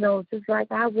up his nose just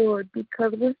like I would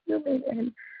because we're human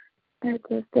and that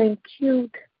just ain't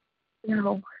cute.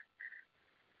 No.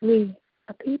 We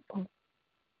are people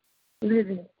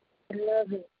living and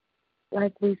loving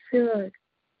like we should.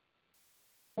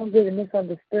 Don't get it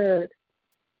misunderstood.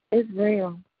 It's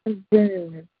real. It's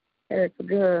genuine. And it's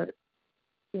good.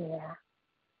 Yeah.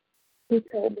 He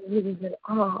told me he was in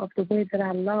awe of the way that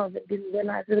I love and didn't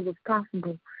realize that it was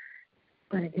possible.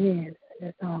 But it is. And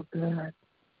it's all good.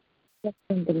 Just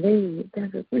can believe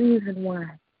there's a reason why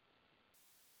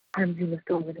I'm in the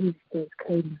store with his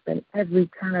cadence. And every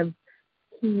time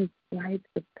he writes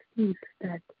a piece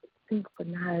that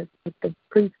synchronized with the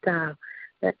freestyle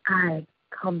that I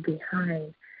come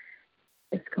behind,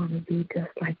 it's going to be just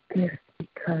like this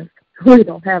because we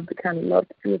don't have the kind of love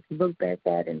to feel to look back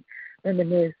at and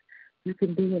reminisce. You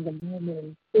can be in the moment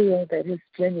and feel that it's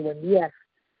genuine. Yes,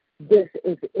 this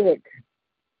is it.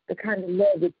 The kind of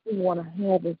love that you want to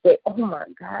have and say, oh, my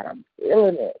God, I'm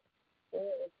feeling it.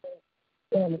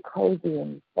 And cozy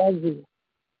and fuzzy.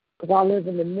 Because I live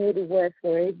in the Midwest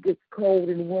where it gets cold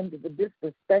in the winter, the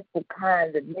disrespectful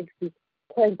kind that makes you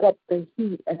crank up the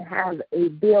heat and have a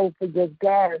bill for your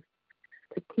gas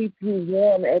to keep you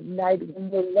warm at night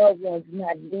when your loved one's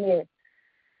not there.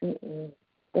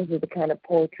 Those are the kind of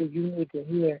poetry you need to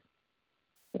hear.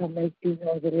 It'll make you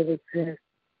know that it exists.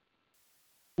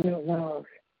 Your love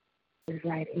is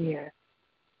right here.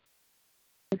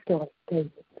 Just don't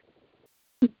take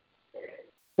it.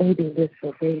 Maybe this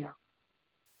for real.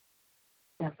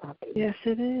 That's all. Yes,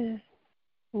 it is.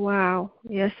 Wow.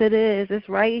 Yes, it is. It's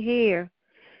right here.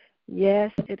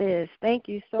 Yes, it is. Thank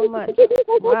you so much.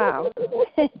 Wow.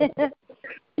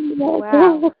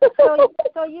 Wow.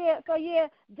 So yeah,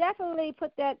 definitely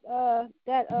put that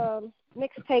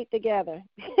mixtape together.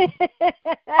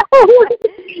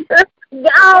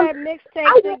 That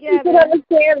mixtape together. You can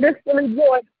understand this Philly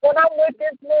boy. When I'm with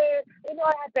this man,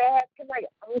 I have to ask him, like,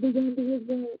 are we going to do his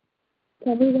work?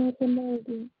 Can we watch a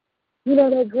movie?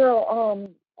 That girl,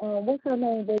 what's her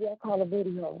name, baby? I call her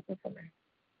Video. What's her name?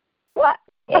 What?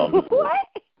 What?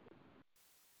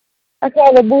 I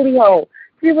call her Booty Hole.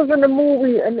 She was in the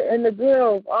movie, and all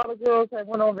the girls that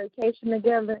went on vacation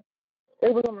together. They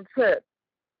was on a trip.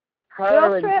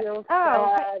 Her and Jill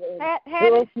Scott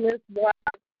and Will Smith's wife.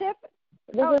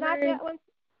 Not that one.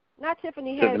 Not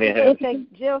Tiffany Haddish.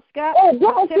 Jill Scott.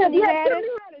 Oh, Tiffany Haddish.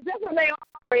 That's her name.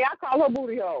 I call her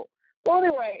Booty Hole. Well,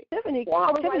 anyway, Tiffany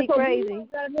like, crazy.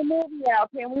 Got the movie out.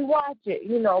 Can we watch it?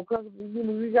 Because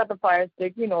we got the Fire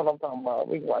Stick. You know what I'm talking about.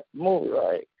 We can watch the movie,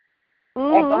 right?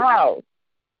 At the house.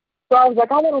 So I was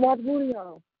like, I want to watch Booty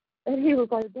Hole. And he was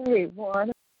like, babe,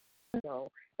 one,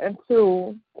 and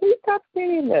two, we stopped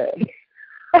saying that.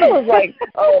 I was like,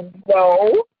 oh,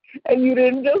 no. And you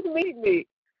didn't just meet me.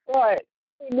 But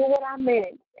he knew what I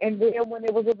meant. And then when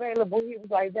it was available, he was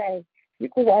like, babe, you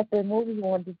could watch that movie you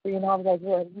wanted to see. And I was like,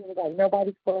 what? And he was like,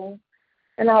 nobody's fool.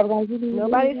 And I was like,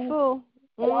 nobody's fool.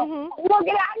 Look, I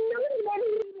knew that he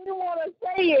didn't want to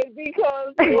say it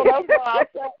because that's why I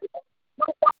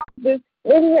said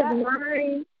in his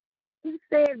mind, he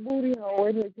said Booty Hole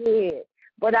in his head,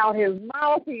 but out his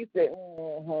mouth he said,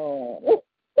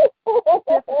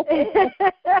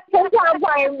 Sometimes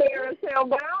I embarrass him,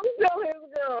 but I'm still his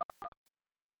girl.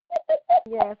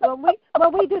 Yes, well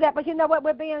we do that, but you know what?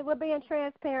 We're being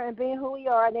transparent and being who we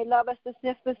are, and they love us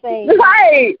just the same.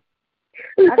 Right.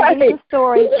 I can give you a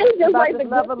story about this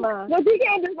love of mine. But he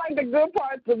can't just like the good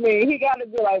parts of me. He got to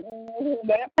be like,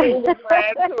 that fool was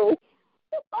mine too.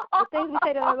 The things we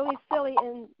say that are really silly,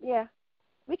 and yeah,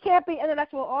 we can't be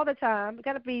intellectual all the time. We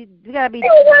gotta be making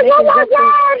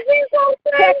jokes.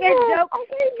 Cracking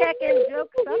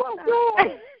jokes.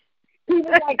 He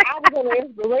was like, I was on the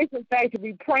inspiration stage to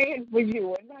be praying for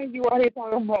you, and now you out here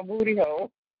talking about Booty Hole.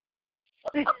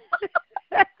 2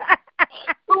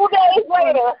 days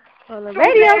later, on the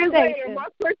radio station,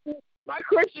 my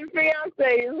Christian fiance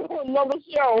is on another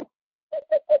show.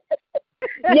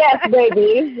 Yes, baby,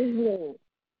 this is me.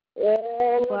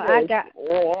 Well, I got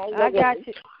you.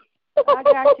 I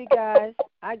got you guys.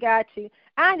 I got you.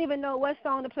 I didn't even know what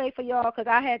song to play for y'all because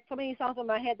I had so many songs in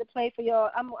my head to play for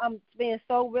y'all. I'm being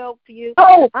so real for you.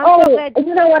 So glad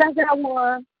you know what I got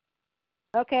one?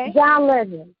 Okay. John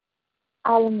Legend.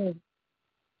 All of me.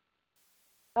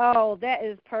 Oh, that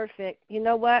is perfect. You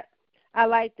know what? I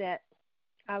like that.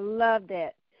 I love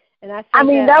that. And I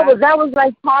mean that was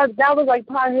like part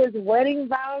of his wedding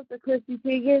vows to Chrissy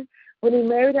Teigen when he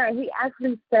married her. He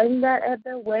actually sang that at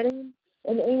their wedding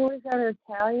in English and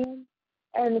Italian.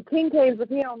 And the King came, but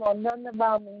he don't know nothing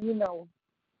about me.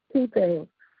 2 things.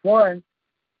 1,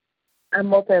 I'm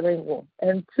multilingual,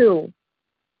 and 2,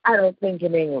 I don't think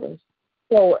in English.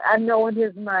 So I know in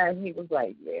his mind he was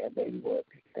like, yeah, baby boy,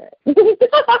 pick that.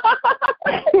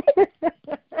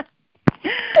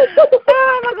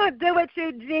 Oh, I'm going to do it to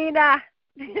you, Gina.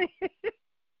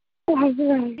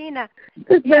 Gina.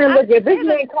 This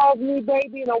man calls me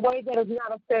baby in a way that is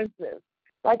not offensive.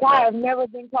 Like, I have never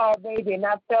been called baby, and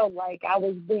I felt like I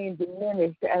was being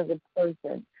diminished as a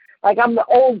person. Like, I'm the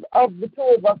old of the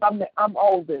two of us. I'm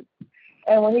oldest.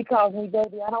 And when he calls me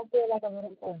baby, I don't feel like I'm in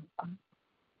a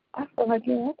I feel like,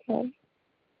 yeah, okay.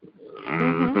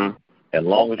 Mm-hmm. As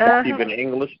long as you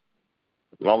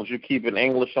keep it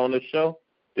English, on this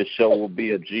show will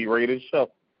be a G-rated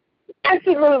show.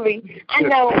 Absolutely. I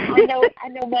know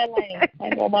my lane. I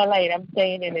know my lane. I'm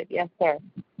staying in it. Yes, sir.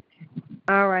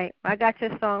 All right. I got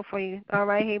your song for you. All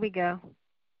right, here we go.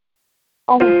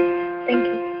 Oh, thank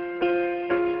you.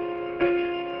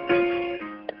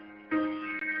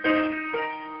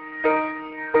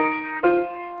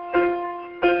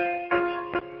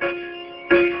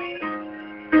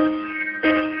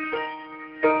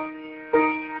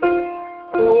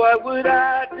 What would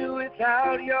I do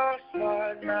without your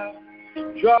smart mouth?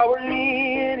 Drawing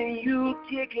me in and you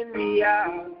kicking me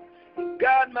out. You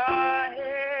got my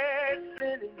head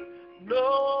spinning,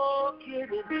 no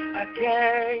kidding. I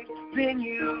can't pin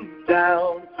you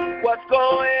down. What's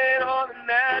going on in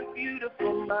that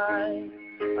beautiful mind?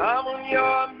 I'm on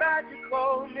your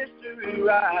magical mystery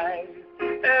ride,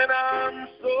 and I'm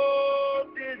so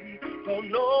dizzy, don't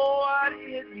know what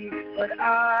hit me, but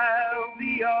I'll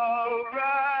be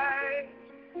alright.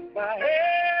 My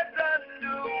head's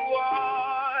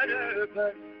underwater,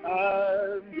 but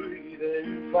I'm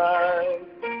breathing fine.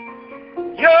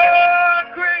 You're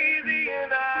crazy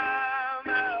and I'm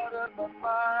out of my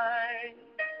mind,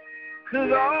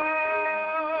 'cause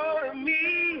all of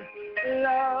me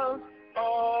loves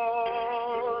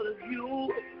all of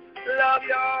you. Love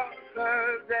your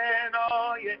curves and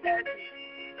all your edges,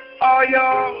 all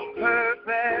your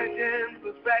perfect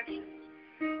imperfections.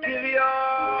 Give your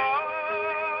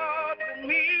all to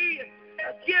me,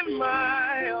 I give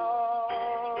my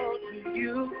all to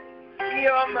you.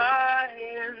 You're my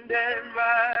end and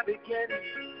my beginning.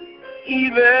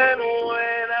 Even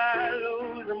when I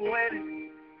lose, I'm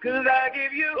winning, 'cause I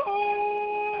give you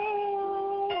all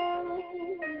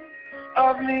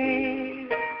of me,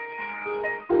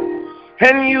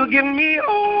 and you give me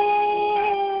all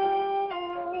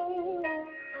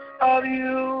of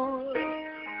you.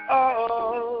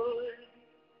 Oh,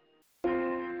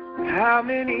 how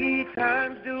many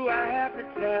times do I have to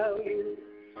tell you?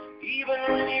 Even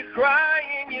when you're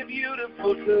crying, you're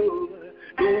beautiful too.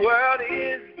 The world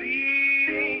is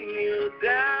beating you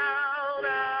down,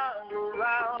 and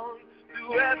around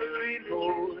through every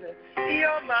mood.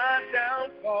 You're my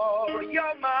downfall,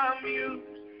 you're my muse,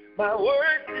 my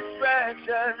worst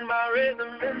distraction, my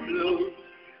rhythm and blues.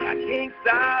 I can't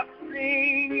stop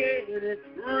singing, it's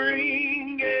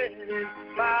ringing in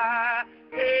my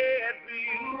head for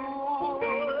you.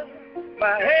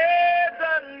 My head's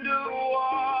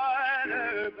underwater,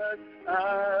 but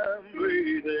I'm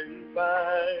breathing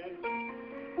fine.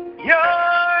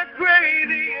 You're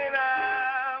crazy and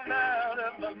I'm out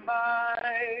of my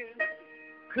mind,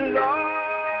 'cause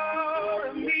all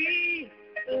of me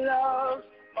loves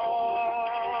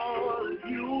all of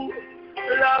you.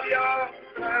 Love your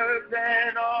curves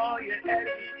and all your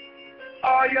edges,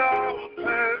 all your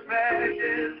perfect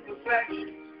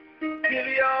imperfections. Give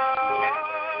your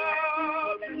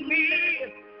all to me,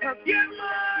 I'll give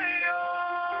my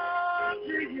all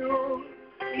to you.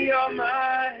 You're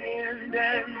my end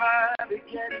and my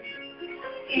beginning.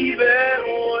 Even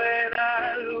when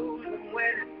I lose, I'm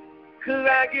winning, 'cause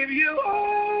I give you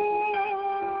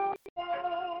all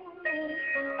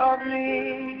of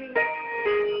me,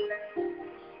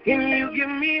 and you give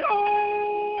me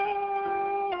all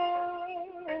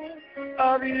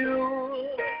of you.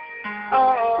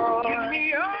 Oh, give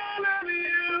me all of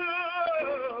you.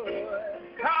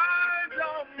 Cards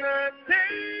on the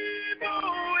table,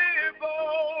 we're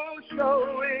both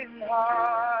showing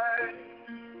hard,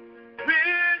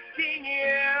 risking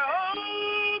it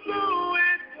all,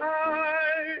 it's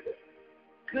hard,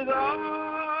 'cause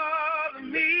all of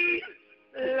me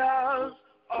loves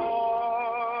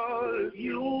all of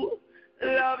you.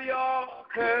 Love your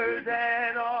curves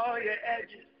and all your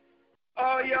edges,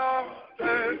 all your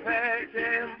perfect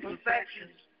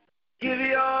imperfections. Give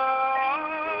your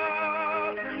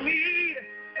all to me,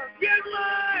 I'll give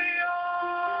my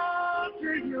all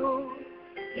to you.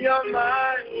 You're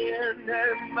my end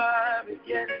and my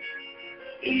beginning.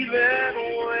 Even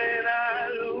when I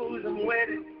lose, I'm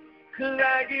winning, 'cause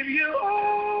I give you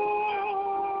all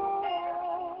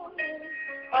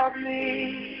of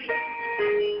me,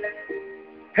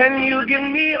 and you give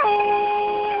me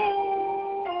all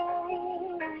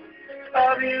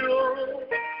of you.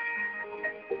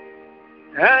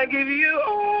 I give you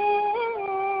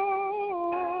all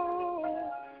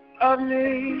of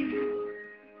me,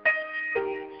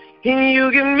 and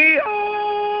you give me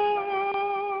all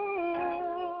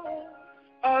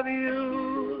of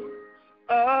you.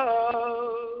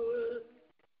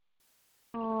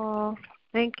 Oh,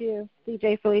 thank you,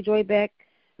 DJ Philly Joy, back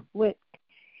with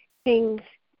King's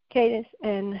Cadence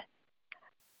and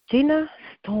Gina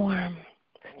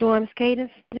Storm's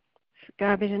Cadence,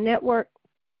 God Vision Network,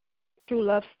 True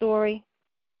Love Story.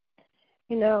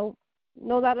 You know,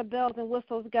 no lot of bells and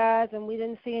whistles, guys, and we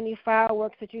didn't see any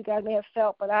fireworks that you guys may have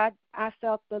felt, but I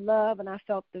felt the love and I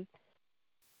felt the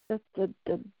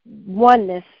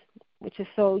oneness, which is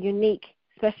so unique,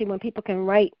 especially when people can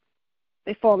write.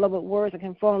 They fall in love with words and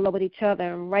can fall in love with each other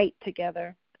and write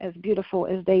together as beautiful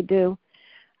as they do.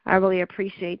 I really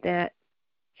appreciate that.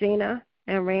 Gina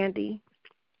and Randy,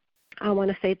 I want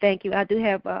to say thank you. I do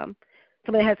have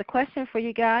Somebody has a question for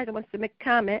you guys and wants to make a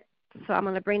comment, so I'm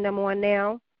going to bring them on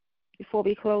now before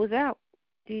we close out.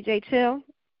 DJ Chill,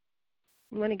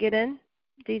 you want to get in?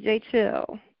 DJ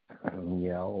Chill.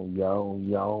 Yo,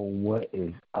 what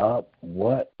is up?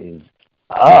 What is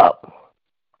up?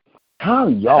 How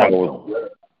y'all doing?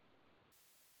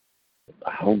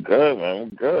 I'm good, man. I'm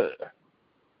good.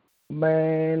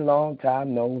 Man, long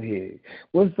time no hear.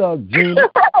 What's up, Gina?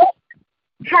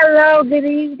 Hello, good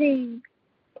evening.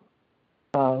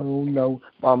 I don't know.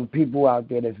 People out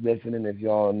there that's listening, if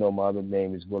y'all know, my other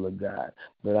name is Will of God,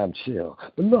 but I'm chill.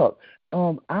 But look, I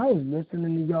was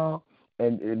listening to y'all,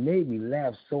 and it made me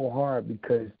laugh so hard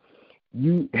because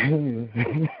you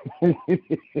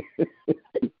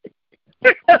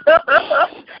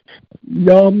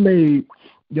y'all made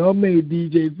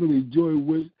DJ Philly Joy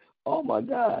wish. Oh my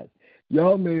God.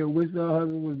 Y'all made her wish her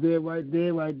husband was there, right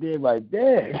there. My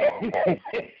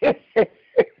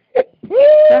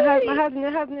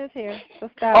husband is here. So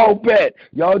stop. Oh, bet.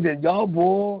 Y'all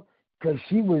boy, because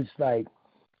she was like,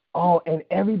 oh, and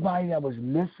everybody that was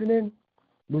listening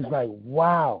was like,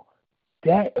 wow,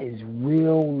 that is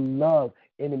real love.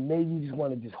 And it made you just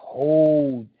want to just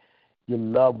hold your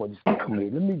loved one. Just come here.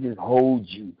 Let me just hold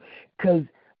you. Because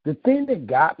the thing that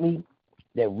got me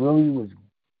that really was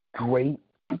great,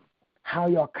 how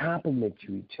y'all compliment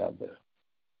you each other.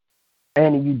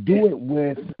 And you do it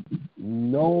with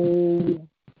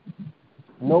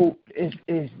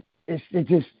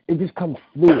it just comes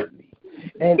fluidly.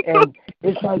 And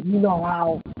it's like, you know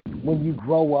how when you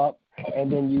grow up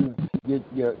and then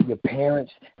your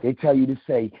parents, they tell you to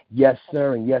say yes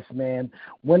sir and yes ma'am.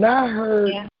 When I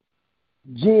heard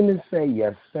Gina say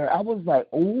yes sir, I was like,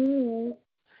 ooh,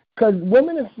 because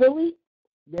women in Philly,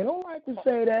 they don't like to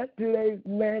say that, do they,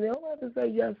 man? They don't like to say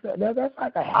yes sir. That's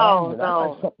like a habit. Oh, no.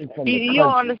 That's like something from the You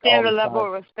don't understand the level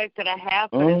of respect that I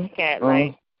have for this cat,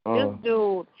 right? This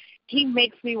dude, he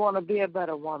makes me want to be a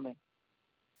better woman.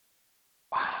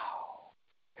 Wow.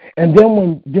 And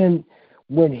then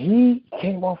when he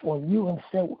came off on you and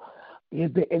said,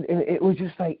 it was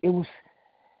just like, it was,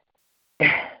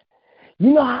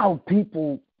 you know how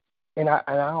people, and I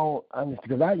don't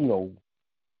understand, because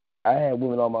I had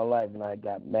women all my life and I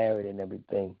got married and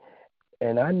everything.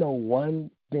 And I know one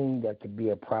thing that could be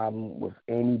a problem with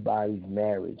anybody's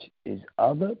marriage is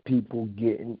other people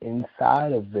getting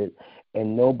inside of it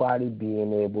and nobody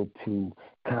being able to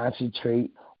concentrate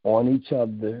on each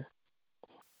other.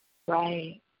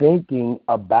 Right. Thinking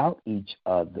about each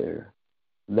other,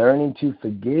 learning to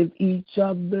forgive each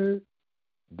other,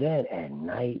 then at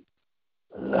night,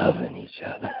 loving each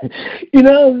other. You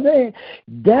know what I'm saying?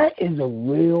 That is a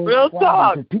real problem.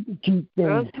 Talk. Because people keep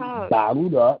things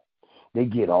bottled up. They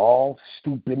get all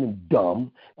stupid and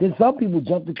dumb. Then some people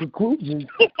jump to conclusions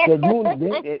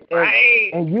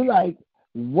and you're like,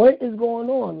 what is going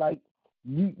on? Like,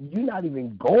 you're not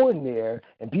even going there,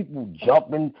 and people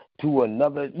jumping to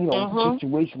another,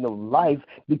 situation of life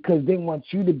because they want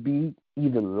you to be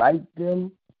either like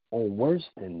them or worse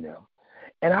than them.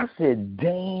 And I said,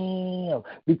 damn,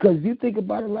 because you think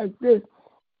about it like this,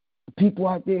 people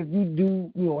out there, if you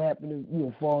do, happen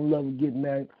to, fall in love and get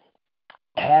married,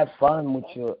 have fun with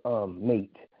your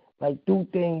mate. Like, do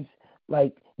things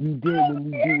like you did when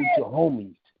you do with your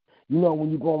homies. When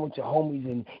you're going with your homies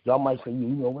and y'all might say,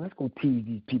 well, let's go tease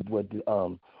these people at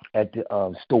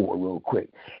the store real quick.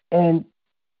 And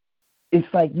it's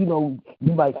like, you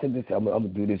might say this, I'm going to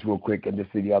do this real quick and this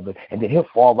and the other, and then he'll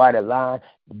fall right in line.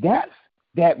 That's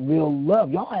that real love.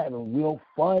 Y'all having real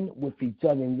fun with each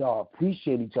other and y'all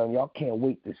appreciate each other. Y'all can't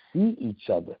wait to see each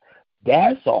other.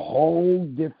 That's a whole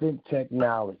different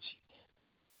technology.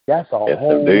 That's a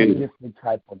whole different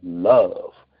type of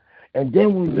love. And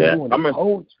then when you're doing the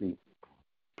poetry,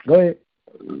 go ahead.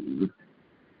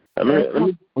 What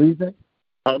do you think?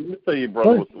 Let me tell you,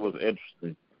 brother, what was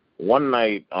interesting. One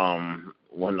night,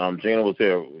 when Gina was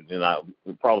here,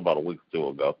 probably about a week or two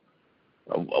ago,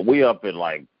 we up at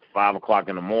like 5 o'clock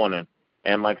in the morning,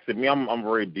 and like I said, I'm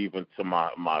very deep into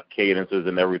my cadences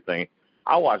and everything.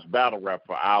 I watch battle rap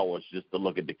for hours just to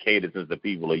look at the cadences that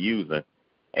people are using.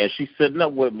 And she's sitting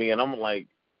up with me, and I'm like,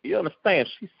 you understand?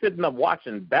 She's sitting up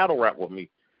watching battle rap with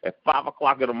me at 5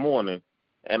 o'clock in the morning,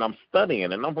 and I'm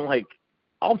studying, and I'm like,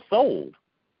 I'm sold.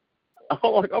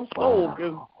 I'm sold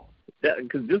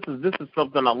because this is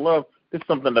something I love. This is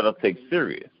something that I take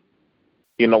serious.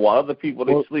 While other people,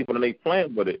 they sleeping and they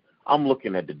playing with it, I'm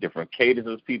looking at the different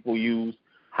cadences people use,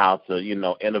 how to,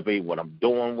 innovate what I'm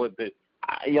doing with it.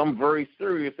 I'm very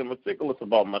serious and meticulous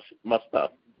about my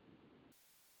stuff.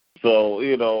 So,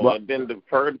 and then to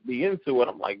her to be into it,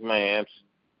 I'm like, man,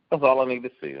 that's all I need to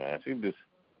see, man.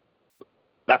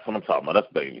 That's what I'm talking about.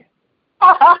 That's baby.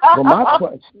 But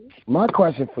my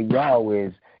question for y'all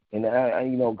is, and I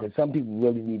because some people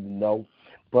really need to know,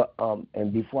 but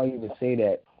and before I even say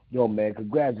that, yo, man,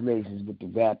 congratulations with the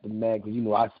rapping, man,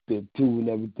 because I spit too and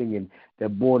everything, and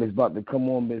that boy that's about to come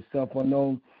on with Self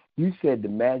Unknown. You said the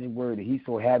magic word that he's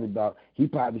so happy about. He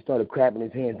probably started clapping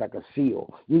his hands like a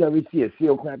seal. You never see a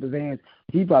seal clap his hands.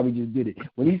 He probably just did it.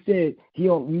 When he said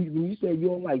when you said you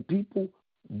don't like people,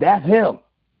 that's him.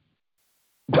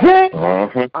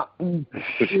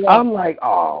 I'm like,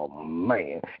 oh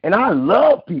man, and I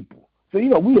love people. So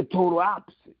we the total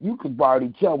opposite. You could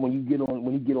already tell when you get on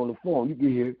the phone. You can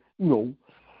hear,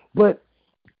 But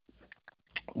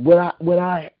what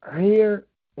I hear,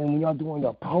 and when y'all doing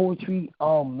your poetry,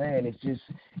 oh man, it's just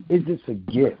a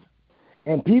gift.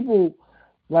 And people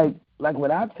like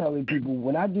when I tell people,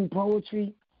 when I do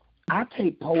poetry, I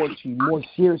take poetry more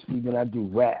seriously than I do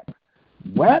rap.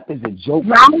 Rap is a joke.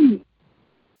 Right.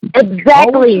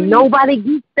 Exactly. Poetry, nobody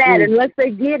gets that unless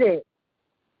they get it.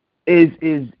 Is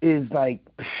like,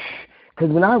 because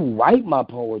when I write my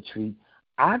poetry,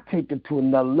 I take it to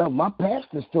another level. My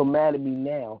pastor's still mad at me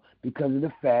now because of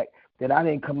the fact that I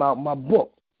didn't come out with my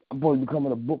book. I'm supposed to be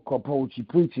coming a book called Poetry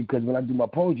Preaching, because when I do my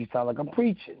poetry, it sounds like I'm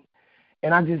preaching.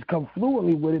 And I just come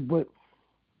fluently with it. But,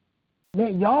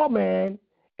 man, y'all, man,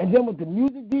 and then with the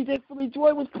music DJ Philly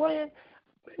Joy was playing,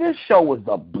 this show was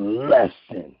a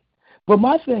blessing. But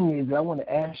my thing is, I want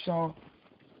to ask y'all,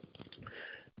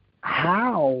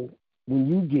 how, when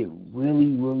you get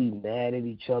really, really mad at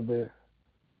each other,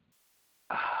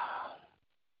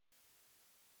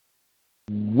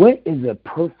 what is a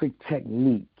perfect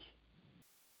technique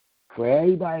for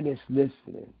everybody that's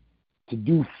listening to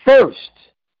do first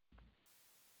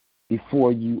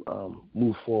before you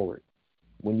move forward,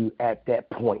 when you at that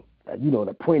point,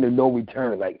 the point of no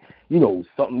return,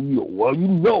 something,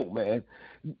 man,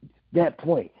 that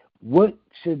point, what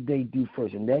should they do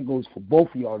first? And that goes for both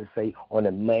of y'all to say, on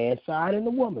the man's side and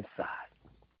the woman's side.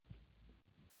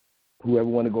 Whoever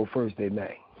want to go first, they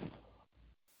may.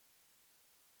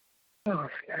 Oh,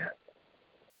 snap.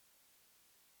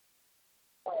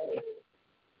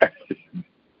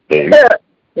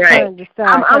 Right.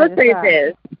 I'm going to say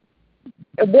this.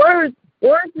 Words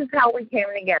is how we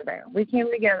came together. We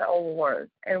came together over words,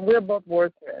 and we're both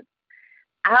wordsmiths.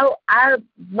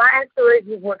 My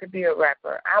aspiration was to be a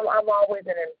rapper. I'm always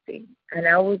an MC, and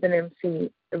I was an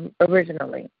MC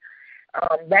originally.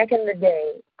 Back in the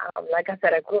day, like I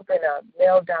said, I grew up in a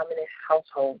male-dominant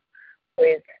household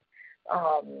with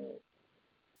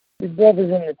the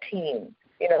brothers in the teens.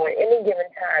 At any given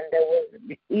time, there was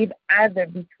either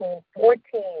between 14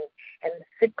 and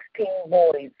 16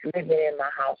 boys living in my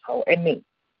household, and me.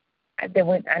 I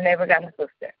never got a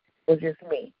sister. It was just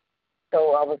me.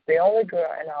 So I was the only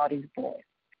girl and all these boys.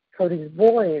 So these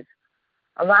boys,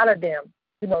 a lot of them,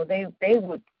 they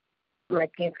would,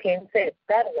 like Ken said,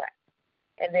 battle rap.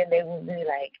 And then they would be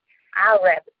like, I'll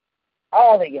rap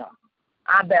all of y'all.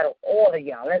 I'll battle all of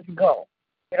y'all. Let's go.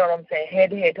 You know what I'm saying?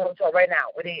 Head to head, toe to toe right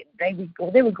now. They would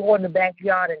go in the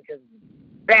backyard and just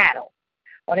battle.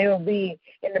 Or they would be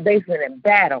in the basement and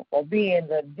battle. Or be in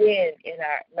the den in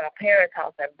my parents'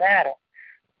 house and battle.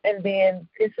 And then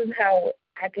this is how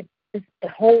the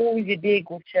whole you dig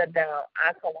would shut down.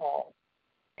 I come home.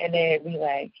 And they'd be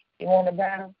like, you want to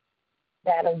battle?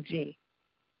 Battle G.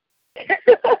 And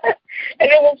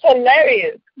it was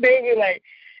hilarious. They'd be like,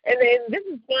 and then this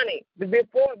is funny.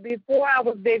 Before I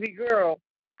was baby girl,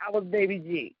 I was baby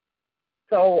G.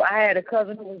 So I had a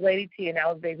cousin who was Lady T, and I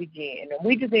was baby G. And then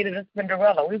we just needed a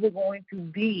Cinderella. We were going to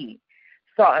be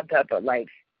Salt and Pepper, like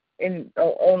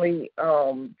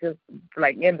just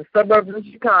like in the suburbs of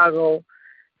Chicago.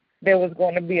 There was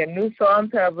going to be a new Salt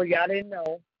and Pepper. Y'all didn't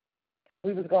know.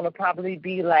 We was going to probably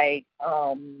be like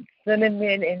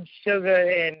cinnamon and sugar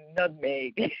and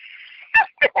nutmeg.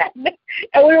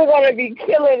 And we were going to be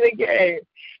killing the game.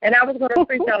 And I was going to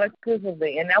freestyle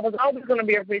exclusively. And I was always going to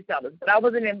be a freestyler. But I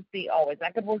was an MC always.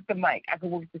 I could work the mic. I could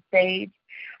work the stage.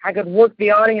 I could work the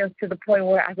audience to the point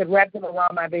where I could wrap them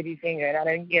around my baby finger. And I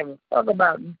didn't give a fuck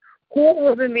about who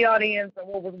was in the audience and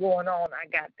what was going on. I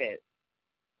got that.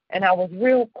 And I was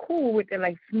real cool with it,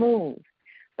 like smooth,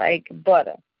 like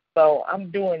butter. So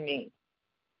I'm doing me.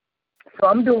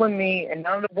 And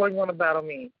none of the boys want to battle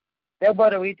me. They'll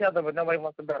battle each other, but nobody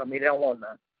wants to battle me. They don't want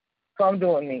none. So I'm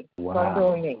doing me. Wow. So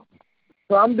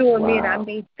I'm doing me, and I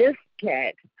meet this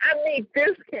cat. And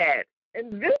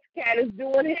this cat is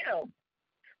doing him.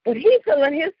 But he's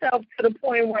feeling himself to the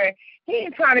point where he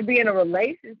ain't trying to be in a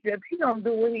relationship. He gonna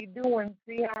do what he do and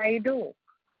see how he do.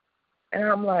 And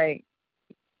I'm like,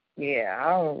 yeah,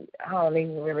 I don't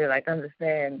even really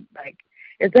understand. Like,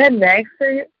 is that an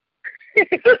accent?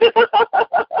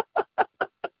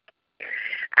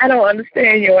 I don't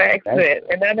understand your accent,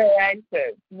 and I know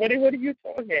accents. What are you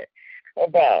talking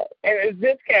about? And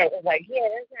this guy was like, yeah,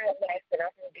 that's not an accent.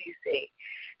 I'm from D.C.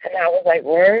 And I was like,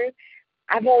 word?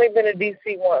 I've only been to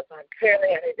D.C. once. Apparently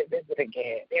I need to visit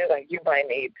again. He was like, you might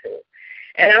need to.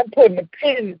 And I'm putting a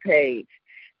pen in the page.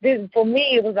 This, for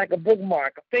me, it was like a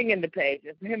bookmark, a thing in the page.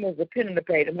 And for him, it was a pen in the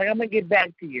page. I'm like, I'm going to get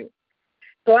back to you.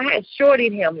 So I had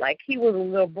shortied him like he was a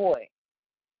little boy.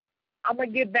 I'm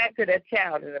going to get back to that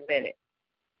child in a minute.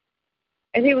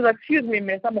 And he was like, excuse me,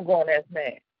 miss, I'm a grown-ass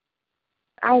man.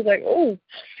 I was like, oh,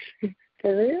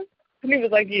 for real? And he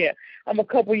was like, yeah, I'm a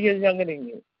couple years younger than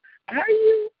you. Are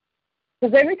you?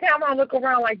 Because every time I look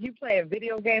around like you playing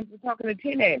video games and talking to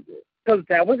teenagers. Because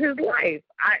that was his life.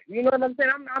 You know what I'm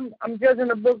saying? I'm judging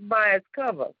the book by its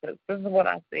cover. This is what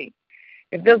I see.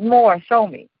 If there's more, show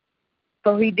me.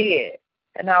 So he did.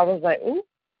 And I was like, ooh,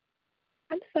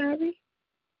 I'm sorry.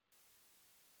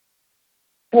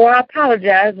 So I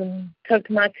apologized and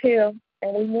tucked my tail,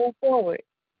 and we moved forward.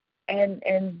 And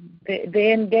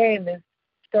the end game is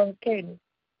Stone Cadence.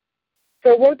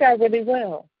 So it worked out really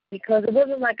well because it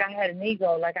wasn't like I had an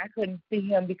ego, like I couldn't see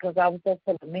him because I was so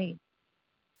full of me.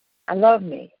 I love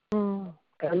me.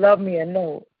 I love me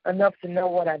enough to know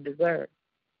what I deserve.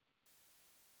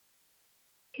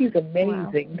 He's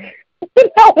amazing.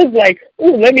 Wow. I was like,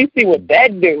 ooh, let me see what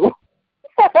that do.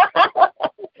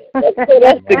 Let's put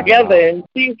us together and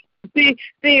see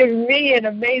if me and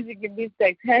amazing can be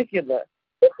spectacular.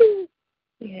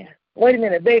 Yeah. Wait a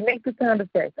minute, babe, make the sound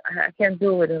effect. I can't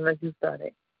do it unless you start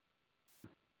it.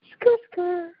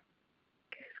 Skr.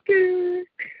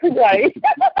 Right.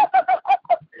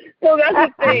 So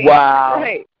that's the thing. Wow.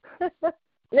 Right.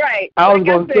 Right. I was like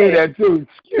going to say that too.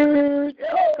 It's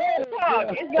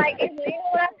like, you know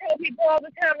what I tell people all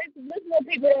the time? This is what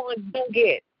people don't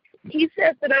get. He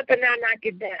sets it up and I knock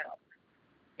it down.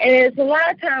 And it's a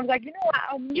lot of times, like, you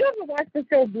know, you ever watch the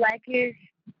show Blackish?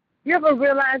 You ever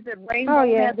realize that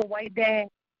Rainbow has a white dad?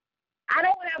 I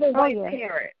don't have a white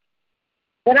parent,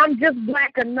 but I'm just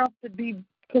black enough to be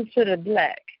considered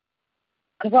black.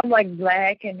 Because I'm like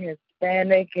black and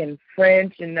Hispanic and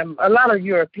French and a lot of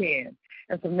European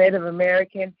and some Native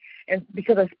American. And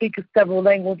because I speak several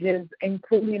languages,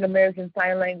 including American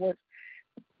Sign Language,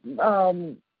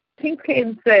 King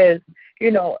Cadence says,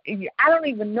 you know, I don't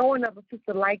even know another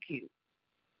sister like you.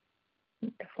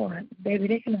 Baby,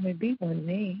 there can only be one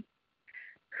me.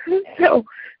 So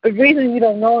the reason you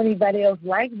don't know anybody else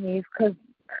like me is because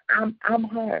I'm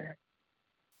her.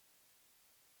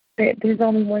 There's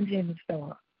only one Jimmy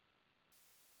Star.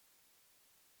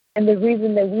 And the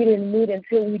reason that we didn't meet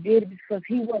until we did is because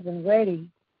he wasn't ready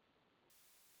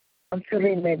until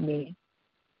he met me.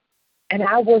 And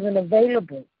I wasn't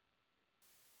available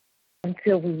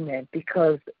until we met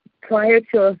because prior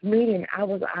to us meeting, I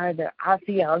was either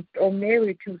affianced or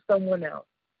married to someone else.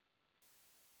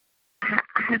 I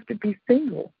have to be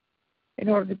single in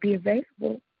order to be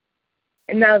available.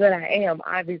 And now that I am,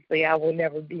 obviously I will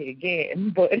never be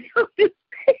again. But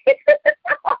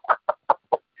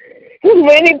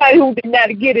anybody who did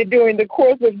not get it during the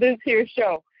course of this here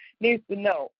show needs to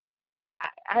know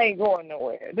I ain't going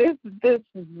nowhere. This is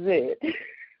it.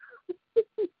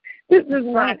 This is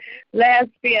my last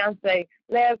fiance,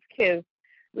 last kiss,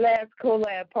 last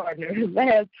collab partner,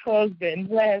 last husband,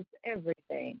 last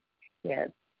everything. Yes,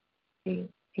 he's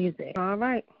it. All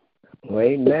right.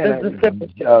 Wait, man. Yes, the flipper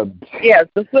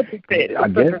fit. The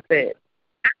flipper fit.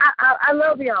 I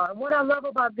love y'all. And what I love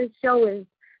about this show is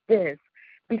this,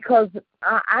 because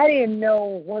I didn't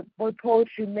know what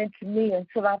poetry meant to me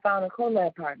until I found a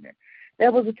collab partner.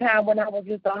 There was a time when I was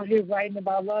just out here writing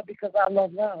about love because I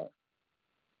love love.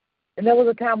 And there was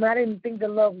a time when I didn't think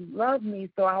that love loved me,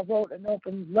 so I wrote an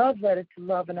open love letter to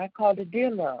love, and I called it Dear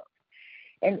Love.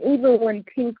 And even when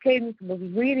King Cadence was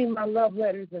reading my love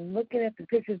letters and looking at the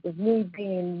pictures of me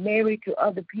being married to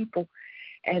other people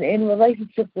and in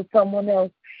relationships with someone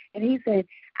else, and he said,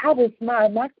 I would smile.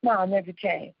 My smile never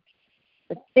changed.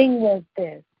 The thing was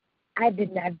this. I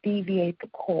did not deviate the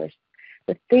course.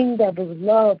 The thing that was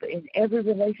love in every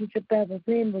relationship that I was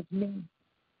in was me.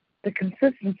 The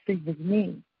consistency was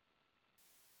me.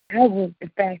 I was the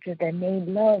factor that made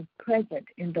love present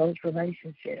in those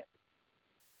relationships.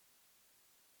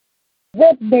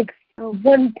 What makes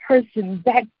one person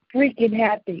that freaking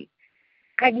happy?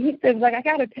 He said, like, I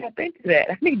got to tap into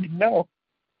that. I need to know.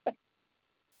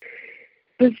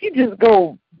 Does she just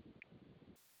go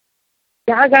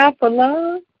gaga for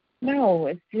love? No,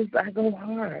 it's just I go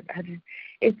hard.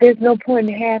 There's no point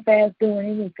in half-ass doing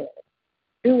anything.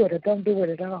 Do it or don't do it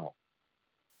at all.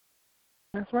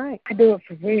 That's right. I do it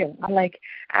for real.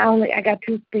 I got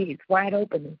two speeds, wide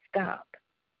open and stop.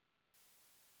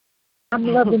 I'm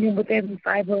loving him with every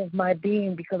fiber of my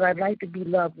being because I'd like to be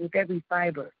loved with every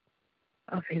fiber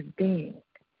of his being.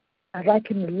 I'd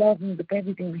like him to love me with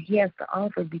everything that he has to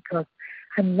offer because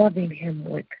I'm loving him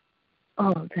with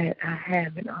all that I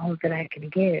have and all that I can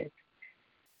give.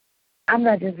 I'm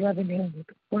not just loving him with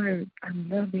words. I'm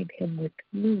loving him with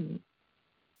me.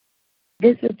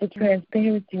 This is the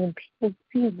transparency when people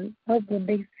see the love when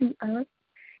they see us.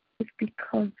 It's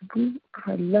because we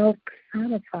are love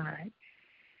personified.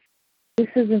 This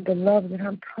isn't the love that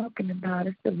I'm talking about.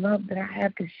 It's the love that I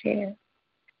have to share.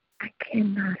 I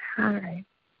cannot hide.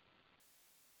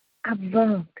 I've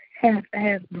loved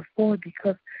half-assed before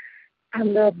because I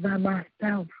loved by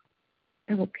myself.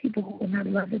 There were people who were not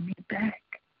loving me back.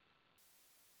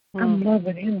 I'm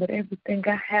loving him with everything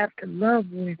I have to love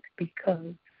with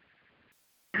because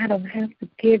I don't have to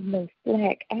give no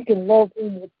slack. I can love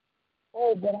him with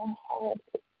all that I have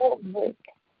to love with.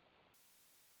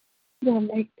 It don't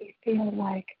make me feel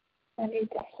like I need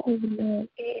to hold him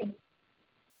in.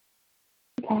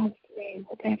 God's me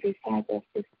with every fiber of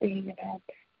this being, and I'm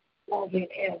loving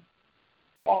him.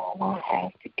 All I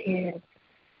have to give.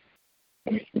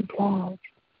 This is love.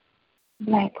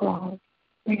 Black love.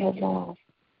 Real love.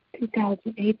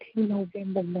 2018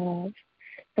 November love.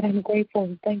 But I'm grateful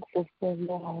and thankful for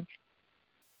love.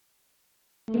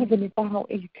 Even if I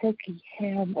don't eat turkey,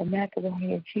 ham, or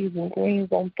macaroni and cheese and greens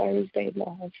on Thursday,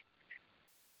 love.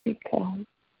 Because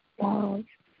love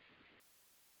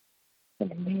for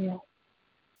the meal.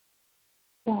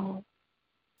 Love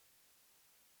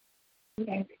is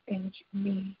everything you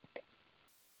need.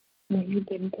 When you've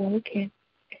been broken,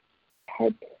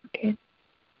 heartbroken,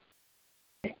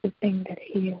 it's the thing that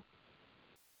heals.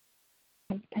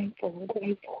 I'm thankful and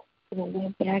grateful for the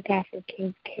love that I got from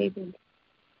King's Cable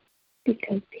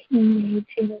because he made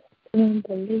you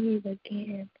believe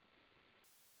again.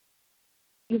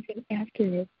 Even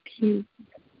after abuse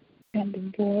and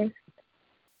divorce,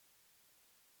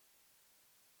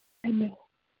 I know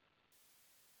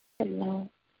that love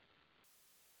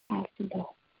is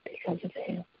possible because of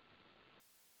him.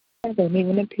 I don't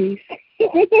even a piece.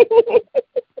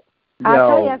 I'll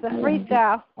tell you as a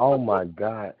freestyle. Oh, my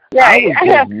God. Right.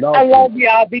 I love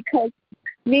y'all because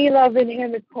me loving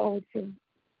him is poetry.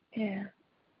 Yeah.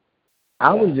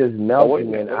 I was just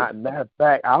melting, and matter of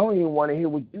fact, I don't even want to hear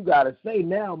what you got to say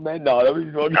now, man. No,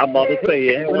 I'm about to say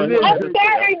it. I'm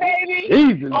sorry, baby.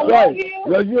 Jesus I Christ.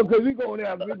 love you. Because we're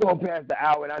going past the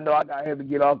hour, and I know I got to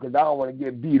get off because I don't want to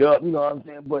get beat up, you know what I'm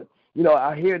saying? But, you know,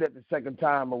 I hear that the second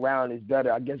time around is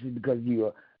better. I guess it's because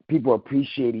people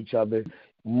appreciate each other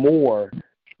more.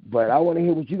 But I want to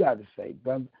hear what you got to say,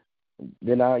 brother.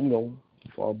 Then I,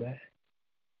 fall back.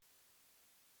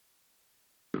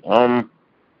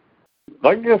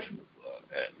 I guess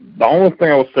the only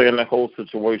thing I would say in that whole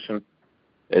situation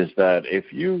is that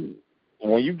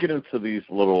when you get into these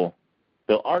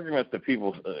the arguments that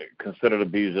people consider to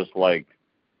be just like,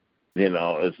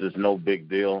 it's just no big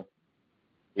deal.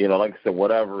 Like I said,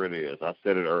 whatever it is, I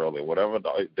said it earlier, whatever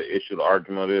the issue, the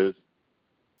argument is,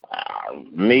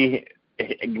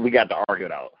 we got to argue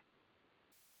it out.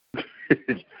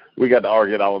 We got to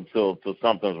argue it out until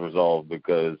something's resolved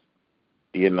because,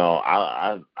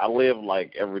 I live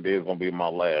like every day is going to be my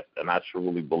last, and I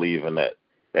truly believe in that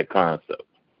concept.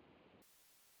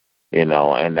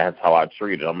 And that's how I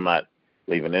treat it. I'm not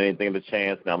leaving anything to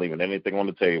chance, not leaving anything on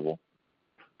the table.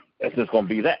 It's just going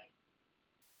to be that.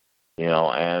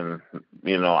 And,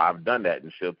 I've done that,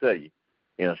 and she'll tell you.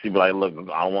 She'll be like, look,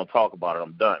 I don't want to talk about it.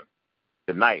 I'm done.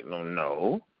 Good night.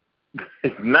 No,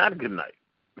 it's not good night.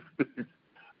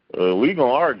 We're going to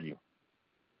argue.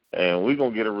 And we're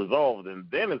going to get it resolved, and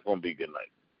then it's going to be good night.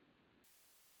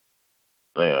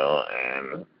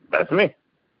 And that's me.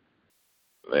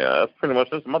 That's pretty much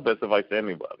my best advice to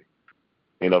anybody.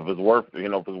 If it's worth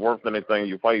anything,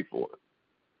 you fight for it.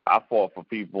 I fought for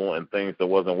people and things that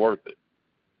wasn't worth it.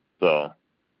 So,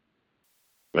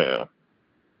 yeah.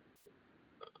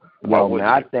 Well, man,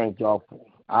 I thank y'all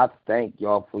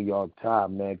for y'all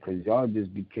time, man, because y'all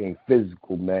just became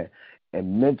physical, man.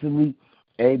 And mentally,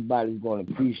 everybody's going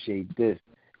to appreciate this.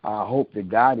 I hope that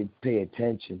God would pay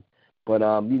attention. But,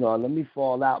 let me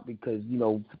fall out because,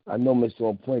 I know Mr.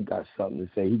 On Point got something to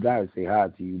say. He got to say hi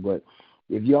to you. But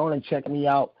if y'all want to check me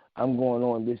out, I'm going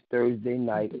on this Thursday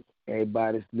night.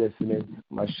 Everybody's listening.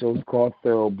 My show's called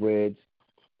Thoroughbreds,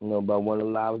 by one of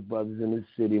the loudest brothers in the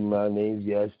city. My name's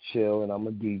Yes Chill, and I'm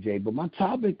a DJ. But my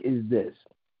topic is this,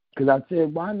 because I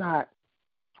said, why not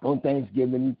on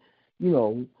Thanksgiving,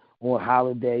 on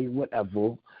holiday,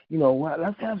 whatever,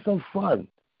 let's have some fun.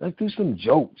 Let's do some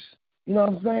jokes. You know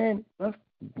what I'm saying?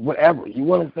 Whatever. You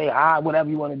want to say hi, whatever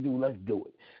you want to do, let's do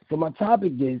it. So my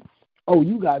topic is, Oh,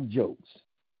 you got jokes.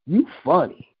 You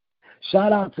funny.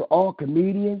 Shout out to all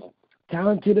comedians,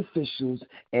 talented officials,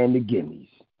 and the gimmies.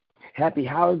 Happy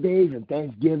holidays and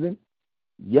Thanksgiving.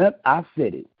 Yep, I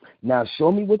said it. Now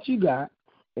show me what you got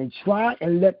and try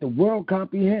and let the world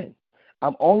comprehend.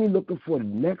 I'm only looking for the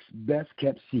next best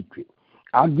kept secret.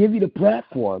 I'll give you the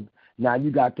platform. Now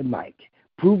you got the mic.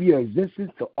 Prove your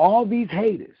existence to all these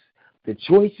haters. The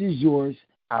choice is yours.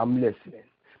 I'm listening.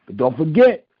 But don't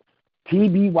forget,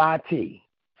 TBYT.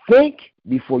 Think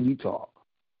before you talk.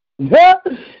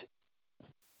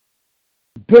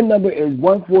 PIN number is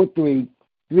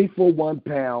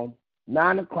 143-341#.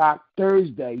 9 o'clock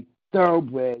Thursday,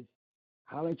 Thoroughbreds.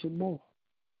 Holla at your boy.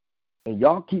 And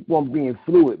y'all keep on being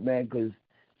fluid, man, because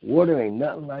water ain't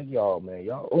nothing like y'all, man.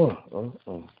 Y'all,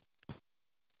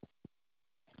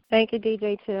 Thank you,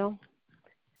 DJ Chill.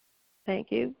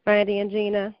 Thank you, Randy and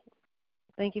Gina.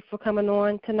 Thank you for coming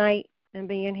on tonight and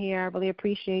being here. I really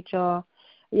appreciate y'all.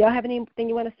 Y'all have anything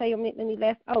you want to say? Any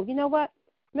last? Oh, you know what,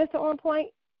 Mr. On Point,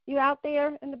 you out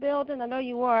there in the building? I know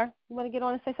you are. You want to get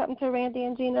on and say something to Randy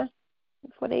and Gina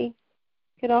before they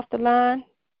get off the line?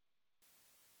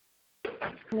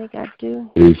 They got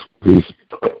to. Peace, peace,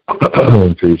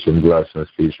 peace and blessings.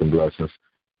 Peace and blessings.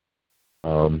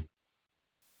 I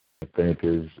think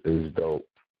is dope.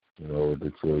 You know,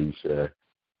 the two you said.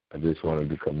 I just wanted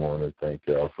to come on and thank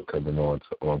y'all for coming on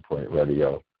to On Point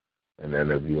Radio and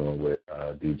interviewing with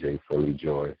DJ Philly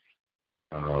Joy.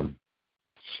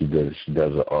 She does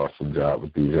an awesome job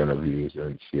with these interviews,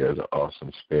 and she has an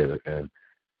awesome spirit, and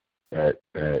that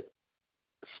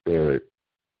spirit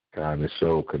kind of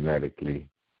showed kinetically,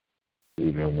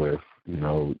 even with, you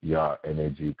know, y'all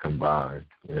energy combined.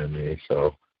 You know what I mean?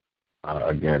 So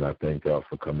again, I thank y'all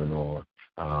for coming on.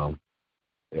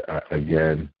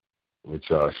 Again, what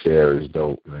y'all share is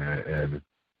dope, man, and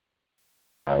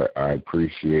I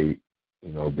appreciate,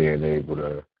 you know, being able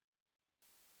to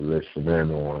listen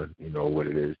in on, you know, what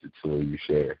it is the two of you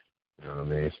share. You know what I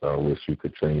mean? So I wish you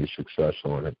continue success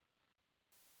on it.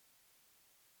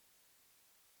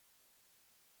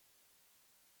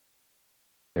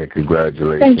 And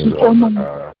congratulations on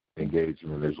the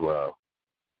engagement as well.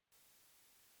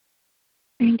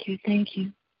 Thank you. Thank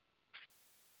you.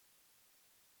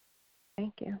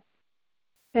 Thank you.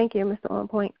 Thank you, Mr. On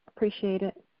Point. Appreciate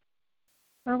it.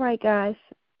 All right, guys.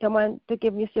 I want to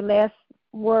give you your last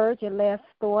words, your last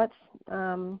thoughts.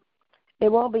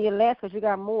 It won't be your last because you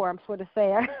got more, I'm sure to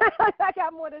say. I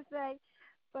got more to say.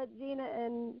 But Gina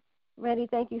and Randy,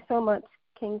 thank you so much,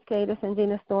 King Cadis and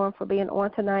Gina Storm, for being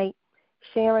on tonight,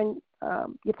 sharing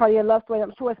your part of your love story.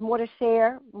 I'm sure it's more to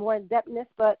share, more in-depthness.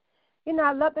 But, you know,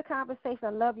 I love the conversation. I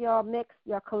love y'all mix,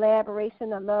 your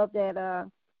collaboration. I love that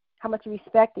how much you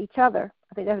respect each other.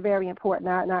 I think that's very important.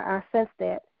 I sense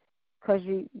that because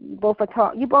you both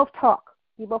talk. You both talk,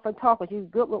 but you're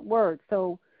good with words.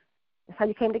 So that's how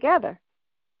you came together.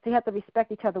 So you have to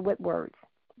respect each other with words,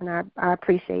 and I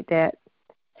appreciate that.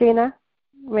 Gina,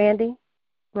 Randy,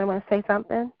 you want to say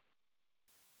something?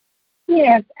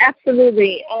 Yes,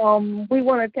 absolutely. We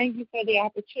want to thank you for the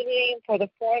opportunity, for the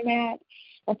format,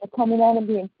 and for coming on and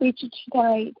being featured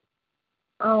tonight.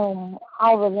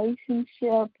 Our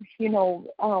relationship, you know,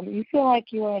 you feel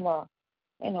like you're in a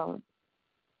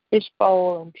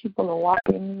fishbowl and people are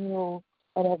watching you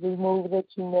at every move that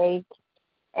you make.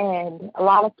 And a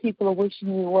lot of people are wishing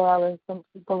you well, and some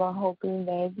people are hoping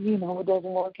that, you know, it doesn't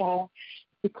work out,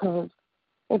 because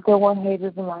if there weren't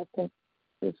haters in life, then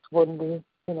this wouldn't be,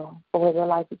 you know, the way their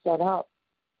life is set up.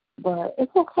 But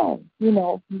it's okay. You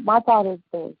know, my thought is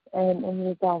this, and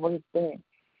it's always been,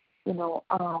 you know,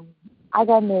 I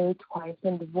got married twice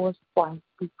and divorced twice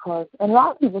because, and a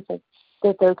lot of people say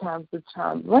that third time's the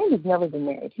charm. Randy's never been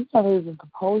married. He's never even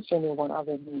proposed to anyone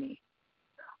other than me.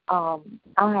 I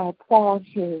applaud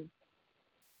his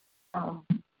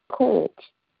courage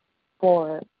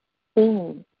for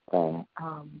seeing the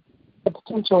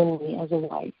potential in me as a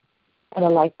wife and a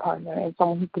life partner and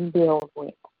someone who can build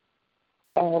with.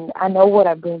 And I know what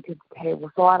I bring to the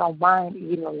table, so I don't mind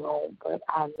eating alone, but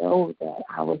I know that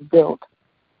I was built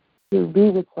to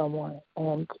be with someone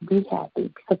and to be happy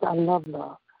because I love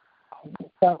love. And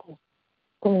so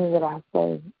something that I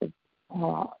say is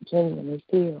how I genuinely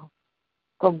feel.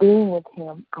 So being with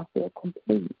him, I feel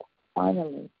complete,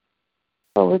 finally.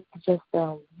 So it's just,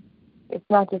 it's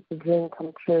not just a dream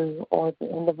come true or the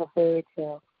end of a fairy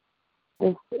tale.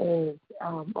 This is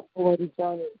a 40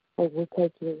 journey that we're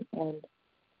taking, and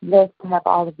blessed to have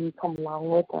all of you come along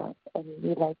with us. And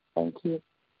we'd like to thank you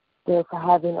there for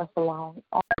having us along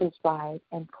on this ride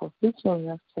and for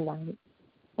featuring us tonight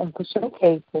and for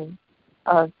showcasing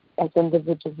us as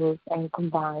individuals and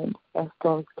combined as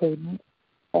Storm's Cadence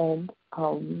and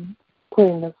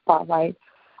putting the spotlight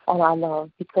on our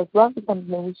love, because love is something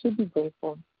that we should be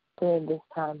grateful during this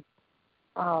time,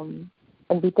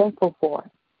 and be thankful for,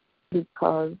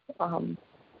 because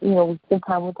we spend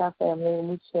time with our family and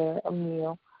we share a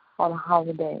meal on a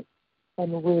holiday,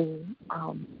 and we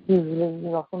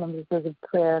usually, sometimes there's a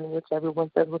prayer in which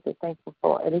everyone says what they're thankful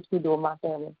for. At least we do with my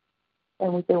family,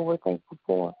 and we say what we're thankful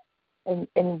for, and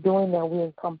in doing that we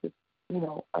encompass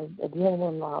a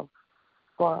genuine love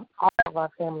for all of our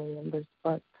family members,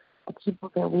 but the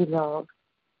people that we love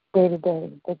day to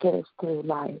day, that get us through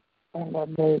life and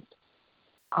that make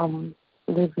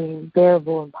living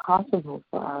bearable and possible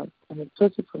for us, and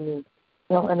especially for me,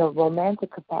 in a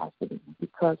romantic capacity,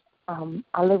 because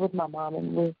I live with my mom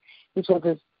and we're each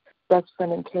other's best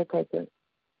friend and caretaker.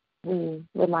 We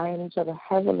rely on each other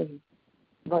heavily,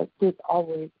 but she's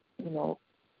always,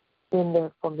 been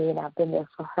there for me, and I've been there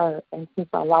for her. And since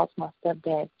I lost my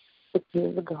stepdad 6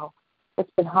 years ago, it's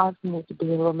been hard for me to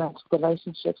be in romantic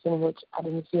relationships in which I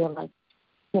didn't feel like,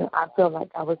 I feel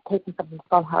like I was taking something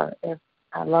from her if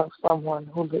I loved someone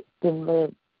who didn't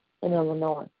live in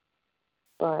Illinois.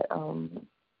 But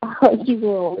you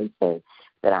will always say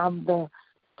that I'm the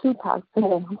Tupac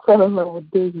fan who fell in love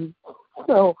with Biggie.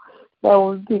 So that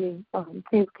would be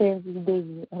Prince Kansas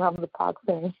Biggie, and I'm the Pac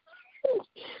fan.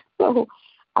 So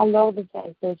I love the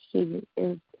fact that she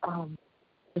is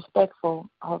respectful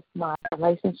of my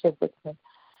relationship with her,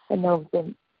 and knows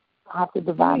that I have to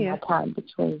divide my time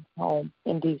between home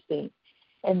and D.C.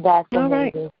 And that's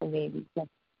amazing for me, because,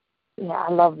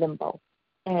 I love them both.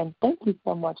 And thank you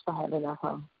so much for having us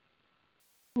on.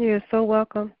 You're so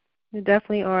welcome. You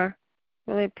definitely are.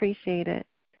 Really appreciate it.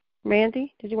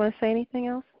 Randy, did you want to say anything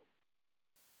else?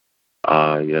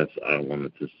 Yes, I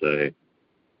wanted to say,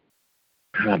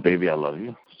 baby, I love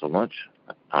you so much.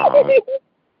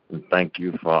 Thank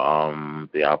you for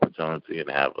the opportunity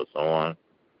to have us on.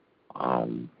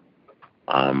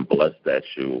 I'm blessed that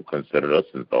you considered us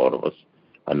and thought of us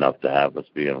enough to have us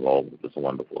be involved with this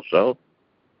wonderful show.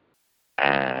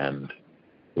 And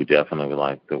we definitely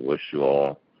like to wish you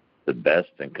all the best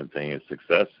and continued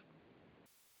success.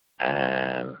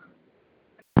 And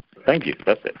thank you.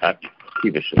 That's it. I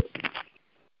keep it short.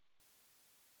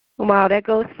 Wow, that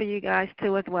goes for you guys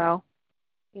too as well.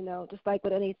 Just like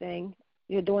with anything,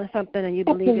 you're doing something and you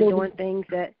believe you're doing things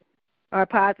that are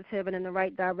positive and in the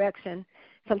right direction.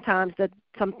 Sometimes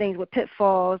some things with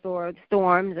pitfalls or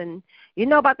storms, and you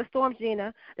know about the storms,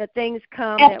 Gina, that things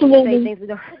come Absolutely. that we say things we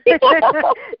don't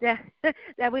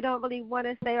that we don't really want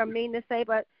to say or mean to say,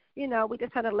 but we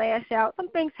just kind of lash out. Some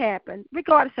things happen,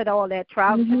 regardless of all that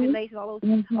trials and tribulations,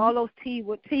 all those T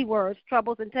words,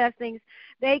 troubles and testings,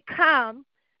 they come.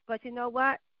 But you know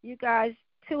what? You guys,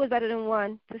 two is better than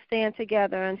one, to stand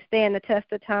together and stand the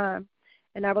test of time.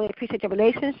 And I really appreciate your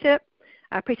relationship.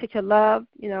 I appreciate your love.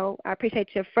 I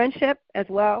appreciate your friendship as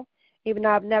well. Even though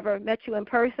I've never met you in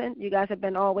person, you guys have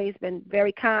always been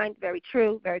very kind, very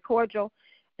true, very cordial,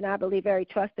 and I believe very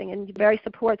trusting and very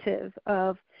supportive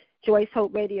of JoY's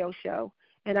H.O.P.E radio show.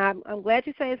 And I'm glad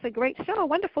you say it's a great show, a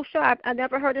wonderful show. I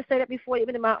never heard her say that before,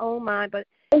 even in my own mind. But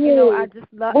I just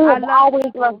love. I always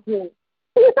love you.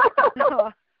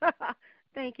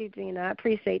 Thank you, Gina. I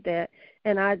appreciate that,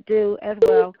 and I do as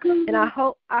well. And I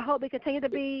hope we continue to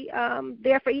be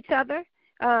there for each other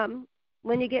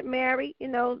when you get married.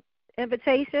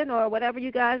 Invitation or whatever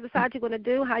you guys decide you're going to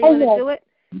do, how you're going to do it.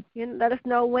 Let us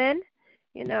know when.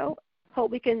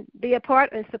 Hope we can be a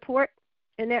part and support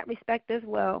in that respect as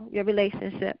well. Your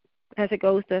relationship as it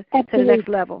goes to the next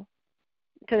level.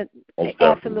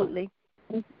 Absolutely.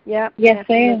 Yeah. Yes,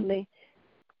 absolutely. Ma'am.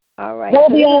 All right. We'll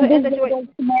be on this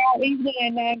tomorrow evening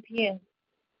at 9 p.m.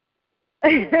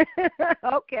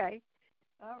 Okay.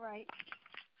 All right.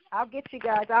 I'll get you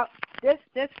guys out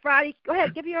this Friday. Go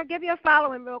ahead. Give your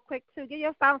following real quick too. Give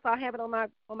your following so I have it on my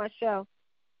show.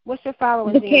 What's your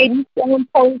following? The Cadence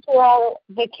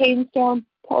Storm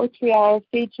Poetry Hour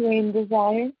featuring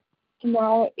Desire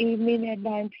tomorrow evening at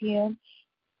 9 p.m.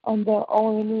 on the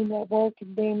ONE Network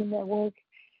and Damon Network.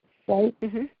 Right?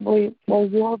 Where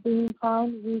you're being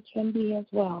found, we can be as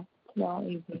well tomorrow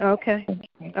evening. Okay.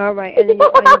 All right. And then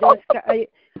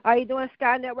are you doing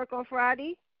Sky Network on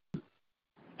Friday?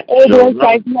 Doing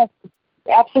Sky Network.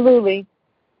 Absolutely.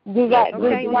 Dark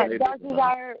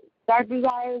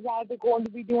Desire is either going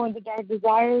to be doing the Dark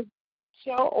Desire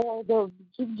show or the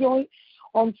Juke Joint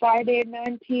on Friday at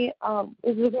 9 p.m.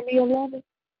 Is it going to be 11?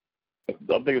 I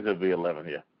think it's going to be 11,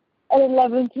 yeah. At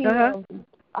 11 p.m.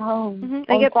 And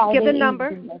give the number.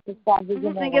 And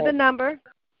give the number.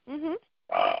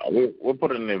 We'll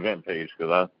put it in the event page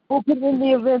we'll put it in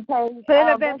the event page. Put it in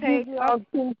the event page.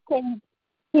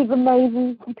 He's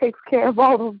amazing. He takes care of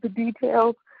all of the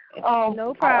details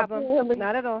No problem.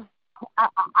 Not at all.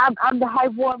 I'm the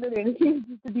hype woman, and he's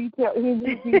just the detail. He's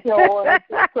the detail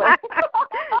oriented. So.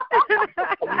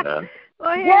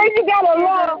 Well, yeah, you gotta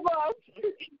love us.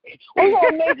 We're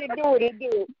gonna make it do what it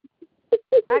do.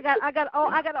 I got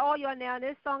all y'all now.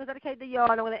 This song is dedicated to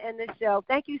y'all, and I'm gonna end this show.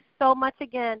 Thank you so much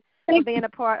again for being a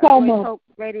part of JoY's Hope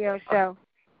Radio Show.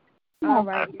 All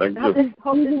right. Thank you.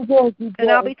 And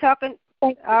I'll be talking.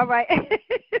 All right.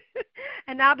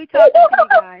 And I'll be talking to you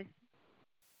guys.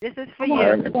 This is for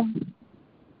you.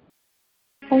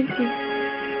 Thank you.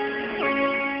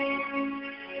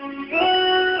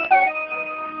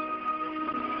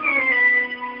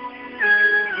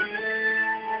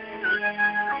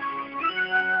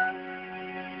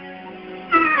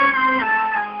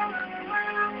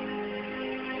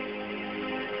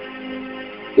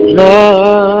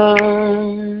 Love,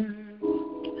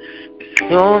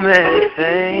 so many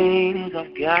things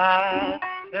I've got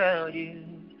to tell you,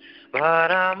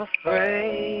 but I'm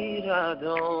afraid I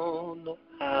don't know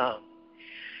how.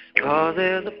 'Cause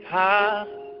there's a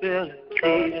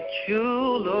possibility that you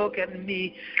look at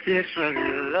me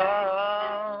differently,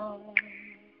 love.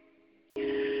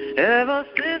 Ever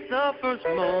since the first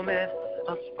moment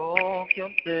I spoke your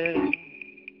name,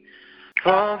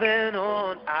 from then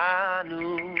on I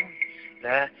knew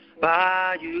that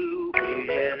by you being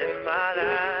in my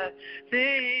life,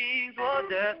 things were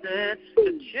destined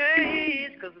to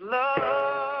change. 'Cause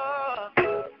love,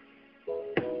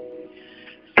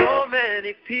 so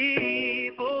many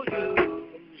people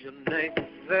use your name to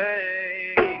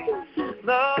say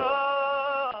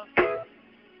love.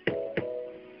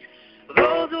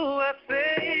 Those who have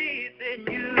faith in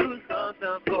you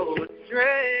sometimes go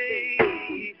astray.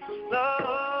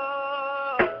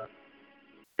 Love,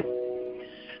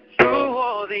 through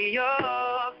all the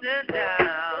ups and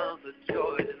downs, the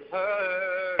joys and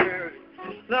hurts.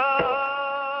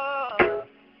 Love,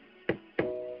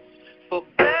 for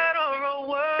better or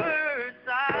worse,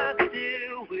 I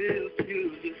still will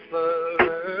choose you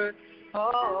first.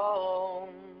 Oh,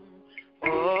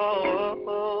 oh,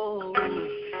 oh.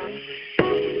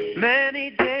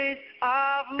 Many days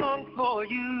I've longed for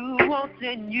you,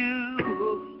 wanting you,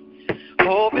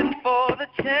 hoping for the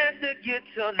chance to get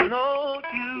to know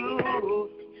you,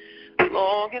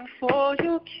 longing for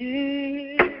your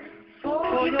kiss,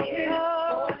 for your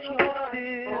touch, your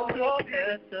feel, your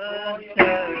presence.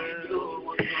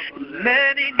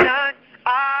 Many nights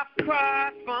I've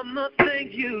cried from the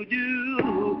things you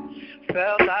do,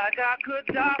 felt like I could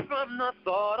die from the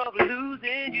thought of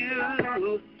losing you.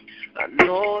 I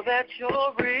know that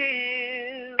you're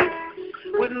real,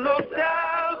 with no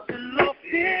doubt and no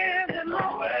fear and no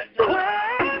question. Oh,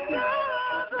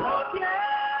 yeah.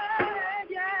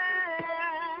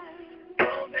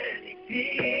 So many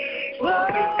people,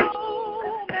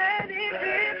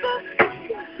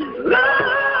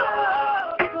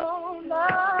 love,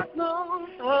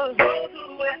 those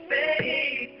who have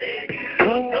faith in you.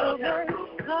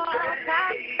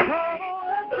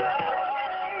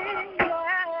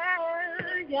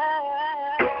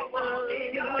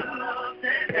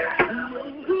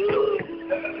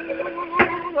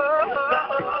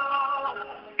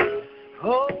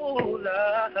 Oh,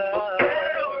 love,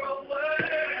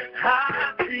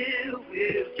 I still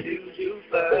will choose you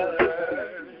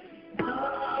first.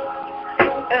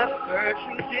 At first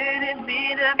you didn't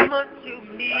mean that much to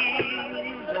me,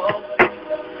 no.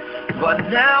 But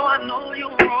now I know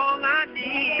you're all I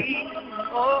need.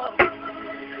 Oh, the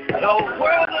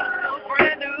world looks so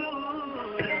brand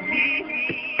new to me.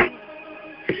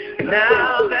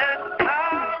 Now that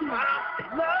I'm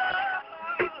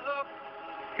love,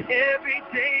 every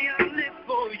day I live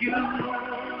for you,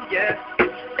 yes.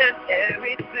 And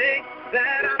everything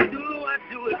that I do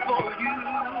it for you.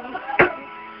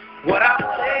 What I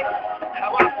say,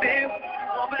 how I feel,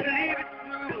 I'll believe it's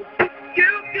true.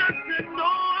 You got to know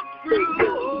I'm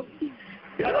true.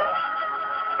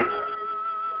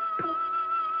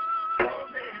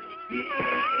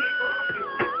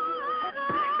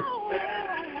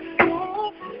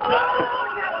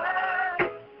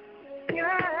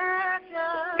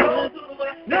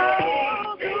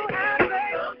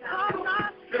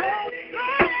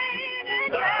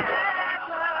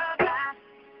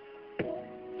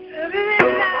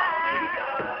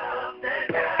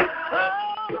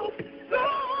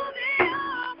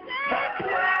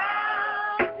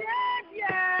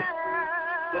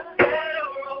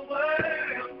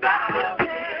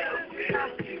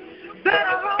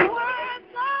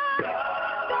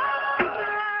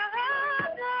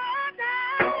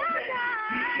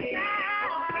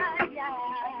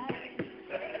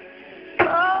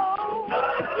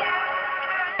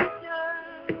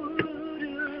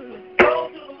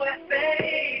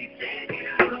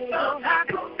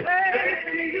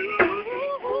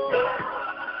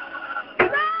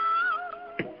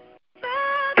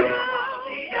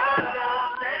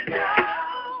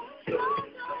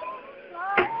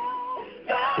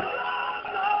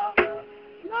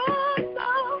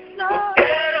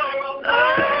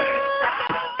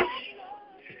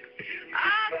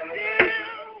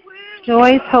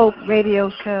 Joy's Hope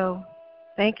radio show.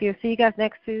 Thank you. See you guys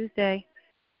next Tuesday.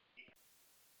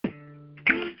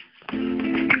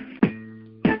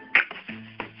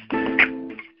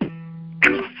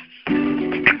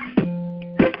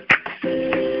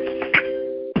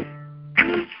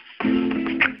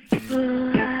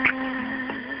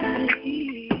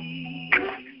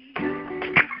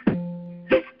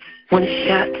 One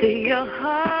shot to your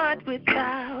heart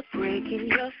without breaking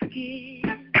your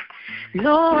skin.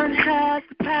 No one has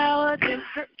the power to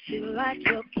hurt you like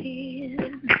your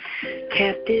kin.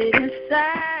 Kept it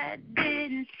inside,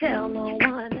 didn't tell no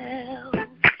one else.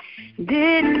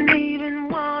 Didn't even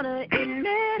want to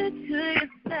admit it to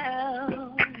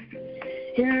yourself.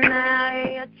 And now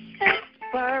your chest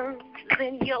burns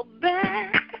and your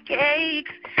back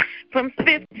aches from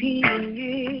 15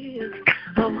 years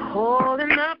of holding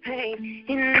the pain.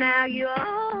 And now you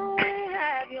only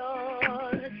have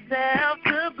yourself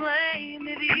to blame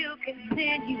if you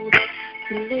continue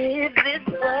to live this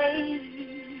way.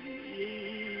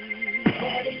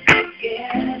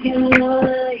 You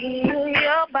wanna heal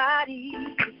your body.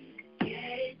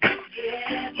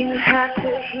 You have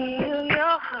to heal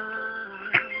your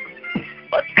heart.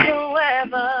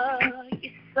 Whatsoever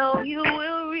you sow, you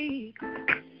will reap.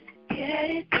 Get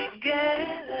it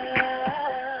together.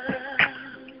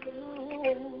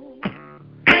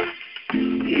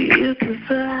 You can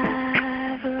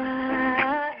fly,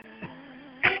 fly.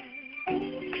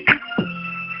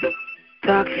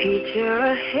 Dark future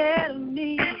ahead of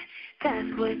me,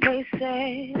 that's what they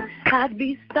say. I'd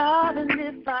be starving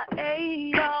if I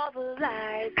ate all the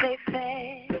lies they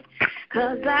fed.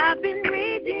 'Cause I've been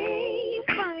redeemed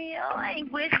from your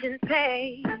anguish and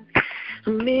pain. A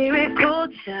miracle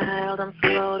child, I'm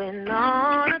floating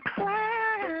on a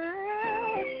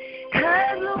cloud.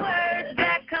 'Cause the words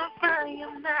that come from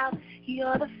your mouth,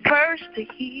 you're the first to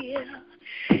hear.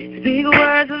 Speak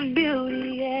words of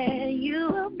beauty and you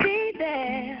will be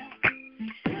there.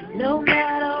 No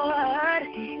matter what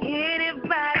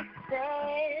anybody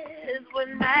says, what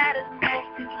matters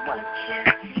most is what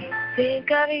you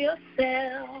think of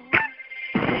yourself.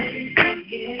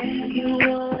 You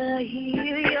wanna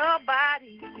heal your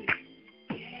body.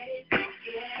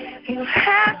 You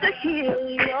have to heal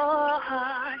your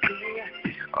heart.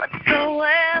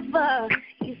 Whatsoever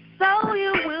you sow,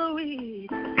 you will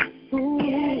reap.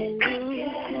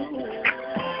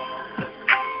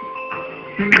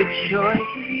 The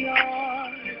choice is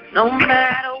yours, no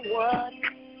matter what it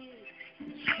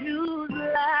is. Choose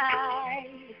life.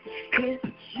 It's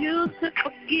choose to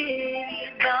forgive. You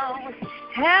don't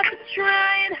have to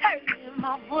try and hurt him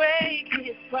or break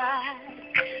his pride.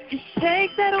 Just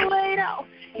shake that weight off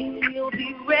and you'll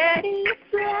be ready to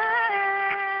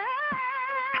fly.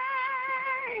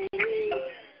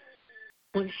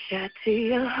 One shot to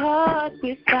your heart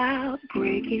without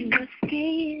breaking your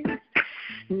skin.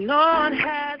 No one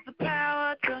has the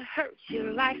power to hurt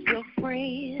you like your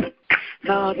friend.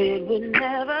 Thought it would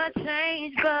never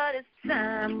change, but as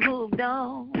time moved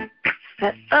on,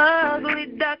 that ugly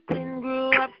duckling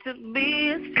grew up to be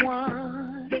a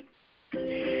swan.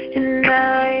 And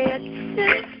now your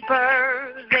chest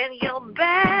burns and your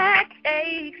back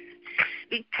aches,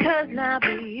 because now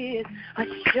the years are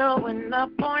showing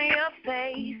up on your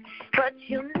face. But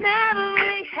you'll never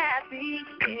be happy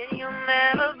and you'll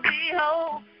never be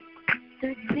whole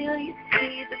until you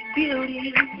see the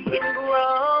beauty in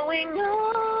growing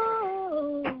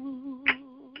old.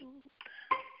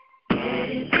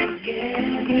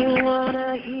 You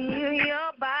wanna heal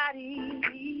your body.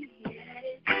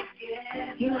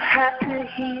 You have to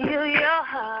heal your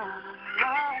heart.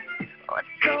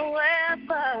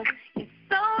 Whatsoever you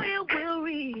sow, you will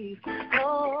reap.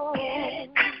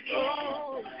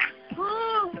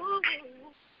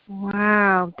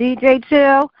 Wow. DJ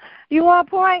Chill, you on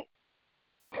point?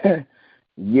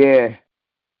 Yeah,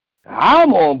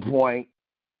 I'm on point.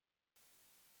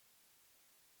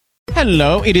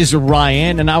 Hello, it is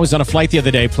Ryan, and I was on a flight the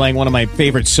other day playing one of my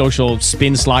favorite social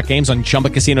spin slot games on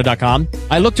ChumbaCasino.com.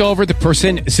 I looked over at the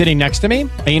person sitting next to me,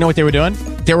 and you know what they were doing?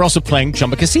 They were also playing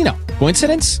Chumba Casino.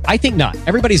 Coincidence? I think not.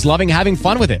 Everybody's loving having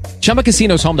fun with it. Chumba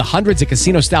Casino is home to hundreds of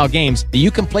casino-style games that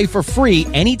you can play for free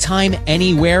anytime,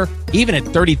 anywhere, even at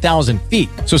 30,000 feet.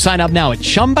 So sign up now at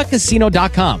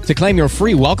ChumbaCasino.com to claim your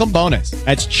free welcome bonus.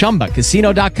 That's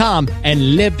ChumbaCasino.com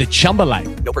and live the Chumba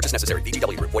life. No purchase necessary.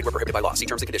 VGW. Void where prohibited by law. See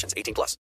terms and conditions. 18+.